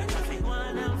 Where traffic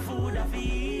one and food of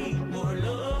eat. More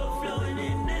love flowing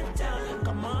in the town.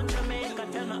 Come on, Jamaica,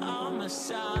 tell me how my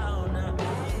sound.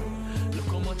 Look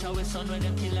how much our son when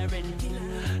them kill already.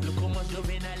 Look how much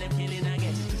juvenile them killing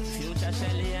again. Future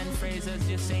Shelley and Fraser's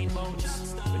just saying bones.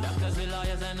 With doctors, with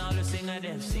lawyers and all the singer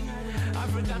them.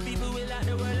 African people will let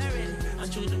the world in. And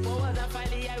through the powers that fight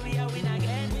the year we are win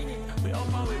again. We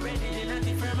up and we ready, they not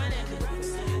the permanent.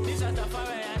 This is the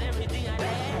fire and everything I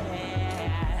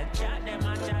there. Chat them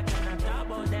and chat and I talk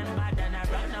about them bad and I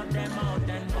run up them out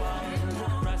and go.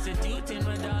 Prostitute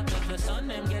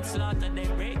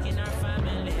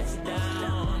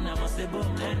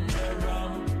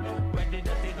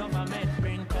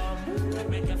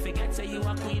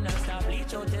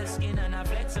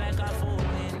it's like a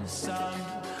falling song.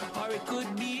 Or it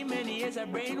could be many years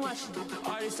of brainwashing.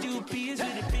 Or it's two peas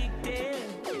with a big tail.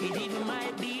 It even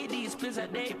might be these pills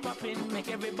that they popping. Make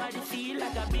everybody feel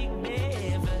like a big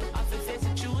devil. I feel face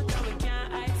the truth and we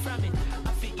can't hide from it.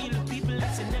 I feel ill people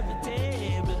that's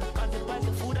inevitable. Cause the price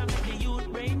of food I make the youth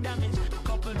brain damage.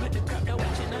 Coupled with the crap they're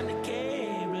watching on the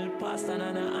cable. Pastor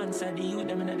and answer the youth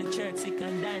them in the church sick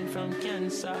and dying from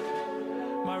cancer.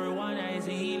 Marijuana is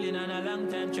a healing and a long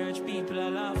time church people a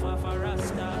laugh off a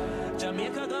rasta.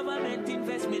 Jamaica government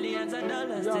invest millions of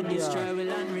dollars to destroy the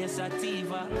land race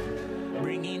sativa.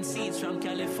 Bring in seeds from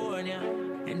California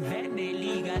and then they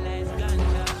legalize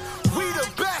ganja. We the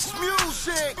best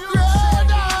music.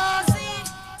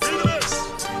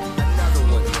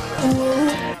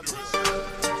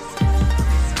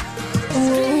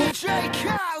 DJ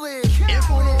Khaled. If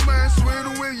you no mess with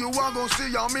the way you are gonna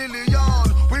see a million.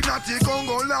 We not the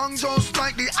Congo long just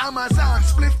like the Amazon.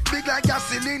 Split big like a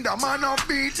cylinder, man up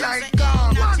beat like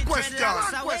gum. One question.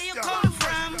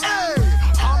 Hey,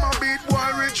 I'm a beat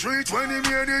boy retreat when he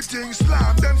made the thing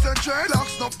slam. Them say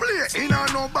dreadlocks no play in a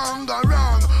no banga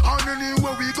wrong. And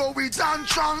anywhere we go we dance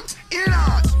strong. In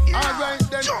art. Alright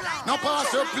then, now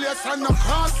pass your place and no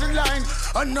cross the line.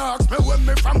 And ask me when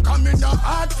me from coming no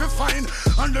hard to find.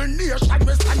 And the nation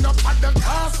me stand up at the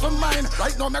cast for mine.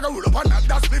 Right now me go roll up on that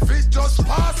that's me fit just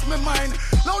pass me mind.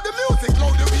 Loud the music,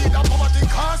 loud the weed, and poverty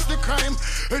cause the crime.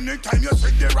 Anytime you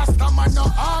see the Rasta man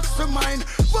no ask for mine.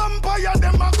 Vampire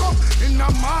them a come in a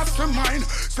mastermind.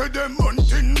 Say them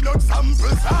hunting blood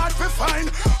samples hard to find.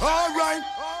 Alright,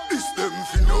 this them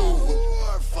fi know.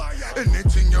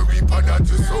 Anything you reap that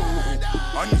you sow.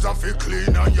 Hands are fi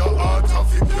clean and your heart are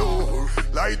fi pure.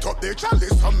 Light up the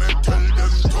chalice and me tell them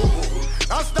to.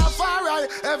 That's the far I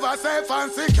ever safe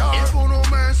and secure. If you no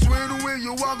mess with the way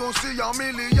you are gonna see a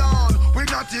million. We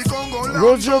not the Congo long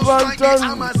Roger just like the Banton.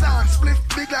 Amazon. Split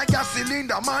big like a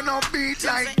cylinder, man up beat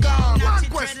like gum. One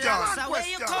question.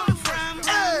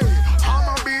 Hey, I'm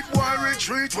a beat boy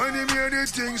retreat when he made the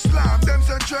thing slam. Them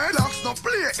say dreadlocks no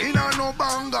play in a no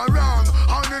banga wrong.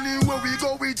 And anywhere we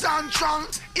go we dance strong.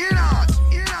 In art.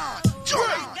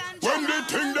 When they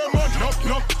think them a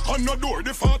knock on the door,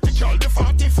 the 40 cal, the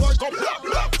 44 go blah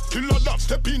blah. Till a dog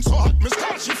step in so hot, me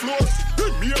start she floor.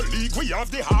 Premier League, we have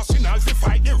the arsenal to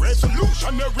fight the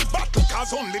revolutionary battle.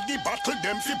 Cause only the battle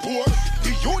them fi poor.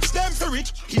 The youths them fi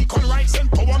rich, equal rights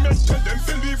empowerment. Tell them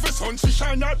fi leave the sun to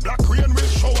shine out, black rain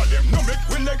will shower them. No make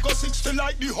we let go 60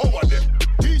 like the hoe of them.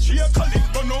 DJ Khaled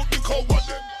burn out the cow of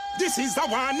them. This is the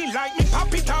one, he like me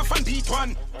pop it off and beat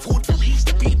one. Food to reach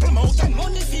the people mouth and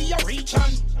money for your reach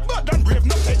on. Bad and brave,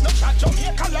 no take no chat,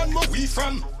 Jamaica land where we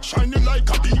from. Shining like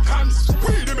a beacon.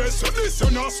 We the best, so this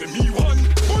you not see me one.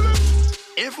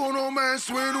 If you no mess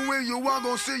with the way you are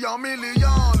gonna see a million.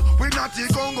 We not the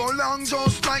Congo long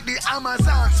just like the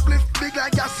Amazon. Split big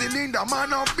like a cylinder,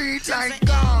 man up beat like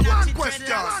gum. One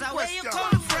question.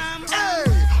 Hey,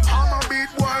 I'm a beat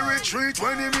boy retreat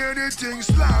when he made the thing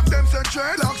slam. Them say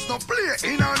dreadlocks no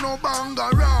play in a no banga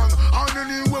wrong. And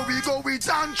anywhere we go we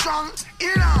dance strong.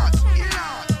 In art.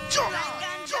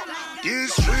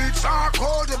 These streets are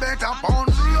cold, you better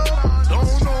bundle up.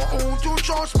 Don't know who to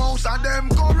trust, most of them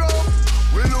corrupt.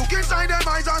 We look inside them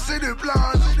eyes and see the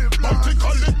plan.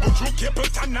 Multicolored, but you keep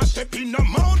it and not step in the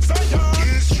Mount Zion.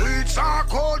 These streets are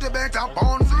cold, you better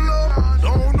bundle up.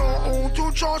 Don't know who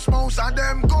to trust, most of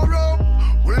them corrupt.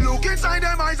 We look inside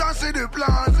them eyes and see the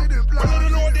plan. Well, you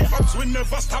know the ups will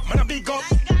never stop, man, a big up.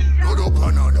 Load up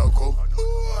another cup.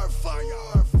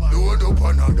 Fire. Load up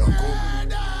another cup.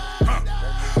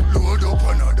 Load up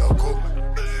another cup.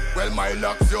 Well, my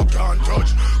locks you can't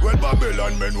touch. Well,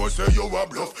 Babylon men will say you a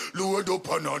bluff. Load up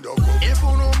another cup. If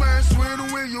you no mess with the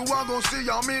way you are gonna see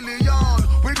a million.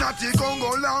 We not the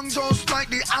Congo long just like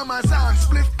the Amazon.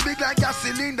 Split big like a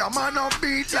cylinder, man up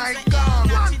beat like gum.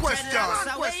 One question.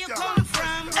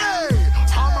 Hey,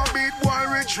 I'm a beat boy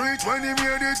retreat when he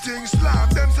made the thing slam.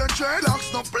 Them say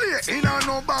dreadlocks no play in a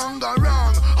no banga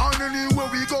wrong. And anywhere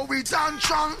we go we dance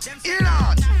strong. In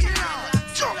art.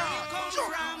 Jump.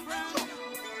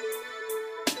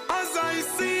 As I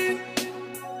see,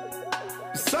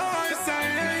 so I say,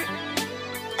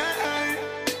 hey.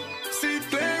 See it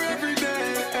clear every day,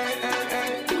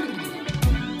 hey.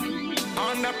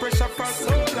 Under pressure for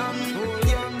so long,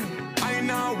 I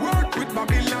now work with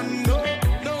Babylon, no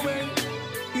way.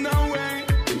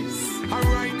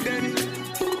 Alright then,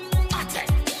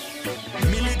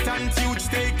 militant youths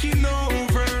taking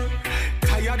over.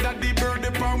 Tired of the burden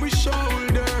upon we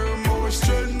shoulder. More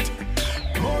strength.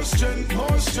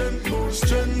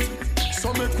 So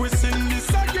make we sing this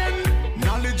again.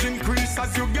 Knowledge increase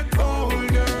as you get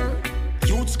older.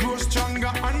 Youths grow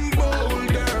stronger and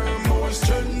bolder. More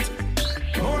strength.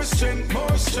 strength,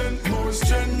 more strength, more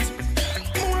strength,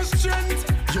 more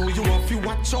strength. Yo, you have to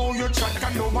watch how you chat,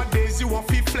 and nowadays you have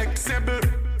to flexible.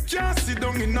 Can't sit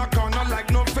down in a corner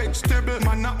like no vegetable.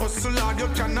 Man a hustle hard, you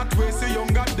cannot waste your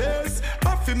younger days.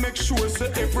 Have to make sure so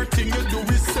everything you do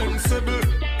is sensible.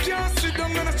 Can't sit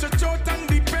down and stretch out and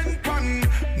depend on.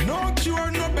 No cure,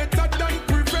 no better than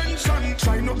prevention.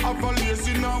 Try not have a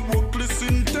lazy, no workless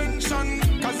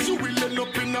intention. Cause you will end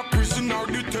up in a prison or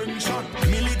detention.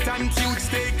 Militant youths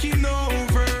taking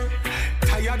over.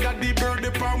 Tired of the burden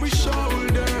upon we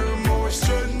shoulder. More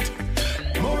strength.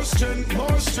 More strength,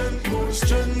 more strength, more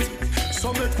strength.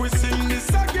 So make we sing this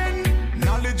again.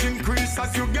 Knowledge increase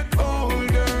as you get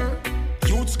older.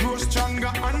 Youths grow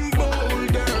stronger and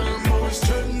bolder. More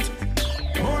strength,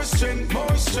 more strength,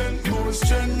 more strength, more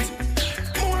strength,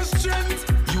 more strength.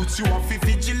 Youths, you are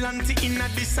vigilante in a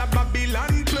this a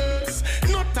Babylon place.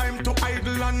 No time to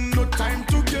idle and no time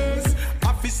to guess.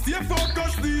 Have to stay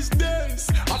focused these days.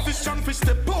 Have to strong to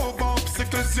step over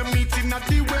obstacles you're meeting at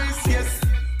the waist, yes.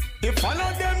 If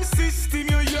follow them system,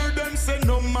 you hear them say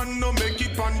no man no make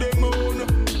it on them own.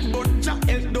 But Jah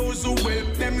help those who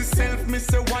help themselves. Me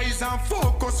say wise and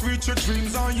focus, reach your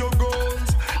dreams and your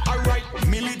goals. Alright,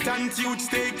 militant youths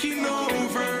taking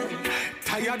over.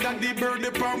 Tired of the burden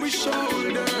upon we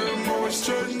shoulder. More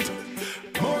strength,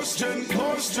 more strength,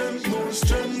 more strength, more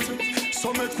strength.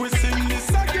 So make we sing this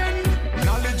again.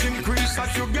 Knowledge increase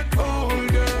as you get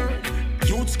older.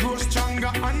 Youths grow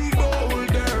stronger and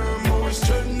bolder. More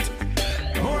strength,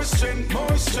 more strength,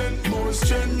 more strength, more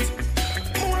strength,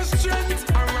 more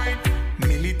strength. Alright,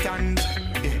 militant,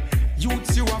 yeah.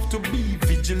 Youths, you have to be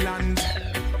vigilant.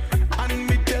 And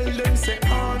me tell them, say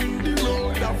on the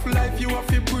road of life, you have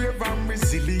to be brave and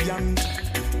resilient.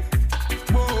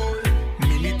 Whoa,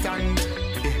 militant,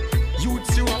 yeah.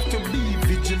 Youths, you have to be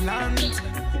vigilant.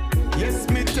 Yes,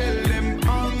 me tell them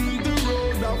on the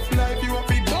road of life, you have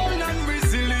to be bold and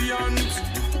resilient.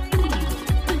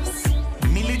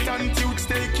 Militant youths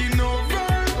taking over.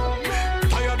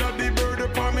 Tired of the burden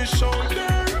upon my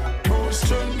shoulder. More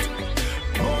strength,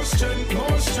 more strength,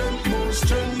 more strength, more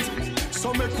strength.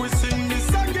 So make we sing this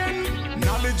again.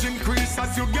 Knowledge increase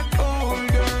as you get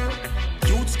older.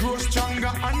 Youths grow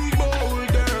stronger and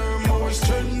bolder. More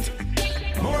strength,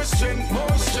 more strength,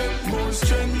 more strength, more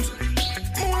strength,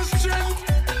 more strength.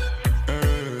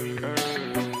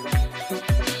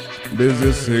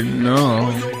 Busy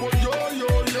signal.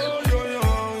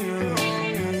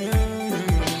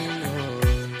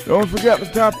 Don't forget the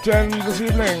top 10 this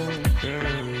evening.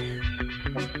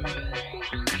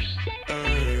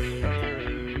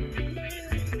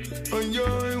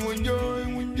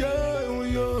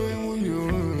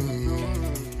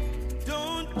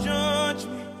 Don't judge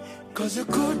me, cause you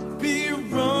could be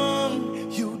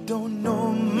wrong. You don't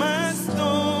know my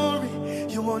story,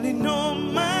 you only know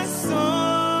my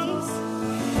songs.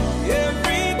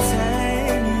 Every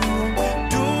time you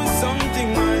do something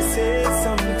or say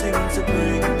something to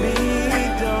bring me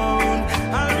down,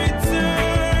 I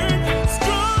return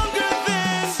stronger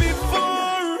than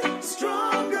before.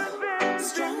 Stronger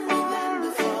than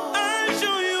before. I'll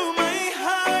show you my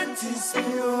heart is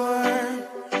pure.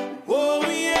 Oh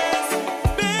yes,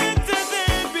 better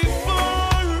than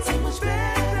before. So much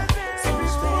better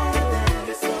than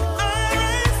before. I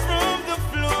rise from the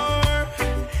floor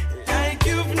like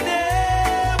you've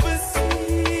never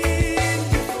seen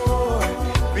before.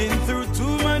 Been through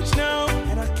too much now,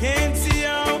 and I can't see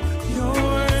how your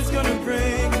words gonna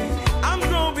break me. I'm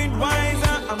growing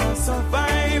wiser, I'm a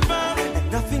survivor,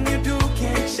 and nothing you do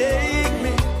can shake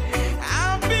me.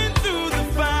 I've been through the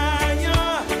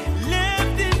fire,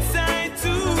 left inside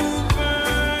to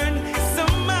burn.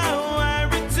 Somehow I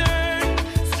return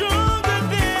stronger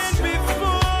than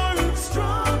before.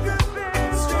 Stronger than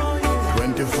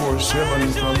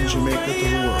 24/7 from Jamaica to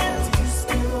the world.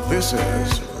 This is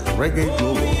Reggae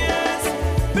Global.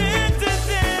 better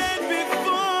than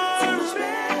before.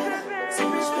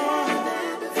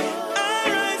 I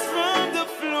rise from the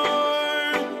floor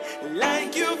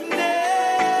like you've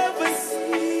never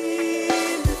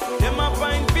seen before. Them a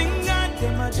point finger,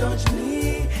 them a judge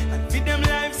me, and feed them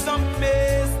life some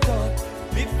messed up.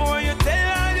 Before you tell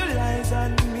all your lies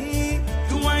on me,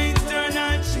 you ain't turn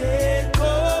and shake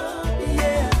up.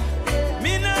 Yeah,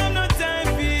 me now have no time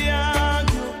for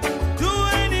argue. Do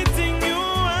anything you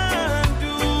want.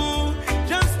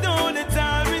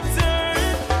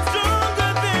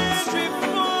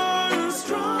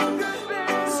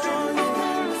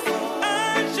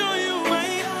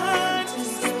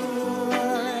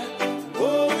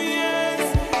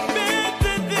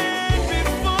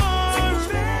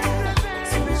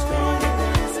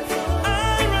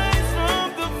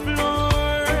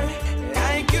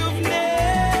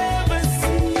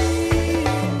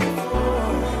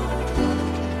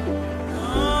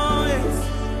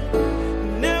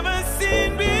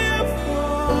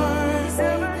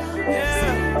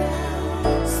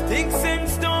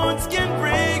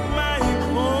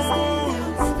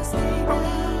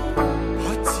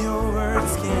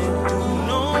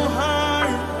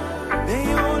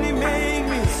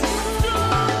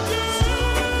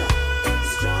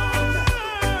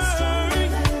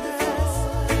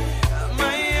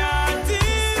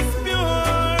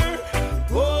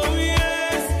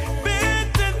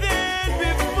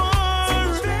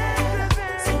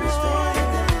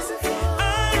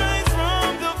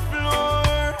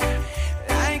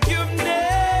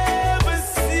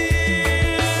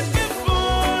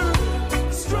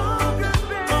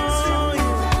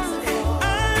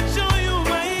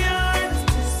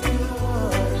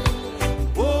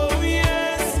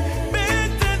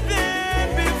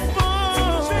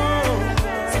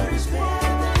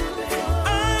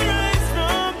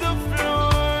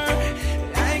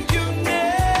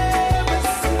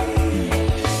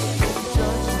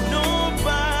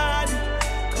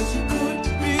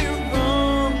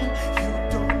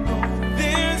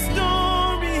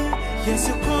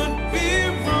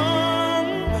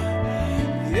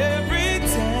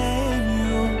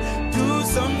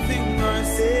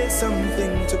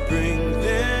 something to bring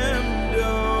them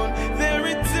down. They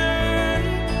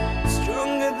return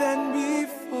stronger than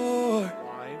before.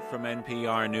 Live from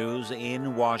NPR News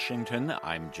in Washington,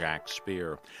 I'm Jack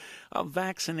Spear. A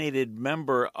vaccinated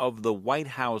member of the White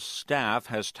House staff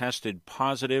has tested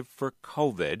positive for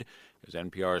COVID. As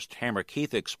NPR's Tamara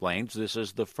Keith explains, this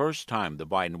is the first time the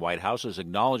Biden White House has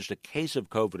acknowledged a case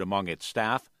of COVID among its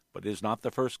staff, but is not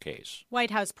the first case.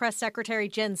 White House Press Secretary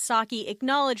Jen Psaki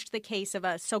acknowledged the case of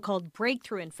a so-called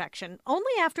breakthrough infection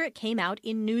only after it came out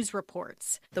in news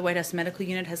reports. The White House Medical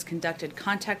Unit has conducted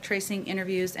contact tracing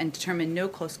interviews and determined no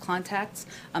close contacts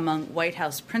among White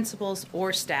House principals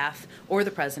or staff or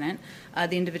the president.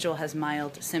 The individual has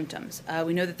mild symptoms.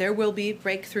 We know that there will be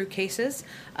breakthrough cases,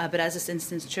 but as this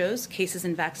instance shows, cases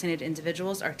in vaccinated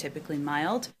individuals are typically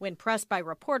mild. When pressed by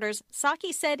reporters,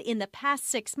 Psaki said in the past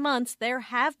 6 months there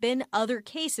have been other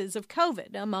cases of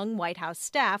COVID among White House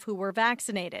staff who were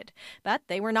vaccinated. But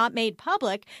they were not made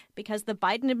public because the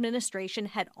Biden administration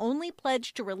had only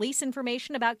pledged to release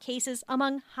information about cases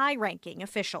among high-ranking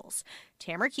officials.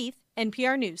 Tamara Keith,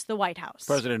 NPR News, the White House.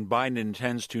 President Biden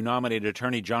intends to nominate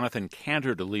Attorney Jonathan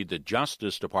Cantor to lead the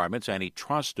Justice Department's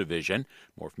antitrust division.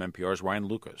 More from NPR's Ryan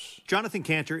Lucas. Jonathan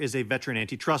Cantor is a veteran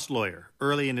antitrust lawyer.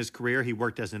 Early in his career, he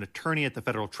worked as an attorney at the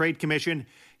Federal Trade Commission.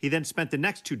 He then spent the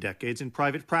next 2 decades in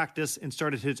private practice and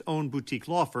started his own boutique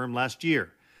law firm last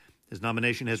year. His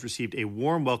nomination has received a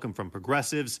warm welcome from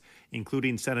progressives,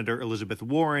 including Senator Elizabeth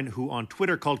Warren, who on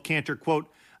Twitter called Cantor,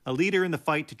 quote, a leader in the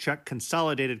fight to check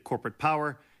consolidated corporate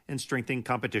power and strengthen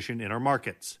competition in our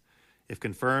markets. If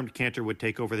confirmed, Cantor would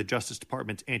take over the Justice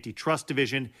Department's antitrust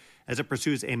division as it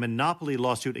pursues a monopoly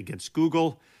lawsuit against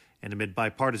Google and amid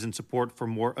bipartisan support for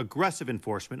more aggressive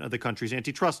enforcement of the country's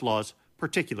antitrust laws,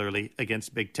 particularly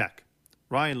against big tech.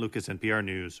 Ryan Lucas, NPR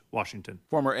News, Washington.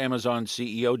 Former Amazon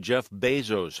CEO Jeff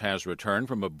Bezos has returned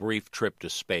from a brief trip to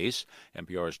space.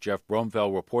 NPR's Jeff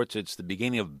Bromfeld reports it's the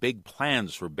beginning of big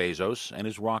plans for Bezos and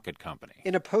his rocket company.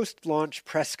 In a post-launch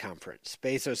press conference,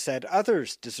 Bezos said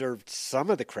others deserved some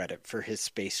of the credit for his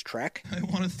space trek. I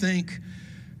want to thank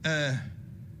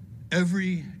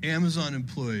every Amazon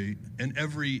employee and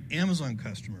every Amazon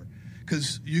customer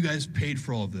because you guys paid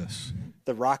for all of this.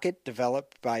 The rocket,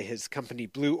 developed by his company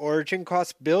Blue Origin,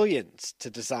 cost billions to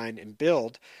design and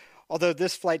build. Although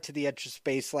this flight to the edge of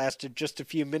space lasted just a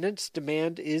few minutes,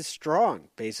 demand is strong.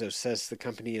 Bezos says the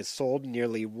company has sold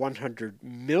nearly $100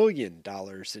 million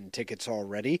in tickets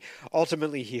already.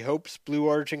 Ultimately, he hopes Blue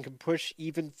Origin can push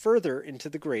even further into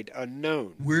the great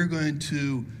unknown. We're going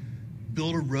to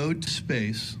build a road to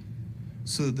space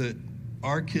so that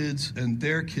our kids and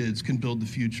their kids can build the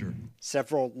future.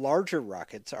 Several larger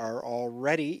rockets are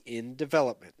already in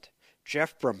development.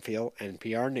 Jeff Brumfield,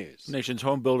 NPR News. The nation's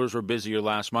home builders were busier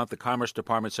last month. The Commerce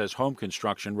Department says home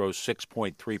construction rose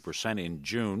 6.3% in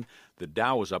June. The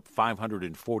Dow was up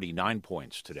 549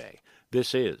 points today.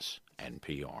 This is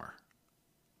NPR.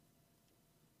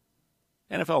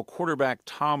 NFL quarterback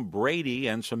Tom Brady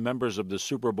and some members of the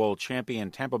Super Bowl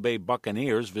champion Tampa Bay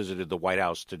Buccaneers visited the White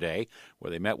House today, where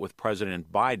they met with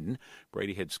President Biden.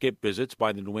 Brady had skipped visits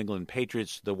by the New England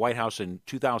Patriots to the White House in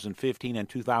 2015 and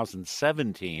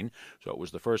 2017, so it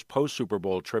was the first post-Super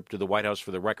Bowl trip to the White House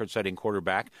for the record-setting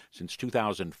quarterback since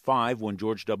 2005 when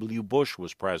George W. Bush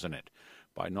was president.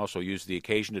 Biden also used the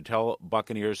occasion to tell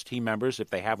Buccaneers team members, if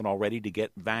they haven't already, to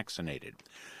get vaccinated.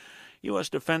 U.S.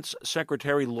 Defense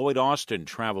Secretary Lloyd Austin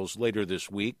travels later this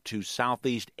week to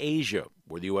Southeast Asia,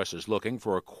 where the U.S. is looking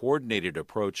for a coordinated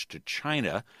approach to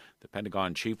China. The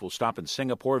Pentagon chief will stop in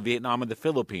Singapore, Vietnam, and the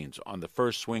Philippines on the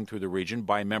first swing through the region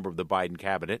by a member of the Biden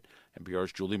cabinet.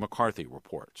 NPR's Julie McCarthy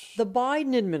reports. The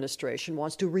Biden administration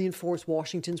wants to reinforce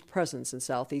Washington's presence in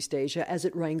Southeast Asia as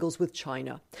it wrangles with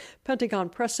China. Pentagon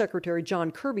Press Secretary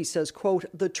John Kirby says, quote,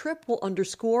 the trip will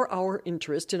underscore our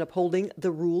interest in upholding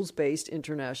the rules-based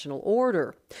international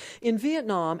order. In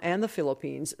Vietnam and the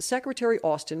Philippines, Secretary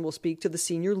Austin will speak to the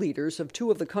senior leaders of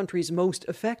two of the countries most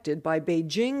affected by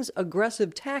Beijing's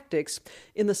aggressive tactics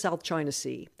in the South China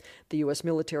Sea. The U.S.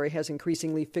 military has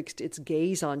increasingly fixed its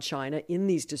gaze on China in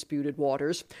these disputed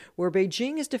waters, where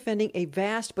Beijing is defending a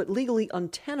vast but legally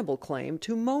untenable claim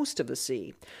to most of the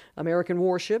sea. American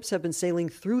warships have been sailing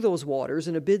through those waters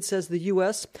in a bid, says the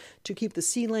U.S., to keep the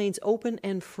sea lanes open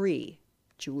and free.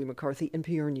 Julie McCarthy,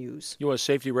 NPR News. U.S.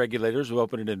 safety regulators have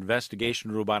opened an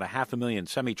investigation into about 500,000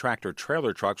 semi-tractor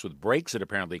trailer trucks with brakes that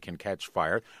apparently can catch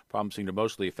fire. Problems seem to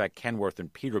mostly affect Kenworth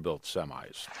and Peterbilt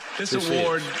semis. This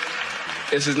award,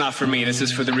 this is not for me. This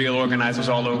is for the real organizers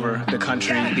all over the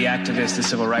country, the activists, the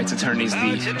civil rights attorneys,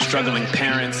 the struggling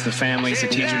parents, the families, the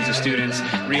teachers, the students,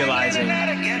 realizing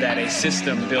that a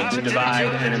system built to divide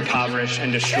and impoverish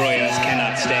and destroy us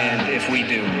cannot stand if we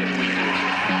do.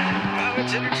 Power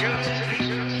to the chosen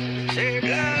people. Say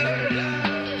love.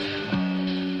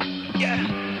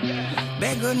 Yeah.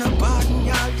 Beg on no pardon,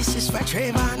 y'all. This is for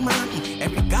Trayvon Martin.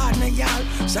 Every Gardner,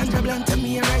 y'all. Sandra Blunt and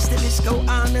me, rise the list go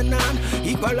on and on.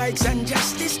 Equal rights and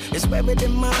justice is where we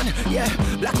demand. Yeah,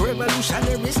 black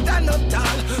revolutionaries stand up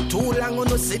tall. Too long on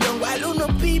no sit down while on no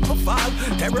people fall.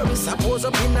 Terrorists are pose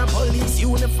up in a police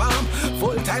uniform.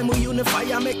 Full time we unify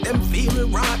and make them feel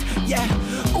rot. Yeah,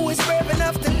 who is brave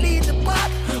enough to lead the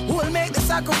path? Who will make the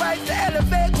sacrifice to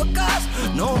elevate what cause?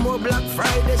 No more Black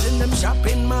Fridays in them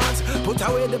shopping malls. Put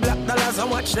away the black dollars and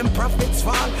watch them profits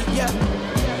fall. Yeah.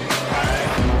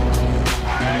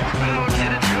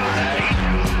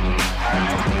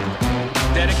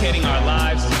 Dedicating our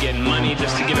lives to getting money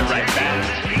just to give it right back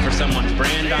for someone's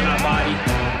brand on our body.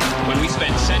 When we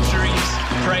spent centuries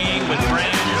praying with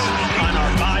brands on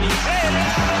our bodies,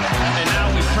 and now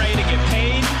we pray to get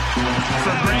paid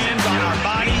for brands on our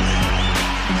bodies.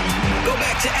 Go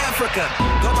back to Africa,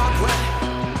 go back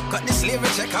where? Cut the slavery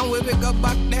check and we go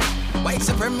back there. White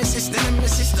supremacist and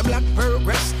nemesis, the black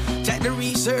progress. Check the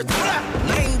research.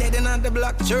 9 dead in the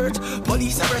black church.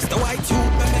 Police arrest the white youth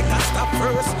and make us stop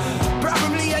first.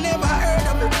 Probably you never heard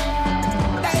of it.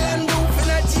 Thailand roof in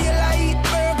a jail, I eat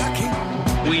Burger King.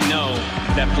 We know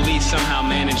that police somehow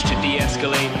manage to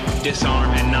de-escalate,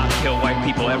 disarm, and not kill white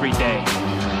people every day.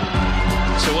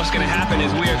 So what's going to happen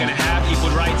is we are going to have equal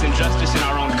rights and justice in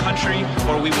our own country,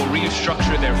 or we will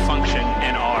restructure their function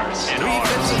and ours.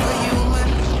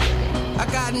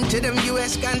 According to the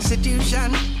U.S.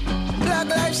 Constitution, Black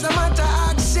Lives Matter,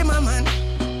 ask Zimmerman.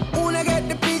 Who not get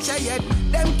the picture yet?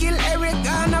 Them kill Eric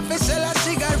Garner for sell a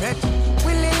cigarette.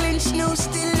 Willie Lynch new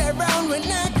still around with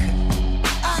neck.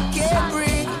 I can't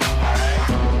breathe.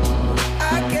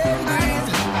 I can't breathe.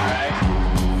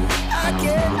 I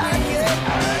can't breathe.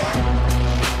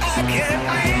 I can't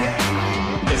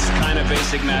breathe. It's kind of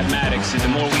basic mathematics. The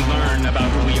more we learn about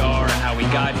who we are and how we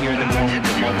got here, the more we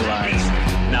will mobilize.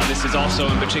 Now, this is also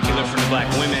in particular for the black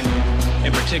women,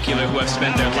 in particular, who have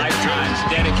spent their lifetimes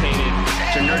dedicated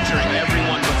to nurturing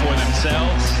everyone before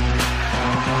themselves.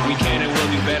 We can and will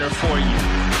do better for you.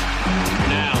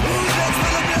 Now.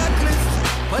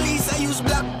 Police, I use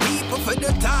black people for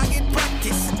the target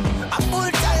practice. A full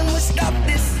time we stop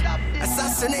this.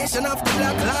 Assassination of the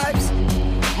black lives.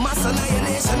 Mass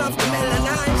annihilation of the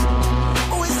melanized.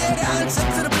 Who is there to answer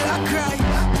to the black cry?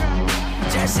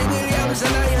 Jesse Williams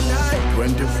and I.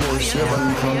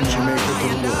 24/7 from Jamaica to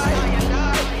the world.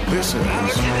 This is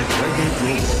Reggae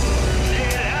Global.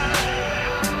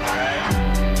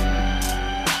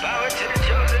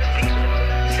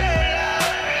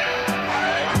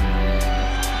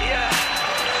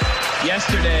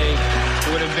 Yesterday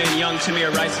would have been young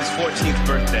Tamir Rice's 14th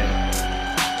birthday.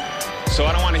 So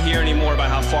I don't want to hear any more about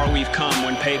how far we've come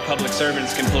when paid public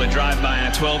servants can pull a drive-by and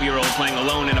a 12-year-old playing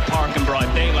alone in a park in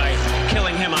broad daylight,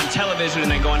 killing him on television and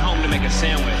then going home to make a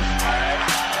sandwich.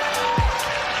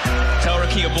 Tell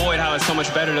Rakia Boyd how it's so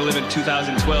much better to live in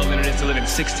 2012 than it is to live in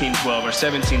 1612 or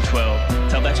 1712.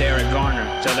 Tell that to Eric Garner.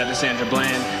 Tell that to Sandra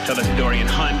Bland. Tell that to Dorian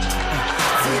Hunt.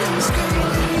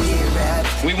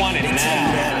 We want it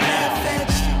now.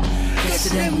 To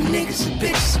them niggas and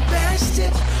bitches and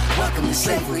bastards. Welcome to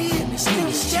slavery in this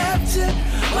newest chapter.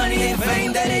 Money ain't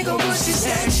fame, that ain't gon' push this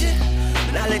action.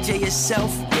 Knowledge of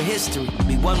yourself, your history,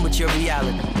 be one with your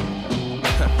reality.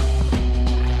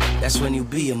 That's when you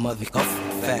be a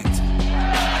motherfucking fact.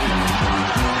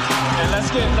 And let's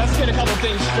get a couple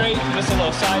things straight. Just a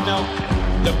little side note.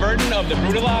 The burden of the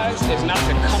brutalized is not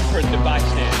to comfort the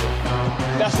bystander.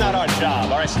 That's not our job.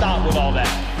 All right, stop with all that.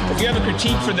 If you have a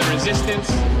critique for the resistance,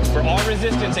 for our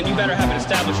resistance, and you better have an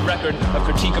established record of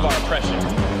critique of our oppression.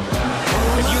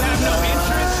 If you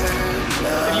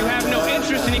have no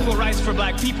interest in equal rights for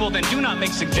black people, then do not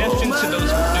make suggestions to those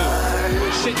who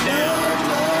do. Sit down.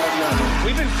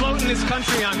 We've been floating this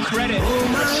country on credit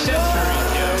for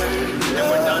centuries, and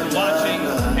we're done watching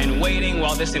and waiting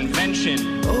while this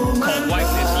invention called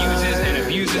whiteness uses and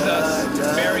abuses us,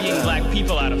 burying black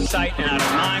people out of sight and out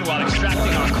of mind while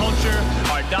extracting our culture,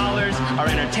 our dollars, our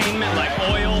entertainment like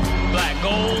oil, black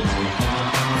gold,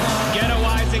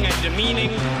 ghettoizing and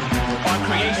demeaning our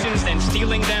creations, then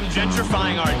stealing them,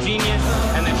 gentrifying our genius,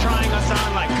 and then trying us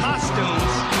on like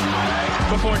costumes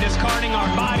before discarding our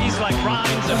bodies like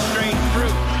rinds of straight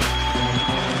fruit.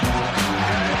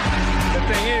 The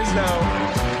thing is,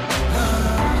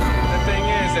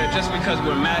 that just because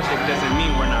we're magic doesn't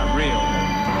mean we're not real.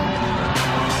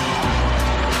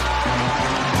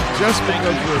 Just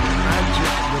because we're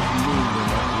magic doesn't mean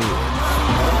we're not real.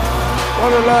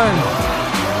 What a line.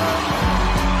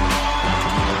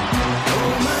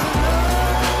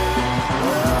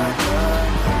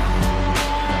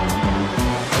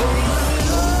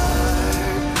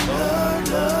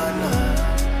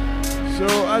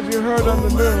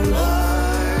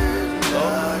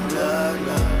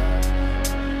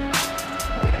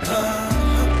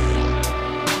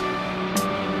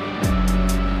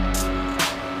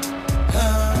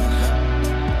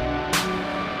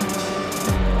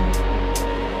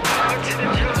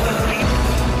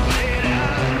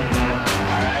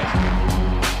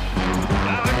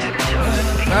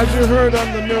 As you heard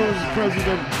on the news,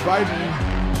 President Biden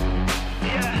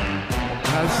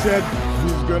has said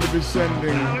he's going to be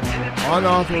sending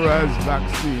unauthorized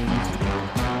vaccines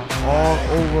all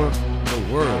over the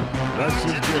world. That's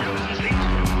just good.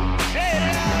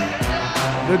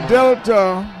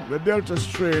 The Delta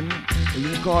strain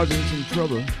is causing some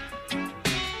trouble.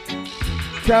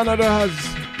 Canada has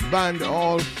banned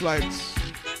all flights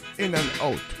in and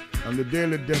out, and the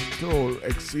daily death toll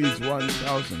exceeds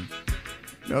 1,000.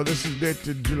 Now this is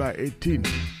dated July 18.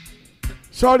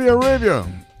 Saudi Arabia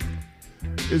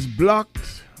is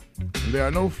blocked. There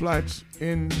are no flights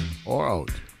in or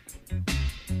out.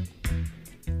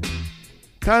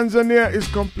 Tanzania is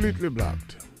completely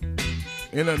blocked,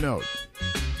 in and out.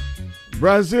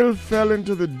 Brazil fell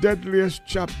into the deadliest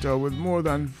chapter with more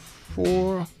than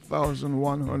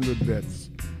 4,100 deaths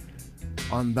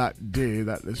on that day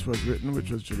that this was written,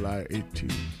 which was July 18.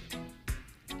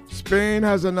 Spain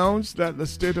has announced that the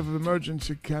state of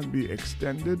emergency can be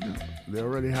extended. They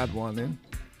already had one in.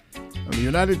 And the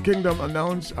United Kingdom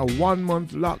announced a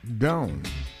 1-month lockdown.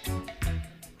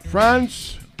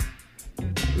 France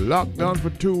locked down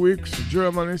for 2 weeks.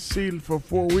 Germany sealed for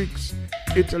 4 weeks.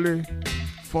 Italy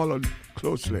followed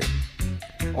closely.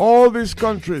 All these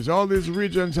countries, all these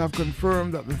regions have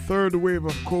confirmed that the third wave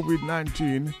of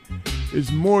COVID-19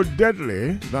 is more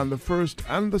deadly than the first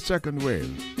and the second wave.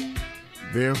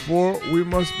 Therefore, we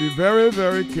must be very,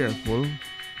 very careful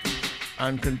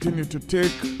and continue to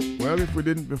take, well, if we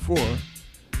didn't before,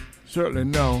 certainly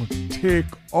now, take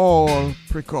all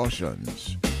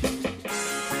precautions.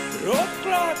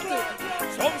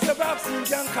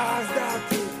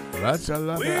 That's a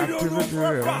lot of activity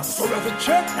here. So we have to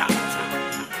check that.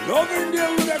 Loving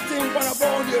them with that thing for the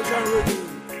foundation already.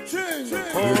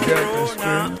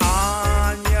 Corona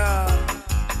Anya,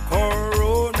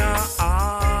 Corona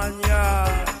Anya,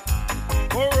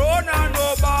 Corona no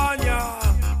banya,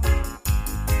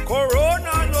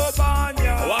 Corona no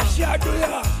banya. What she a do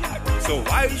ya? So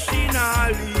why she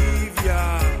not leave ya?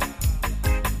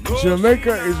 No,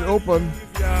 Jamaica is open.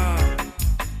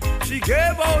 She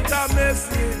gave out a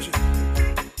message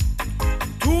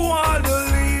to all the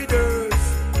leaders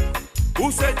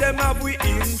who said them have we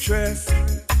interest,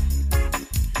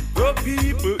 the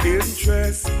people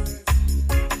interest.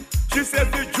 She said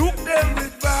we juke them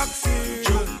with vaccine,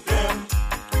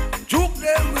 juke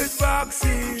them with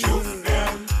vaccine,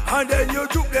 and then you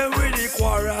juke them with the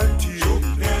quarantine,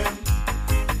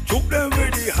 juke them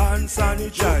with the hand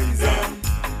sanitizer,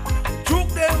 juke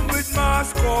them with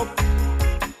mask up,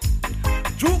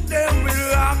 juke them with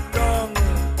lockdown,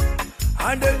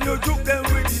 and then you juke them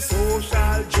with the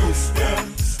social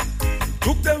distance,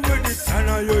 juke them with the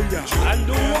Tanaya, and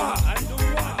do what?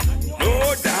 No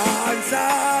dance,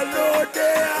 no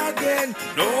day again,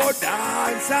 no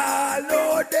dance, no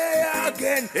day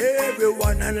again.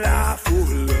 Everyone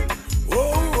unlawful,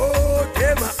 oh,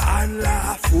 them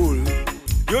unlawful.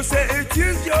 You say it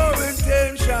is your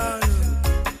intention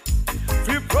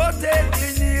to protect the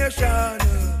nation,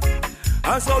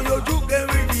 and so you juke them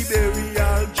with the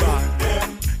burial plan.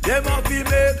 Them have to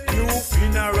make new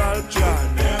funeral plan.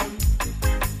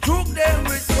 Juke them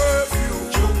with curfew,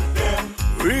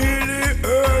 really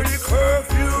early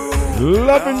curfew.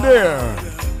 Love in there.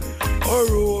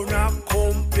 Corona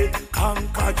company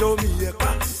conquer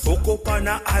Jamaica. Hook up on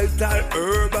a altar,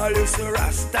 herbalist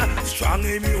rasta. Strong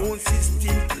immune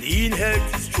system, clean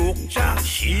healthy structure.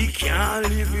 She can't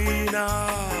live in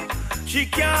her. She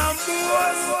can't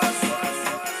boast.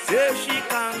 Say she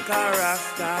conquer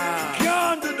rasta.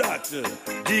 Can't do that.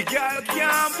 The girl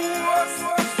can't boast.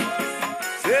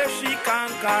 Say she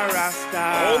conquer rasta.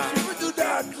 How she will do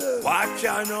that? Watch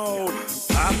ya now.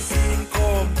 Vaccine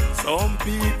come, some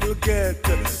people get.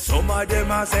 Some of them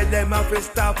have said them have to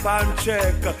stop and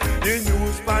check. The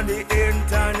news on the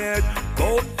internet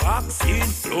about vaccine,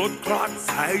 blood clot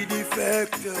side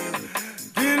effect.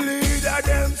 The leader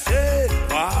them say,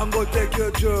 I'm gonna take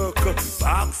your jerk.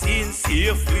 Vaccine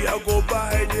safe, we are go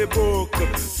buy the book.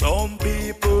 Some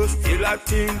people still a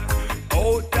think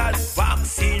out that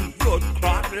vaccine blood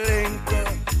clot link.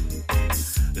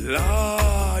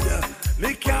 Lord,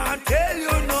 me can't tell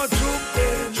you no juke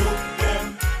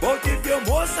them, but if you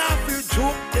must have to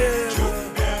juke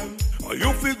them, or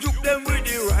you feel juke them with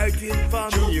the right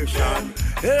information.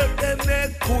 Help them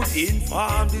make good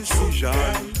informed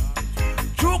decision.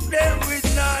 Choke them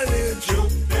with knowledge.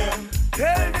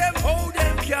 Tell them how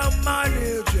them can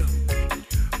manage.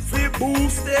 We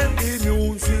boost them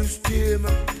immune system.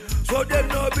 So them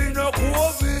no be no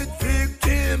COVID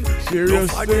victim.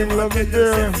 Serious thing, love it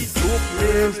there.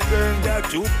 Serious thing. That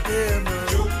took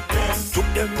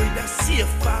them with a safe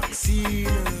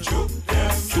vaccine. Took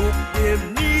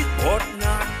them neat but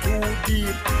not too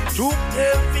deep. Took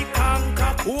them we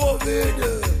conquer COVID.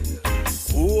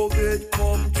 COVID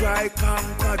come try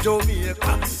conquer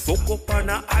Jamaica. Fuck up on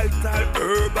a ital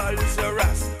herbal is a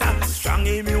rasta. Strong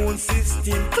immune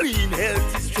system, clean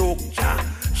healthy structure.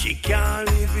 She can't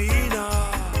live in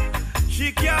her.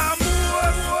 She can't move.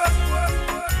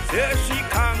 Say she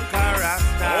conquer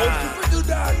rasta. How she do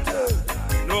that?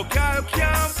 No girl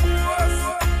can't move.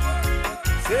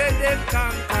 Say them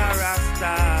conquer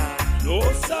rasta. No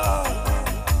sir.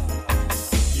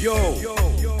 Yo.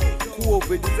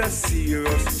 COVID is a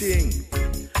serious thing,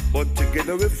 but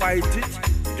together we fight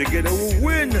it, together we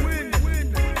win.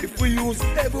 If we use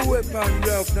every weapon we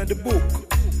have in the book,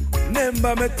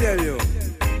 remember me tell you,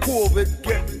 COVID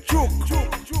get choke.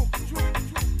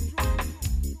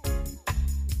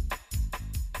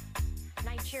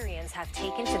 Nigerians have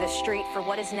taken to the street for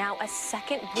what is now a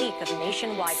second week of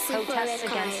nationwide protests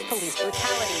against police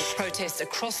brutality. Protests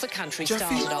across the country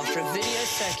started after a video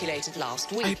circulated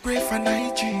last week. I pray for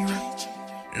Nigeria,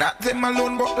 not them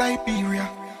alone but Liberia,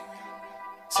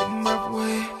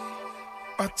 Zimbabwe,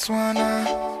 Botswana,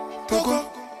 Togo.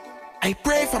 I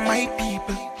pray for my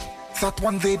people, that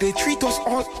one day they treat us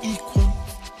all equal.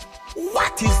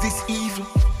 What is this evil?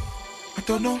 I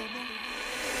don't know.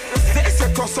 They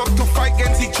set us up to fight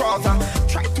against each other.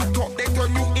 Try to talk, they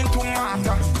turn you into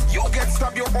martyr. You get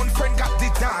stabbed, your own friend got the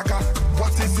dagger.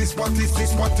 What is this? What is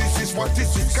this? What is this? What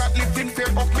is this? God lived in fear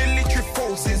of military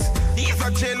forces. He's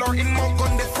a jailer in Mount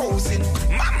on the frozen.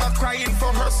 Mama crying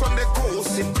for her son, they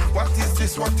ghosting. What is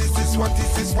this? What is this? What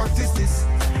is this? What is this?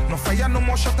 No fire, no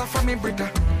more shutter for me,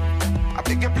 brother. I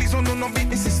beg you, please don't no beat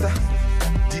me, sister.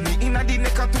 Dini inna the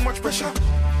neck, too much pressure.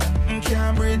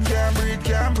 Can't breathe, can't breathe,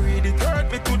 can't breathe. It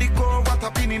hurt me to the core. What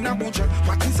happened in Abuja?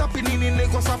 What is happening in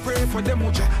Lagos? I pray for them,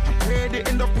 Uja. I pray they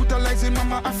end up brutalizing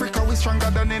Mama Africa. We stronger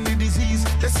than any disease.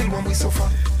 They still when we suffer.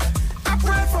 I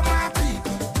pray for my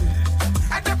people.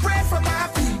 I pray for my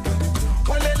people.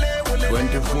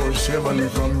 24/7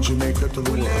 from Jamaica to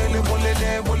the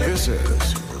world. This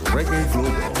is Reggae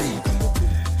Global.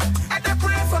 I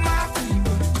pray for my people.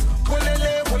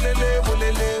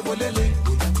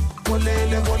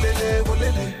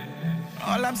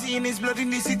 All I'm seeing is blood in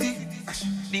the city.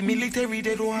 The military,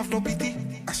 they don't have no pity.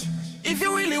 If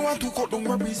you really want to cut down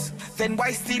worries, then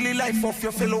why steal the life of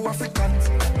your fellow Africans?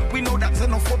 We know that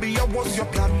xenophobia was your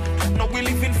plan. Now we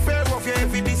live in fear of your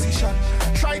every decision.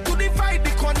 Try to divide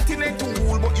the continent to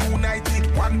rule, but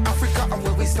united one Africa and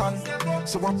where we stand.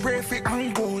 So I pray for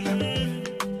Angola,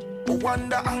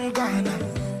 Rwanda and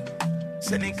Ghana,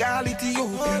 Senegal,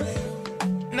 Ethiopia,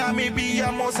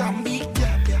 Namibia, Mozambique.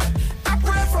 I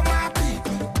pray for my people.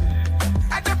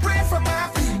 I pray for my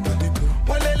people.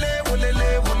 Wolele,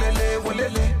 wolele, wolele,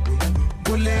 wolele,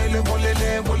 wolele,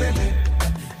 wolele, wolele.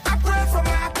 I pray for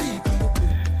my people.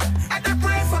 I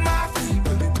pray for my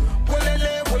people.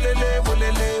 Wolele, wolele,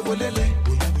 wolele, wolele,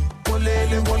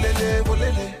 wolele, wolele,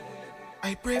 wolele.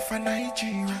 I pray for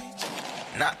Nigeria,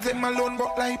 not them alone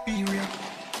but Liberia,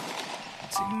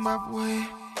 Zimbabwe,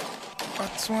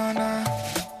 Botswana,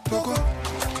 Togo.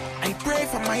 I pray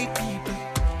for my people,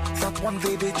 that one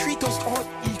day they treat us all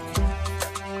equal.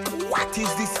 What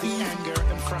is this anger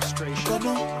and frustration? Don't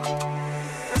know.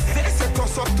 They set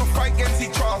us up to fight against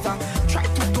each other. Try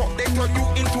to talk, they turn you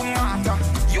into martyr.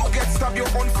 You get stabbed, your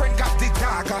own friend got the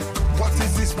dagger. What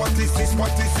is this? What is this?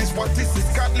 What is this? What is this?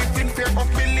 God lived in fear of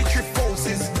military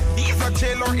forces. He's a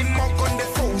jailer in Mount on the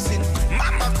frozen.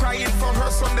 Mama crying for her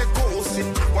son, they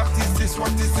ghosting. What is this?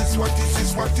 What is this? What is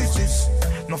this? What is this?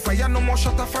 No fire, no more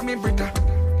shutter for me, brother.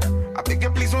 I beg you,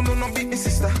 please don't no beat me,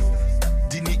 sister.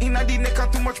 Dini inna the neck,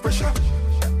 too much pressure.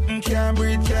 Can't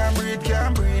breathe, can't breathe,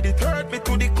 can't breathe. It hurt me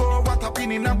to the core. What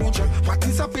happened in Abuja? What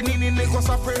is happening in Lagos?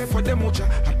 I pray for them, Uja.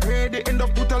 I pray they end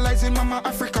up brutalizing Mama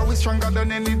Africa. We stronger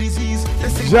than any disease.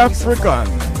 Jafrican.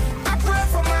 I pray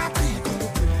for my people.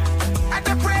 I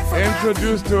pray for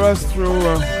Introduced to us through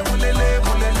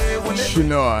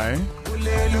Shinoy.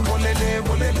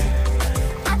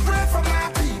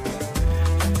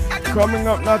 Coming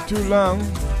up not too long,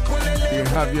 we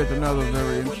have yet another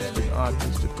very interesting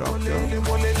artist to talk to.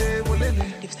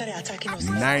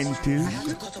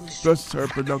 90s, plus her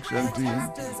production team.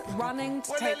 Running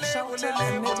to take shelter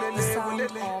amid the sound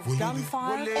of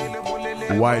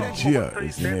gunfire. White Gia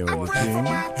is the name of the team.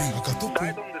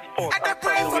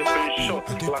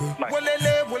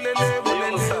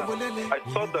 I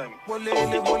saw them.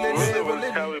 It was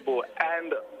terrible.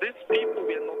 And these people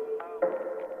were not.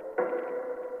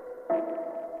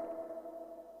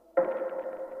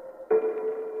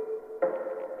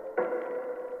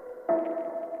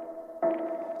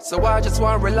 So I just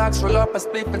want to relax, roll up a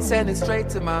spliff and send it straight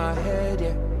to my head,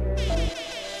 yeah.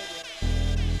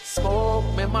 Smoke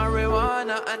me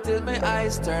marijuana until my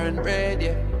eyes turn red,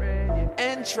 yeah.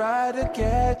 And try to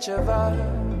catch a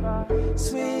vibe,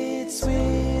 sweet,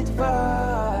 sweet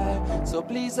vibe. So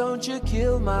please don't you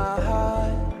kill my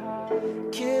high,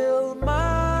 kill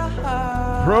my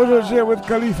high. Protege with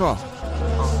Khalifa.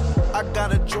 I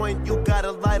got a joint, you got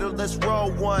a lighter, let's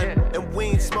roll one. And we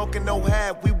ain't smoking no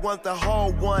half, we want the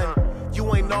whole one.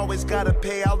 You ain't always gotta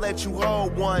pay, I'll let you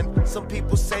hold one. Some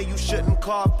people say you shouldn't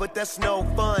cough, but that's no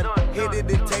fun. Hit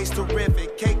it, it tastes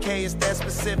terrific. KK is that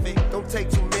specific. Don't take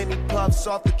too many puffs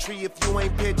off the tree if you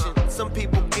ain't pitching. Some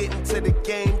people get into the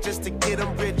game just to get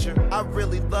them richer. I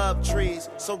really love trees,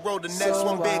 so roll the next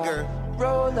one bigger.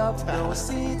 Roll up no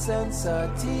seeds and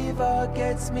sativa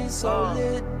gets me so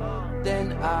lit.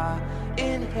 Then I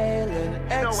inhale and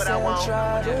exhale,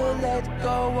 try to let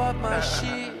go of my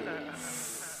shit.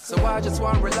 So I just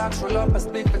want to relax, roll up a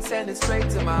spliff and send it straight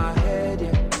to my head,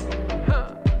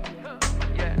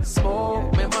 yeah.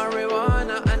 Smoke me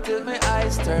marijuana until my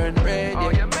eyes turn red,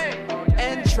 yeah.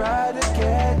 And try to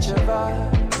catch a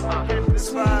vibe,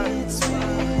 sweet,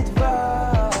 sweet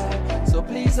vibe. So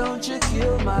please don't you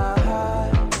kill my high,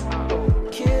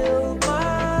 kill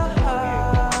my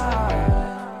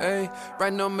high. Hey,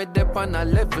 right now me dip on a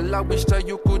level I wish that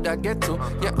you could have get to.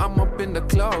 Yeah, I'm up in the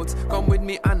clouds, come with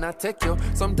me and I take you.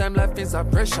 Sometimes life is a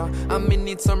pressure, and me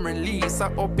need some release. I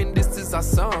hoping this is a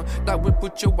song that will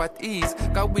put you at ease.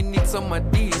 Cause we need some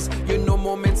of these, you know,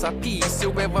 moments of peace.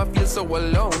 You ever feel so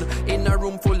alone, in a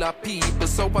room full of people.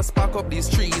 So I spark up these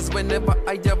trees whenever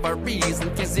I have a reason.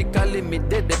 Physically me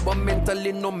dead, but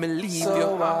mentally no me leave you.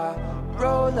 So I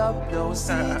roll up no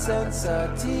seeds and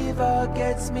sativa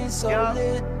gets me so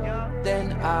lit.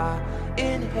 Then I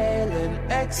inhale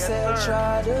and exhale,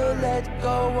 try to let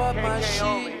go of my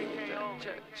shit.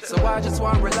 So I just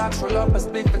want to relax, roll up a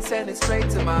spliff and send it straight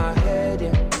to my head,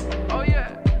 yeah. Oh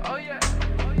yeah, oh yeah.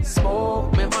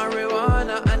 Smoke me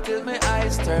marijuana until my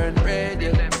eyes turn red,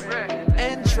 yeah.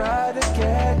 And try to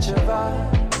catch a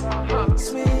vibe,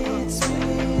 sweet,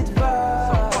 sweet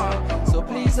vibe. So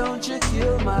please don't you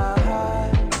kill my high,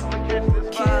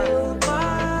 kill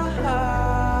my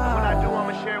high. What I do,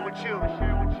 I'ma share with you.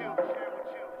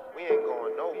 We ain't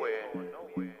going nowhere.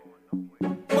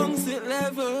 Bunks it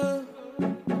level,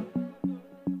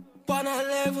 on a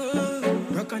level.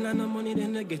 Rockin' on the money,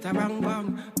 then they get a bang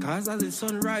bang. Cause as the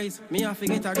sunrise, me have to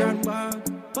get a grand bag.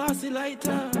 Pass the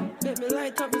lighter, let me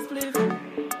light up the spliff.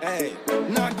 Hey,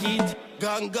 knock it,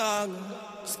 gang gang.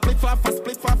 Split off a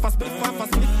split off a split off a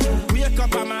split. Wake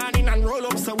up a morning and roll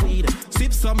up some weed.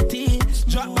 Sip some tea,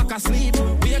 drop back asleep.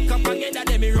 Wake up again and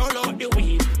then me roll out the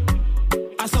weed.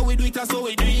 That's how we do it, that's how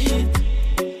we do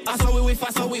it. That's how we whiff,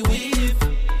 that's how we whiff.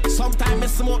 Sometimes I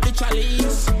smoke the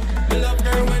chalice. Me love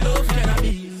girl, we love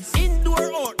cannabis.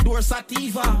 Indoor, outdoor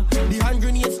sativa. The hand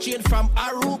grenades chain from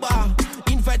Aruba.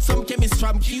 Invite some chemists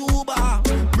from Cuba.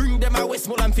 Bring them a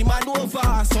Westmoreland for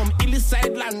Manova. Some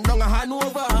hillside land down a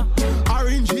Hanover.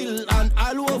 Orange Hill and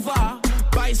all over.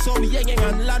 Buy some Yang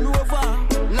and Land Rover.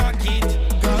 Knock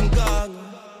it, gang gang.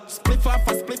 Split off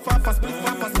a split off a split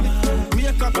off a split.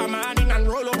 Wake up a morning and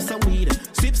roll up some weed.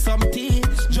 Sip some tea,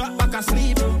 drop back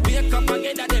asleep. Wake up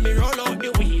again and then me roll out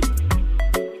the weed.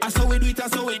 That's how we do it,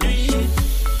 that's how we do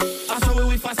it. That's how we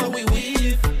whiff, that's how we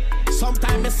whiff.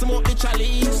 Sometimes I smoke the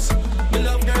chalice. Me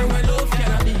love girl, we love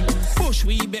cannabis. Push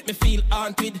we bet me feel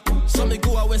haunted. So me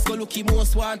go a west, go look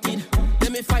most wanted.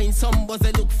 Then me find some buzz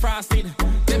that look frosted.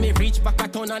 Then me reach back a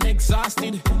town and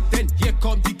exhausted. Then here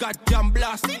come the goddamn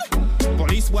blasted.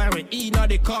 Police wearing in on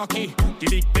the khaki.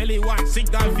 Did it belly one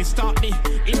signal fi start me.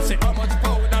 It say how much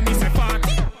powder me say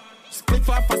 40. Split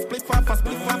off a split off a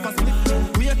split off a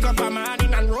split. Wake up a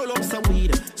morning and roll up some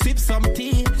weed. Sip some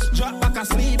tea, drop back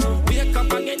asleep. Wake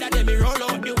up again and then me roll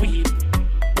out the weed.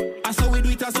 That's how we do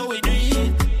it, that's how we do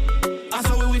it. That's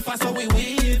how we whiff, that's how we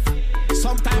whiff.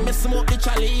 Sometimes I smoke the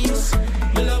chalice.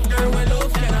 Me love girl, we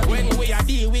love cannabis. When we a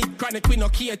deal with chronic, we no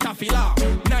care taffy law.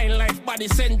 9 life body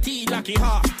senti lucky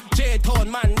heart. J-Town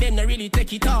man, them no really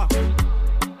take it off.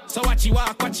 So watch you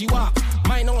walk,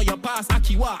 Mine on your pass,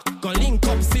 Aki walk. Go link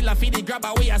up, still a feed the grab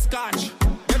away a scotch.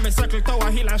 Then me circle Tower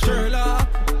Hill and Sherlock.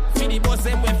 Feed the boss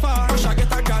them way far. Push I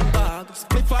get a gun bag.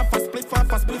 Split for split.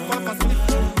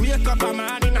 Wake up a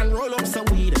morning and roll up some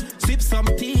weed. Sip some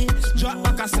tea, drop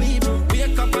back asleep.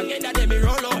 Wake up again and then me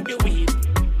roll out the weed.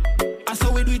 I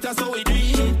saw we do it, I saw we do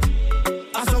it.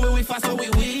 I saw we whiff, I saw we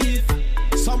weave.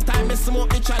 Sometimes me smoke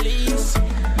the chalice.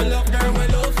 Me love girl, we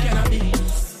love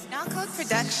cannabis. Now Code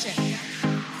Production.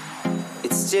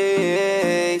 It's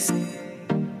Jace.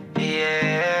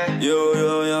 Yeah. Yo.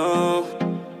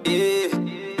 Yeah.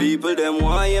 People them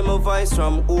want hear my voice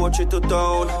from Orchard to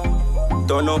town.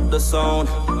 Turn up the sound.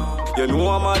 You know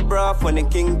I'm at braff when the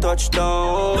king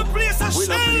touchdown. We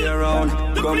don't play around.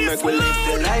 Come make we live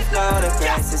the life now. The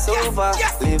crisis over.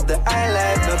 Live the high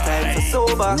life, no time for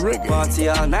sober. Party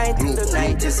all night till the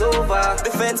night is over.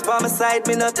 Defense by my side,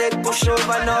 me not take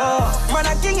pushover, no. Man,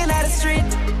 a king in the street.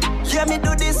 Yeah, me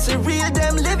do this to real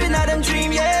them living out them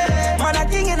dream, yeah. Man, a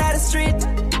king in the street.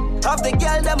 Of the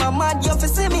girl them a mad, you fi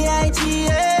see me IG,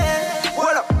 yeah.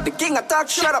 Hold up, the king attack,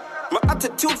 shut up. My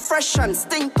attitude fresh and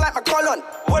stink like my colon.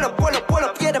 Pull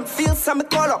up, yeah, them feel some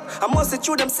call up. I must see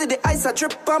through them, see the ice I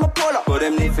drip on my pull up. But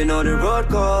them living on the road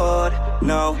code.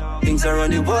 Now, things are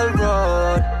on the world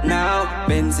road. Now,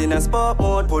 Benz in a sport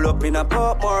mode, pull up in a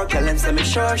pop more. Tell them say me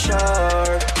sure,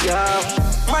 yeah.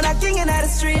 Man, a king in the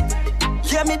street.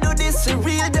 Yeah, me do this to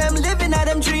real them living out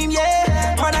them dream,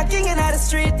 yeah. Man, a king in the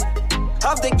street.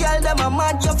 Of the girl them a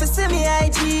mad, you fi see me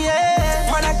IG,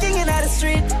 yeah. Man, a king in the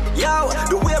street. Yo,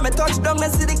 the way me touch down, I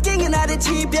see the king in the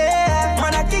Jeep, yeah.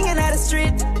 Man, a king in the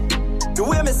street. The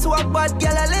way me swag bad,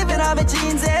 girl, I live in all my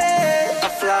jeans, yeah. I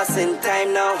floss in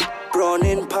time now. Brown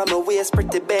in pa my waist,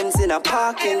 pretty Benz in a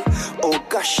parking. Oh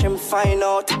gosh, him fine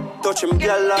out. Touch him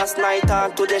girl last night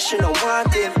and today she no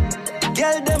want him.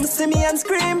 Girl, them see me and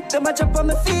scream. Them a jump on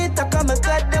my feet, I come and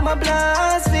cut them a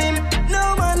blaspheme.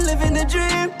 No man living the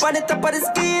dream, on the top of the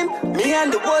scheme. Me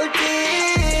and the whole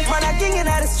team. Man, a king in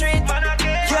the street.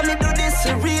 Yeah, me do this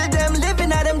to real them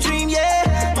living out them dream,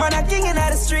 yeah. Man, a king in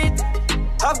the street.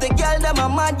 Of the girl, them a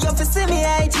mad, you fi see me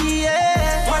IG,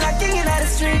 yeah. Man, a king in the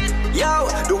street. Yo,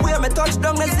 the way me touch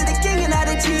down, I see the king in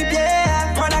the Jeep,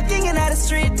 yeah. Man, a king in the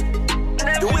street.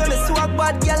 The way me swag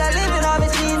bad, girl, I live in all my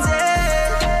jeans, yeah.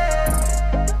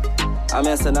 I'm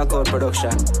a Code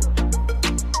Production.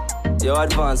 You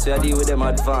advance, we are deal with them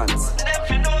advance.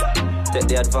 Take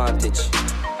the advantage.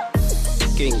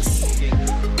 Kings.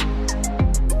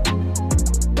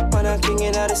 Man, a king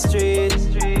in the street.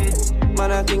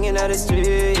 Man, a king in the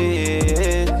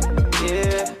street.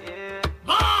 Yeah.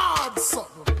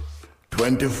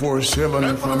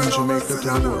 24/7 from Jamaica to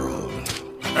the world.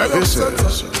 This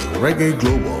is Reggae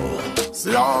Global.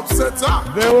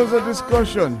 There was a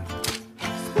discussion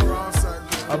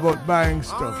about buying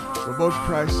stuff, about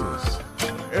prices,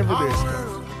 everyday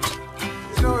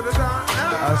stuff,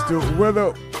 as to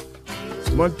whether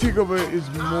Montego Bay is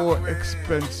more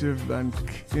expensive than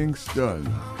Kingston.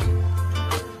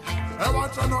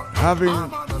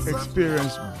 Having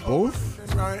experienced both,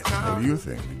 what do you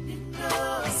think?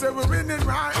 Say we're winning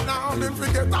right now. Don't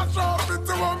forget that trophy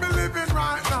to what we living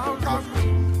right now.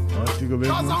 Montego Bay,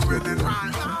 I'm winning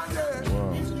right now, yeah.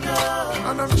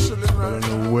 Wow. And I'm chilling right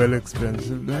now. Well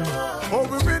expensive then. Oh,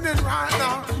 we're winning right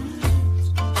now.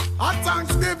 Our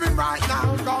Thanksgiving right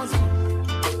now, cause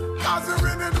we're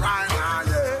winning right now,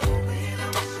 yeah.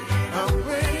 I'm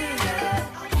winning.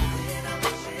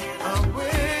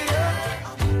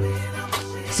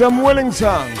 Some willing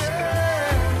songs.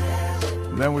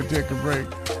 Then we take a break.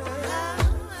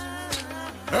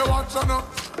 Hey, watch out now.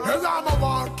 Hey, I'm a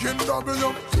walking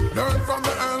W. Learn from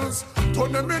the L's.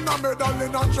 Turn them in a medal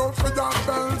in a trophy and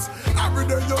bells. Every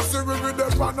day you see we with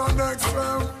them on our next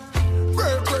film.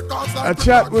 A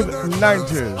chat with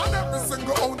 90s. And every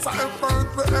single ounce of effort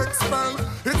we expel.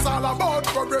 It's all about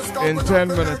progress. In 10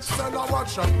 minutes.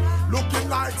 Looking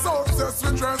like success,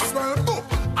 we dress well. Oh,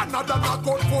 another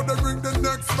knockout for the ring the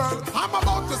next bell. I'm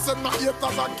about to send my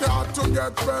haters a card to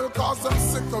get well, cause I'm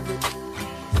sick of it.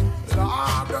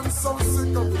 I'm so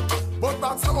sick of it. But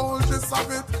that's the whole gist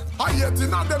of it. I hate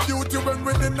in on the beauty when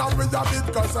winning now we have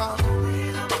it, cause I'm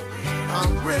winning.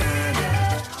 I'm winning.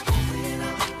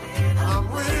 I'm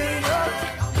winning.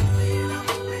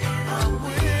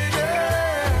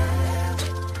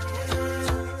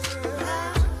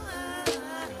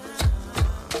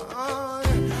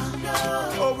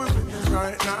 Oh, we're winning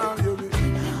right now, you be.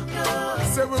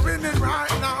 Say we're winning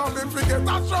right now. Don't forget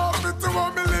that trophy to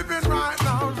what we living right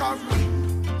now,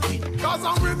 cause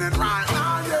I'm winning right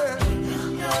now,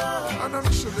 yeah. And I'm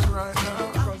chilling right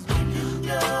now, cause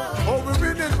oh, we're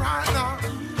winning right now.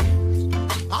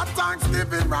 Our Thanksgiving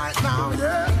living right now,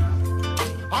 yeah.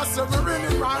 I say we're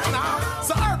winning right now.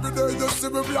 So every day you see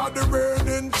me, we are the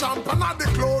reigning champ. And at the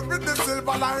cloud with the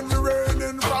silver line we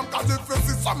reigning from. Cause if you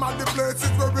see some of the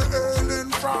places where we're hailing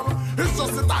from, it's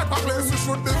just the type of place we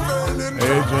should be failing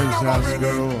from.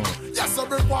 Yes,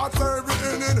 every quarter, every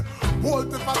inning.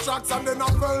 Bolt if a tracks and then a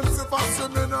films if a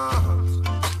swimming.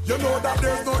 You know that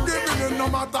there's no giving in no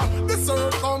matter the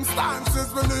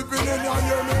circumstances we're living in, you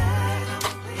hear me?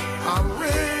 I'm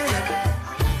winning.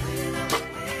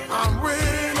 I'm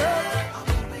winning.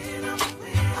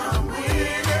 I'm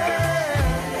winning.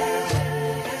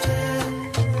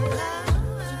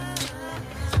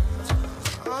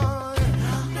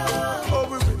 Oh,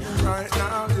 we're winning right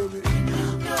now, baby.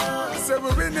 Say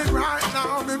we're winning right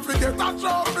now. If we get a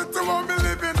trophy to what we're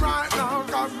living right now,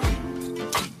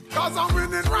 cause I'm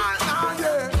winning right now,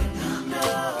 yeah.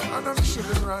 And I'm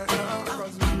chilling right now,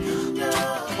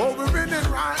 oh, we're winning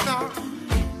right now.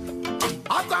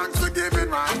 I thanks for giving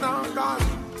right now, God.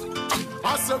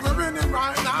 I said we're winning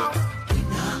right now.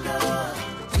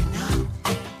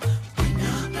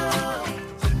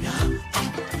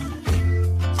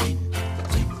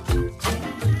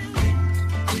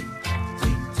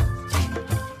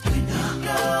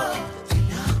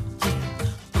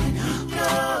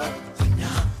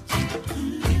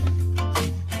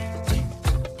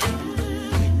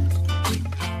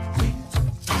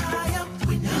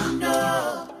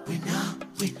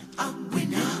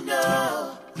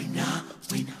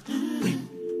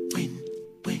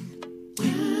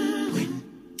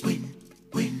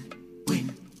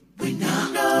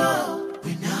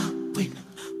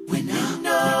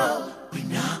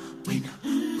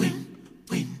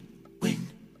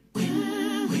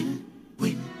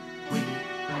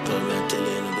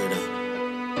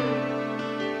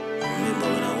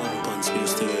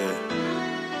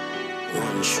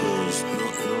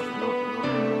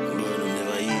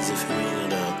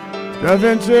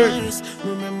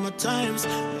 Remember times,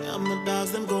 and my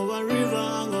dogs them go a river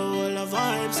and go all the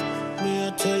vibes. Me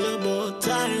I tell you about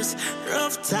times,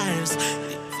 rough times.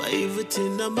 If I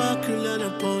everything the mackerel and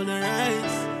upon the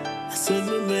rice. I said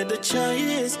me made the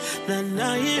choice, not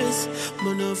nice.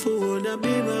 But no food and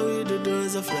be my with the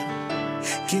doors of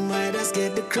life. King Midas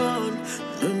get the crown,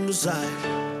 on the side.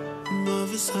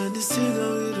 Mother signed the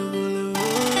singer with the bullet.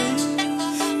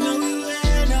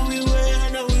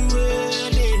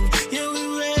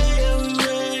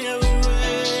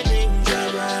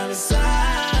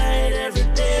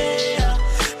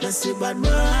 Bad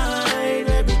mind,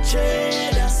 baby,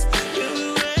 trade us.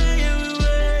 You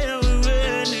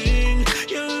winning.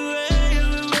 You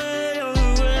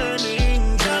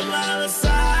winning. Come on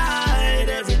side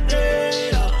every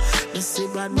day. Let's see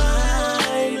bad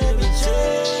mind, baby,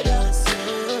 trade us.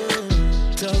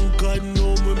 Thank God,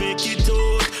 no me make it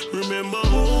out. Remember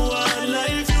how our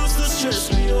life used to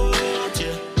stress me out,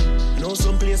 yeah. Know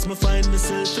some place me find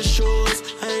myself for shows.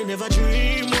 I never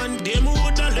dream one day me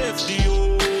would have left the old.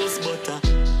 But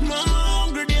my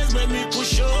hungry days make me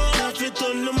push out. I fit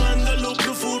on the man that look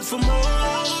the food for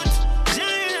more.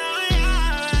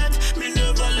 Giant, me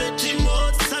never let him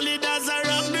out. Solid as a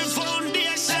rock, the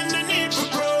foundation I need to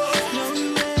grow. Now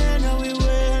we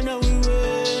winning.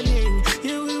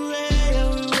 Yeah, we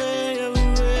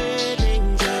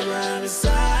winning. Drive around the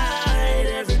side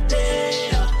every day.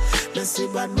 Let's see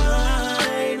bad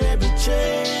mind, every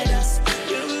trade us.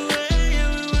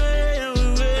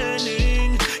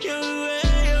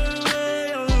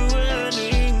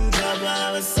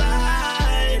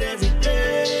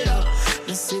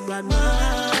 Bad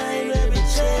mind, baby,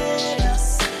 trade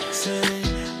us. Say,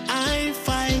 I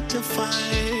fight the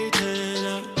fight, and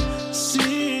I've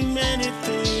seen many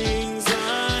things.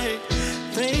 I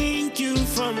thank you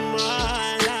for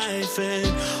my life and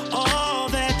all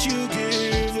that you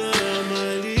give. I'm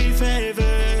my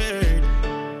favorite.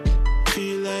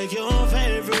 Feel like your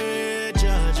favorite,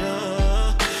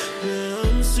 Jaja. When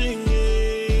I'm singing.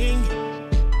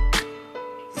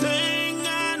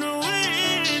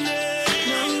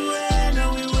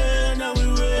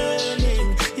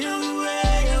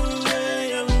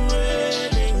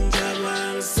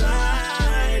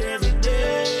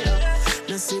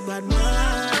 Bad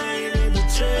mind, baby,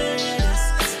 trade us.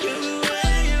 You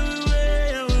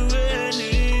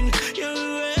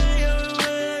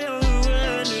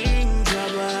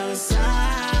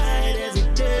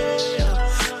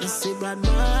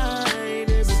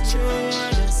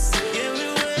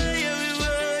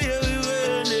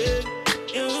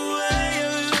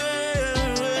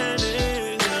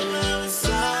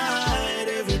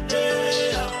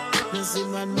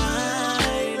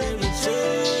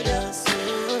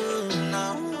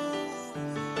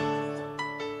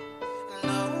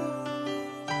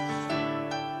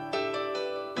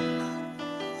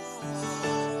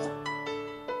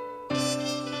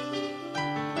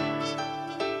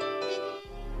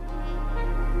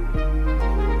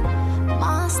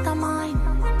mastermind.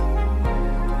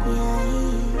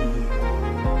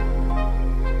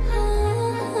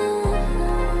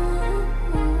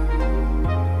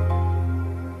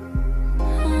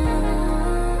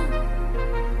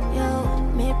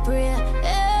 Pray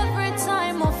every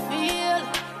time I feel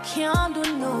can't do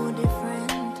no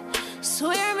different.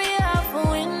 Swear me have a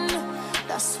win,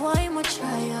 that's why I'ma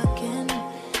try again.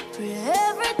 Pray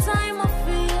every time I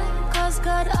feel, cause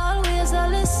God always a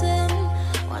listen.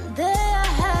 One day I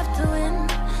have to win,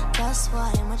 that's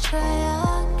why I'ma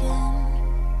try again.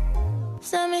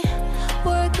 Send me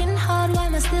working hard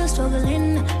while I'm still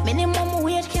struggling. Minimum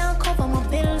wage can't cover my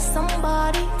bills.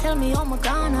 Somebody tell me how I'm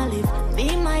gonna live.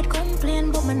 Me might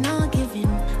complain, but me not giving.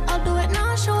 I'll do it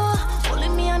now, sure. Only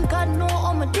me and God know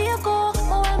how my day go. But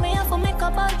while me have to make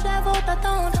a bad drive out of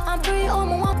town, I'm pretty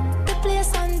home, I want the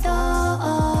place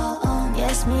undone.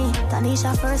 Yes, me,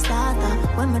 Tanisha first starter.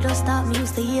 When me just stop, me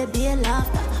used to hear their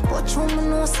laughter. But you me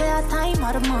know say a time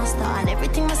of the master. And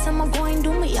everything I say I'm going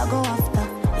do me, I go after.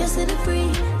 You see the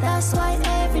free, that's why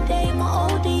every day my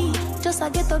OD. Just I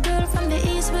get a girl from the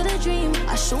east with a dream.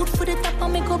 I shoot for the top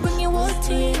and me go bring you whole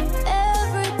team.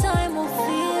 Every time I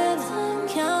feel,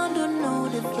 can't do no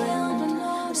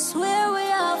different. Swear we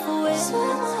have a way,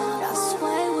 that's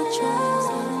why we try.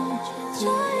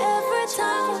 Every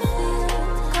time I feel,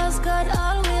 cause God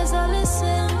always a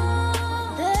listen.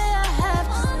 There I have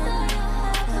to stand,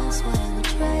 that's why we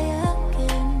try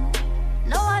again.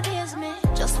 Nowadays me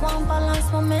just want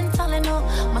balance my mental enough.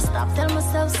 Must stop tell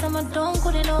myself some I don't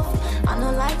good enough. I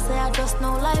know like say I just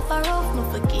know life are rough. No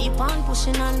for keep on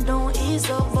pushing and don't ease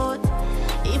up. But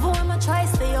even when I try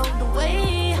stay out the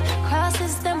way,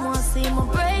 crosses them want see my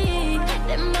break.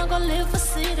 Them not gonna live for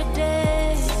see the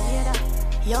day.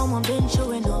 Yo, my been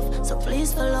true enough, so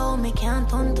please follow me. Can't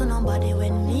turn to nobody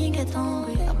when me get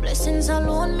hungry. The blessings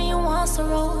alone me wants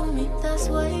around me. That's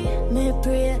why me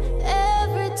pray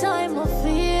every time I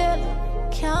feel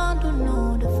can't do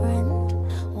no different.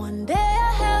 One day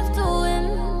I have to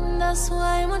win, that's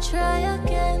why I'ma try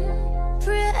again.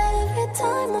 Pray every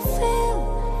time I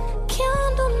feel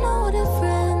can't do no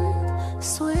different.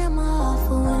 Swear my heart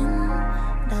for win,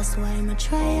 that's why I'ma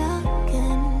try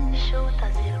again. Shoot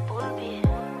as it will be.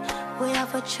 We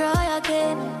have to try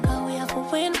again, cause we have to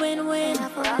win, win, win.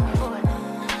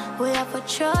 We have to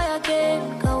try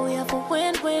again, cause we have to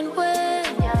win, win, win.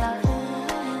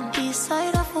 East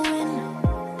side of a win,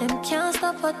 them can't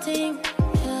stop a thing.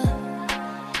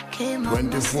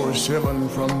 24/7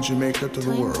 from Jamaica to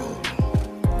the world.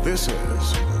 This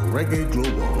is Reggae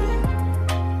Global.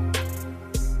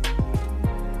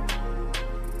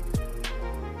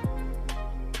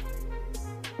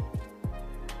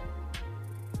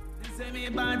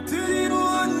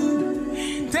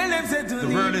 The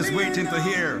world is waiting to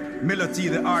hear Melody,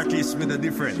 the artist with a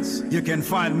difference. You can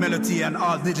find Melody on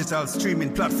all digital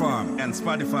streaming platforms and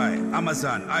Spotify,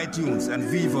 Amazon, iTunes, and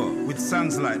Vivo with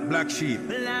songs like Black Sheep.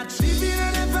 Black sheep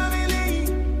in the family,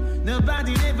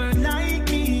 nobody ever like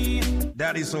me.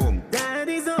 Daddy's Home.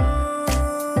 Daddy's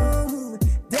home,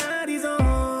 daddy's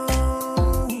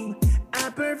home.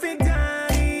 A perfect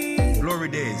daddy. Glory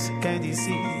Days. Can you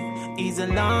see? He's a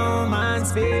long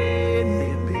man's bed.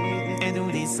 And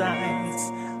who decides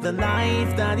the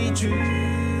life that he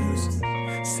chooses?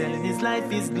 Selling his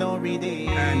life is Glory Days.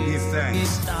 And give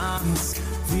thanks.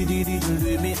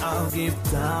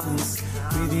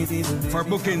 For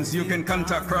bookings, you can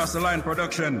contact Cross the Line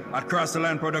Production at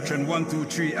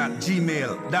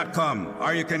crossthelineproduction123@gmail.com,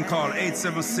 or you can call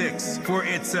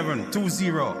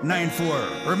 876-487-2094.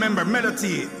 Remember,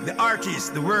 Melody, the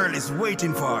artist the world is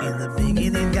waiting for. In the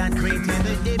beginning, God created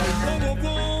the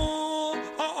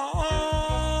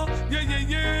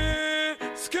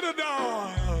Skidder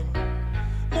down.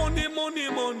 Money, money,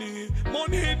 money,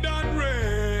 money done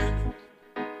rain.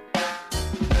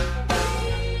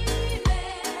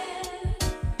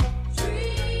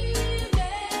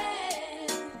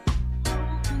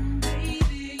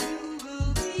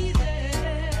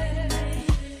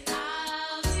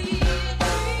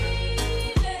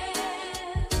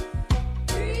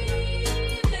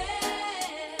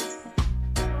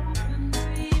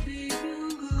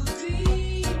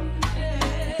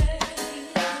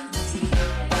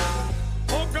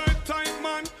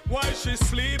 She's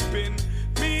sleeping,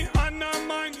 me and her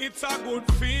mind, it's a good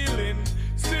feeling.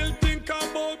 Still think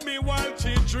about me while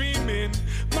she dreaming.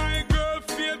 My girl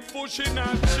faithful, she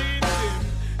not cheating.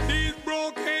 These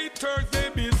broke haters, they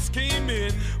be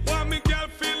scheming. Why me girl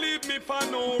feel leave me for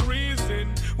no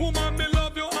reason? Woman, me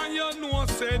love you and you know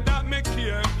say that me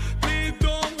care. Please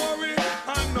don't worry,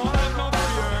 I know have no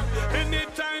fear.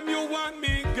 Anytime you want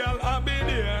me, girl, I'll be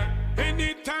there.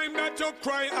 Anytime that you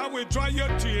cry, I will dry your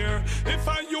tear. If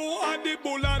I you are the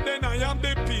bull, then I am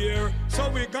the peer. So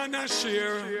we gonna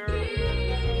share.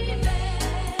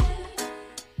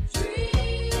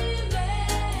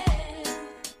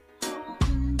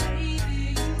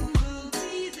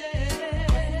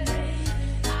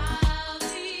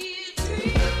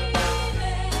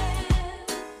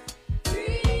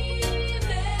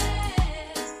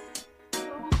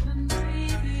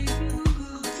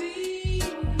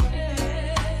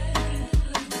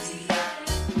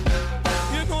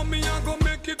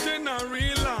 In a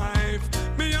real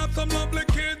life, me have some lovely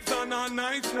kids and a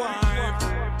nice wife.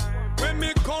 When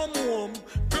me come home,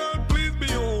 girl, please be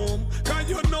home. Cause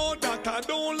you know that I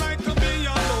don't like to be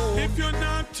alone. If you're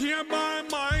not here by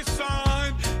my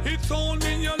side, it's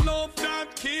only your love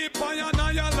that keep I and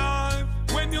I alive.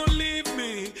 When you leave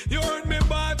me, you hurt me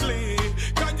badly.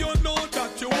 Cause you know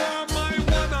that you are my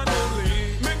one and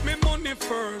only. Make me money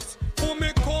first, when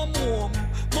me come home.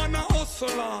 Man a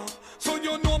hustler, so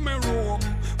you know me roam.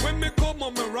 When me come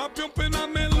home, me wrap you up in a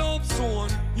me love zone.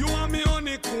 You are me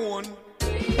honeycomb.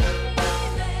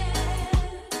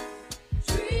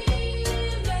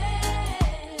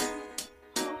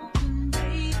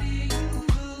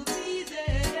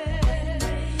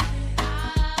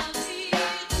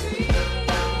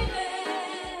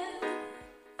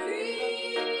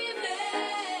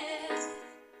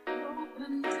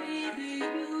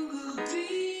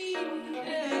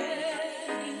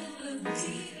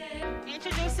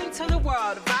 Introducing to the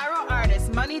world, viral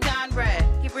artist Money Don Red.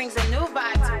 He brings a new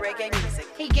vibe to reggae music.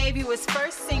 He gave you his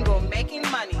first single, Making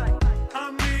Money.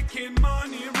 I'm making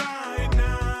money right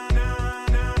now,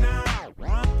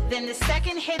 now. Then the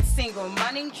second hit single,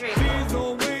 Money Dream. Please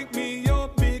don't wake me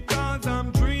up because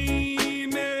I'm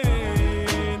dreaming.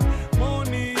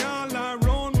 Money all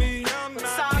around me, I'm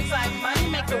not songs like Money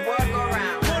Make the World Go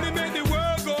Round. Money make the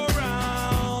world go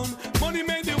round. Money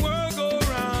make the world go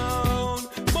round.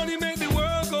 Money make the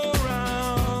world go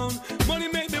round. Money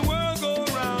make the world go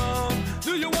round.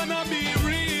 Do you wanna be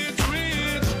rich,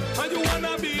 rich? Or you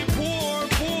wanna be poor,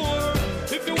 poor?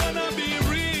 If you wanna be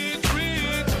rich,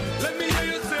 rich, let me hear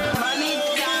you say Money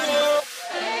Don.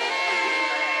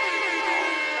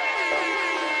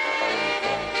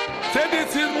 Say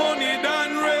this is Money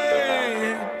Don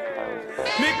Red.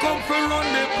 Me come for run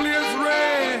the place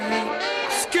red.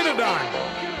 Skidder Don.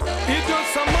 It's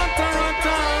just a matter of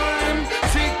time.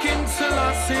 See King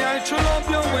Selassie, I true love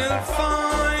you will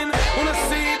find. Wanna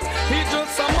see it? It's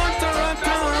just a matter of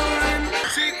time.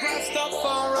 See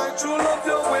Rastafari, I true love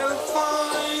you will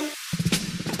find.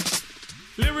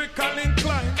 Lyrical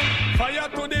incline, fire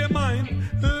to their mind.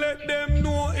 Let them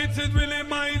know it is really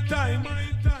my time.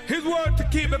 His word to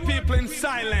keep the people in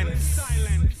silence.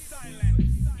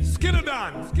 Skidder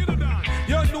Don,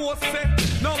 you know say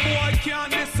no boy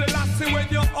can't diss Selassie when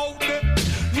you're out there.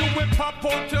 You will pop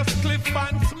out your cliff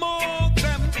and smoke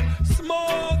them,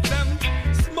 smoke them,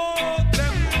 smoke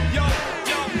them. Yo,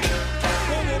 yo,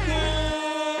 whoa,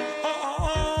 whoa,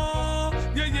 whoa,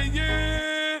 yeah, yeah,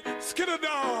 yeah. Skidder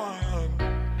Don,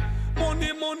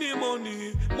 money, money,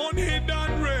 money, Money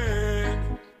Don Red.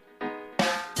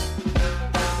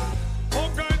 Oh,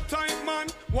 God, tight man,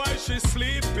 why she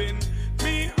sleeping?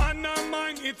 Me and her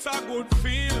mind, it's a good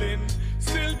feeling.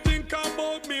 Still think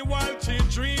about me while she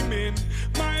dreaming.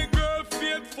 My girl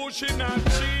faithful, she not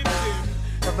cheating.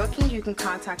 For booking, you can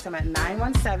contact them at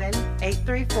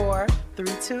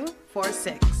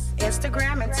 917-834-3246.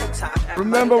 Instagram and TikTok.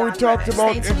 Remember we talked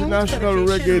about International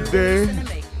Reggae Day.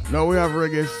 Now we have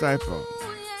Reggae Cypher.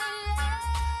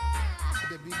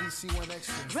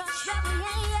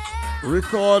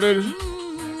 Recorded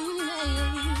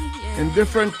in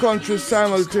different countries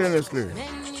simultaneously.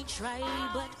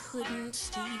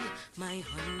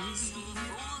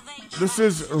 This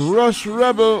is Rush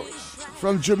Rebel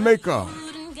from Jamaica.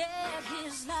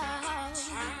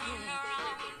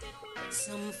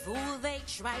 Some fool, they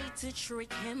tried to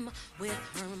trick him with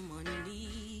her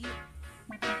money.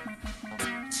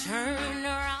 Turn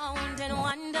around and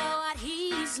wonder what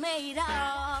he's made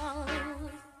of.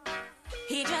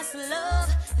 He just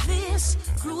loved this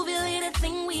groovy little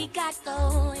thing we got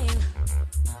going.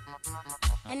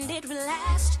 And it will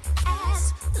last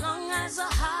as long as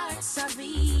our hearts are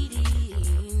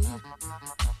beating.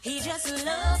 He just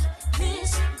loved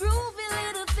this groovy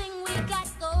little thing we got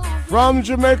going. From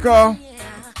Jamaica. And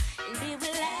it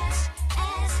will last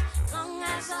as long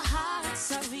as our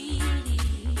hearts are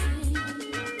beating.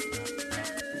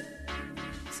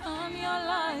 Turn your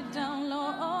light down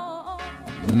low.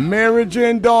 Mary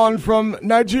Jane Dawn from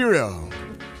Nigeria.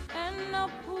 And I'll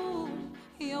pull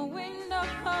your window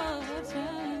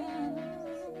curtain.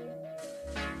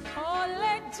 Oh,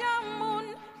 let your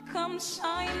moon come shine.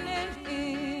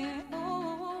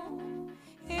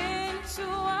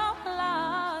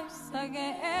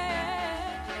 reggae.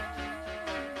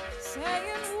 Saying,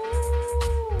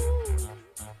 ooh,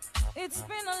 it's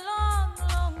been a long,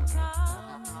 long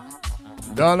time.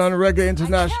 Done on Reggae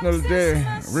International Day,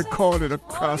 recorded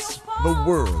across the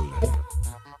world.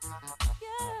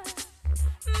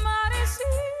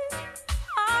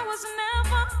 I was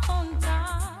never on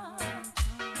time.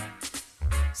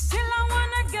 Still I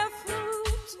wanna get through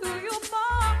to you,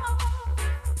 boy.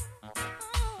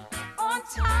 On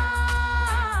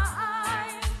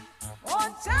time,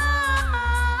 on time.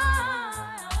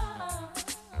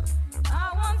 I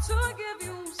want to give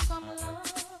you some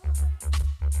love.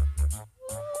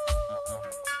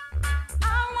 I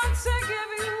want to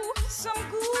give you some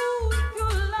good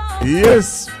love. Yes,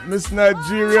 Miss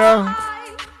Nigeria.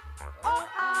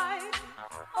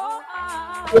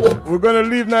 We're gonna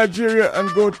leave Nigeria and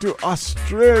go to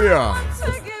Australia.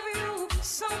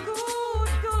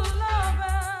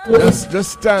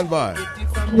 Just stand by.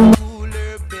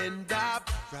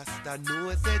 Rasta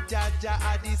know say Jaja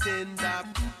a descend up.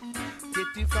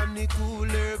 Get it from the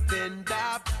cooler bend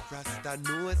up. Rasta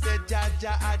know say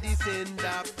Jaja a descend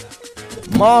up.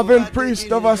 Marvin Priest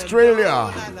of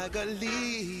Australia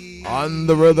on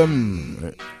the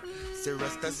rhythm. Say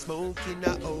Rasta smoking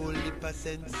a holy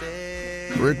percent.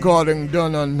 Recording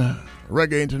done on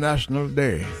Reggae International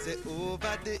Day. Say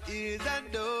over the ears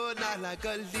and down like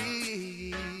a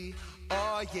leaf.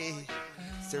 Oh yeah.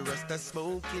 Say Rasta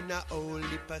smoking a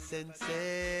holy percent.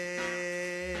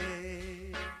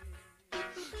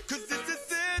 Cause this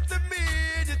is it to me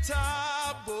the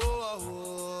top boy.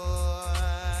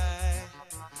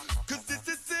 Cause this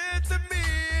is it to me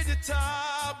the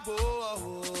top boy.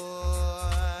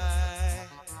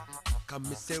 Come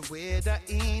me say where the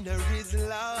inner is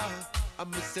love. I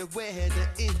me say where the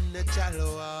inner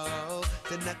shallow.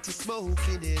 The natty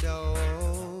smoking it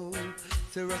all.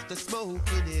 Say Rasta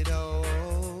smoking it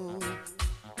all.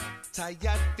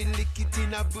 Tired feel lick it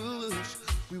in a bush.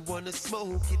 We wanna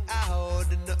smoke it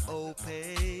out in the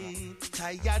open.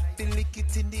 Tired feel lick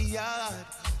it in the yard.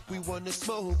 We wanna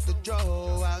smoke the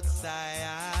draw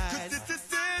outside. Cause this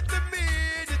is it to me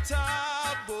the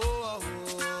top boy.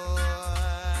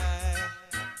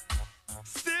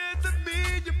 Sit to me,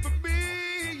 you for me,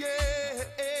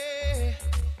 yeah.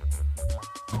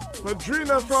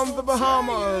 Padrina from the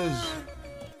Bahamas.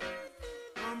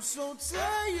 I'm so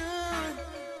tired.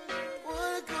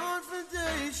 What a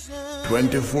confrontation.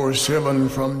 24/7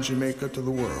 from Jamaica to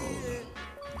the world.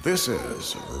 This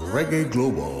is Reggae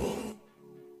Global.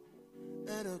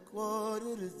 At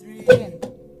 2:45.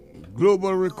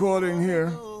 Global recording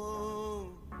here.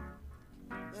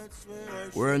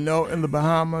 We're now in the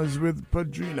Bahamas with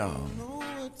Padrina.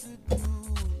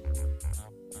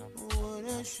 What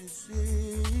I should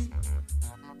say.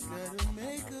 Gotta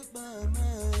make up my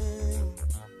mind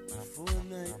before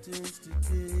night turns to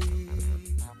day.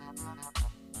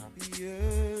 Be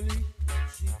early,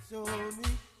 she told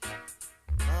me.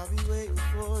 I'll be waiting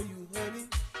for you, honey.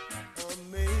 I'll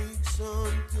make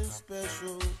something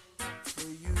special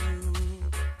for you.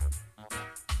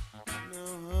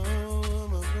 Now how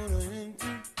am I gonna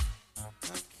enter?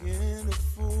 I can't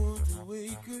afford to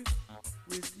wake her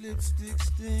with lipstick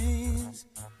stains.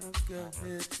 I've got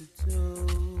head to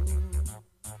toe.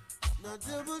 Now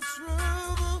double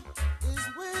trouble is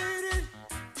waiting.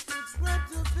 It's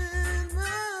wrapped up in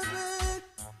my bed.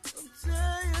 I'm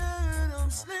tired, I'm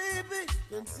sleepy.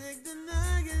 Can't take the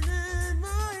nagging in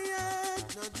my head.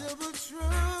 Now double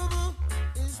trouble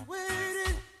is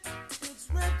waiting. It's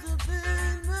wrapped up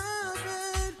in my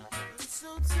bed. I'm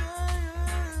so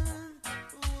tired, I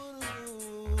wanna go.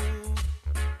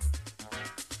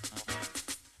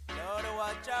 Lord,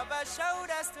 watch over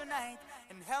shoulders tonight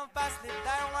and help us live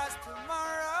downwards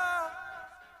tomorrow.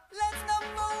 Let's not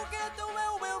forget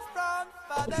where we're from.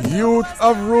 Father, Youth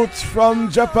of Roots from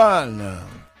Japan.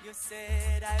 you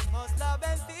said I must love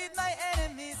and feed my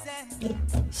enemies and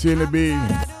CLB.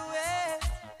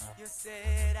 you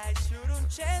said I shouldn't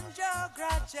change your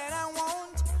grudge and I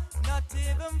won't, not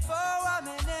even for a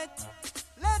minute.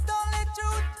 Let only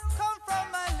truth come from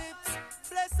my lips.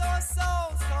 Bless our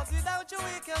souls, cause without you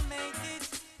we can make it.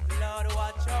 Lord,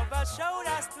 watch over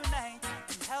shoulders tonight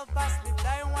and help us live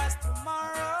downwards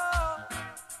tomorrow.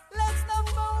 Let's not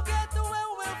forget where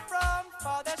we're from.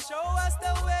 Father, show us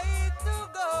the way to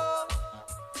go.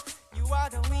 You are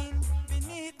the wind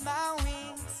beneath my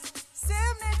wings.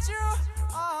 Save me through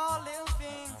all little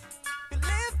things. You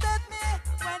lifted me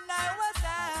when I was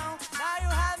down. Now you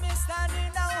have me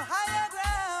standing on higher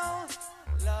ground.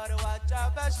 Lord, watch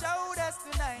over shoulders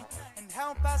tonight and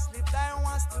help us live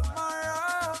downwards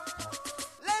tomorrow.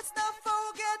 Let's not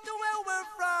forget where we're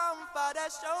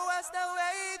show us the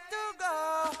way to go.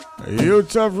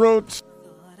 Youth of Roots.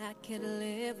 Thought I could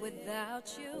live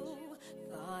without you.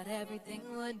 Thought everything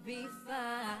would be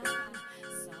fine.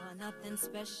 Saw nothing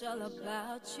special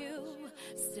about you.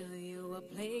 Still you were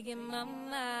plaguing my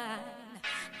mind.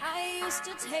 I used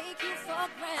to take you for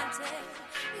granted.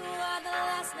 You are the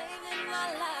last thing in my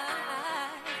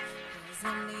life.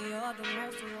 Presently you're the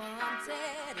most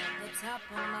wanted at the top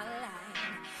of my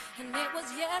line. And it was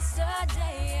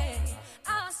yesterday I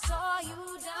saw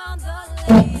you down the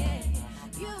lane.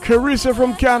 Carissa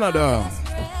from Canada.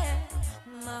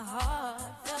 My heart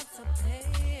felt the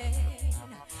pain,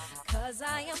 'cause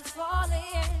I am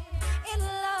falling in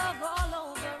love all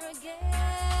over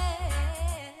again.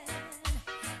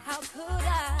 How could I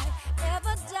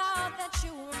ever doubt that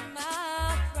you were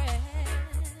my friend?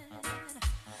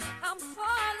 I'm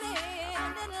falling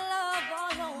in love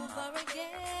all over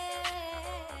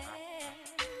again.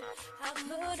 How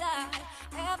could I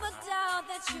ever doubt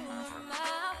that you were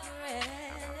my friend?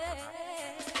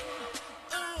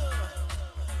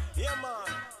 Yeah, man.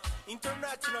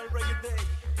 International Reggae Day.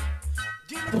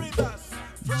 Jimmy Rivers.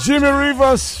 Jimmy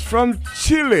Rivers from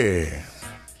Chile.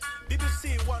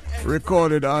 BBC One X.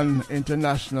 Recorded on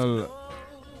International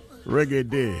Reggae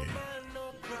Day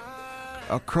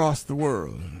across the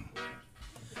world.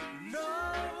 No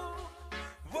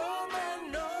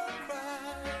woman to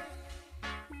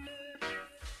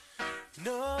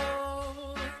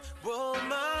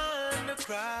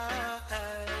cry.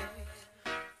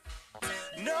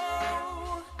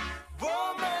 No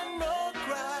woman no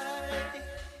cry.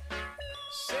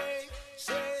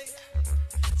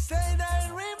 Say I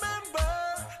remember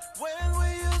when we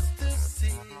used to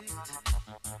sit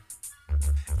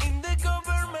in the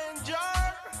government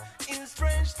jar in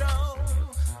Strange Town.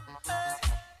 Hey.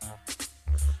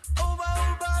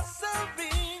 Over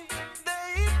serving the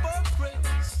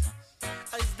hypocrites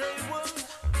as they will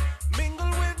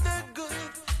mingle with the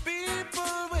good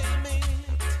people we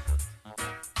meet.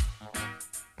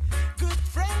 Good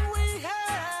friend we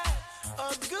had, a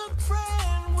good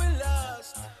friend we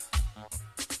lost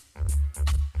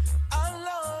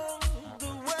along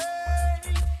the way.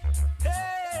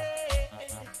 Hey,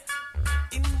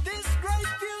 in this great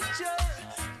future,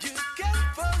 you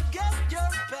can't forget your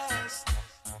past.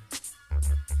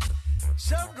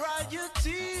 So dry your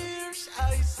tears,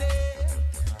 I said.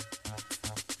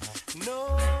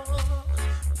 No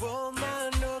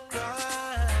woman no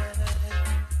cry.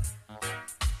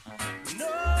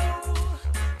 No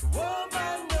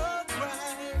woman no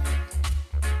cry.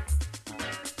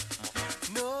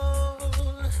 No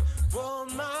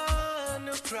woman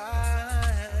no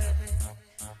cry.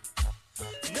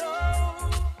 No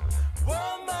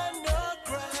woman no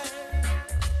cry.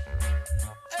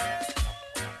 Hey.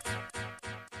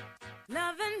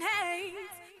 Love and hate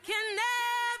can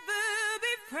never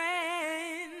be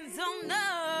friends. Oh no.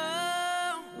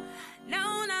 No,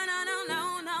 no, no, no, no,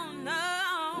 no, no.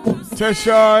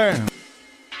 Teshay.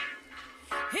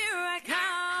 Here I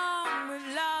come with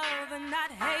love and not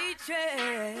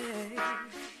hatred.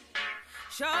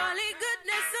 Surely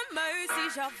goodness and mercy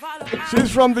shall follow.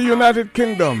 She's from the United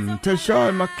Kingdom.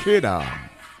 Teshay Makeda.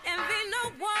 Envy no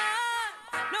one,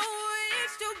 no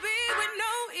wish to be with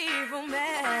no evil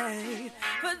man.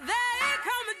 But there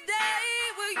come a day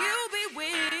where you'll be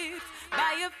whipped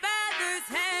by your father's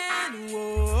hand.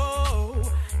 Whoa,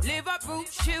 live uproot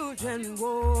children.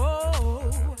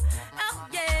 Whoa, oh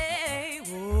yeah.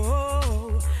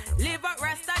 Whoa, live up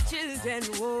Rasta children.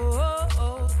 Whoa,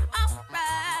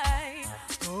 alright.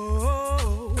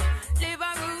 Whoa, live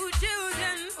uproot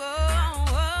children.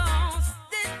 Whoa,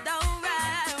 sit down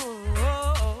right.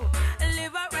 Whoa,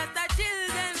 live up Rasta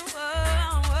children.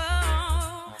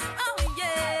 Whoa, oh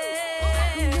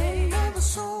yeah. All the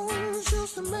songs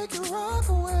used to make you rock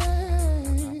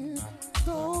away.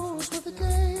 Those were the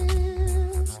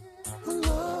days when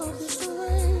love used to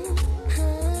reign.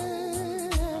 Hey,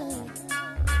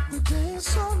 we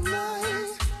dance all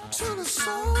night to the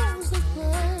songs they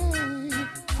play.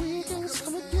 Weekends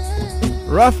come again.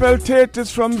 Raphael Tate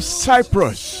is from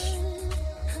Cyprus.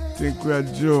 Think we're a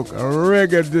joke. A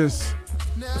reggae this.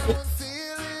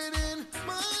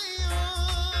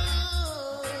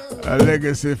 A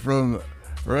legacy from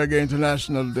Reggae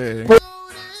International Day.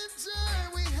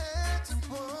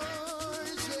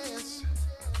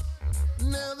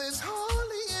 Now there's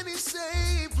hardly any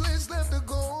safe place left to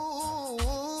go.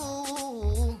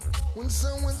 When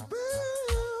someone's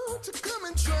bound to come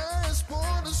and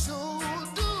transport a soul.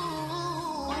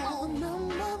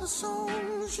 Remember the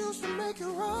songs used to make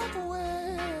you rock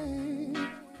away.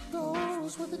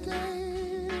 Those were the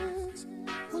days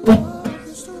when love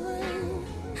used to reign.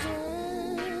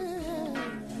 Hey.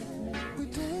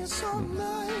 all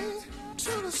night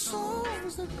to the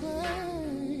songs that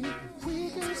play.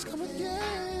 Weekends come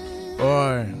again.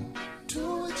 Boy,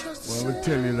 when we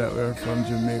tell you that we're from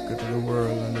Jamaica to the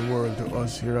world and the world to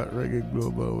us here at Reggae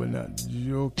Global, we're not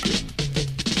joking.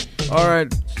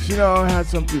 Alright, Shinar, I had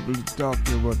some people to talk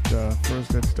to, but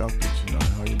first let's talk to Shinar.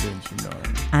 How you doing, Shinar?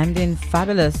 I'm doing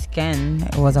fabulous, Ken.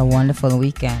 It was a wonderful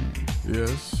weekend.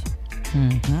 Yes.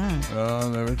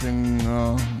 Mm-hmm. Everything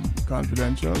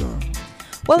confidential? Or?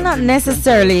 Well, not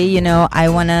necessarily, you know.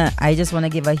 I just wanna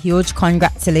give a huge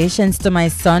congratulations to my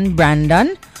son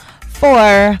Brandon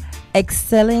for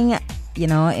excelling, you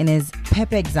know, in his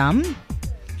PEP exam.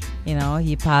 You know,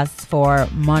 he passed for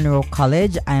Monroe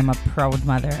College. I am a proud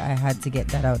mother. I had to get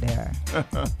that out there.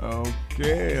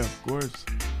 Okay, of course.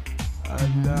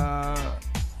 And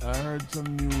I heard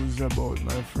some news about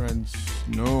my friend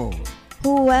Snow.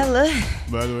 Well,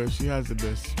 by the way, she has the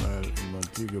best smile in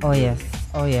Montego Oh Bay. yes,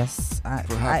 oh yes.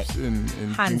 Perhaps in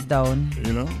hands down.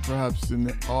 You know, perhaps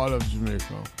in all of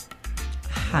Jamaica.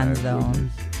 Hands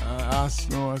down. I asked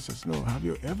Snow, I said, Snow, have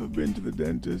you ever been to the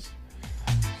dentist?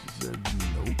 She said,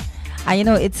 no. And you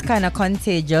know, it's kind of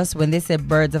contagious when they say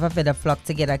birds of a feather flock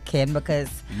together, Ken, because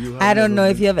I don't know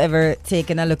if you have ever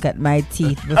taken a look at my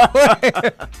teeth before.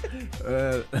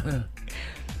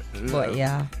 But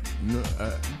yeah. No,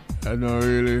 I don't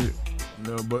really.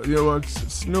 No, but you know what?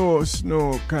 Snow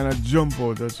kind of jump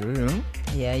out at you, you know?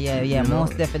 Yeah, you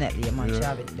most know? definitely. You must Yeah,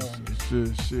 have it done.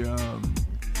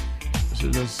 She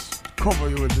just cover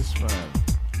you with the smile.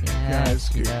 Yes,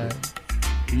 Can't escape it.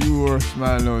 Your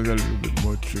smile now is a little bit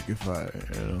more trickified,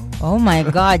 you know? Oh my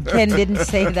God, Ken didn't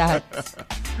say that.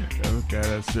 I'm kind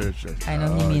of searching. I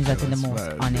know he means that in the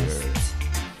most honest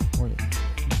way.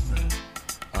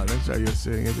 Honest, are you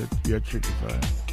saying it? You're trickified?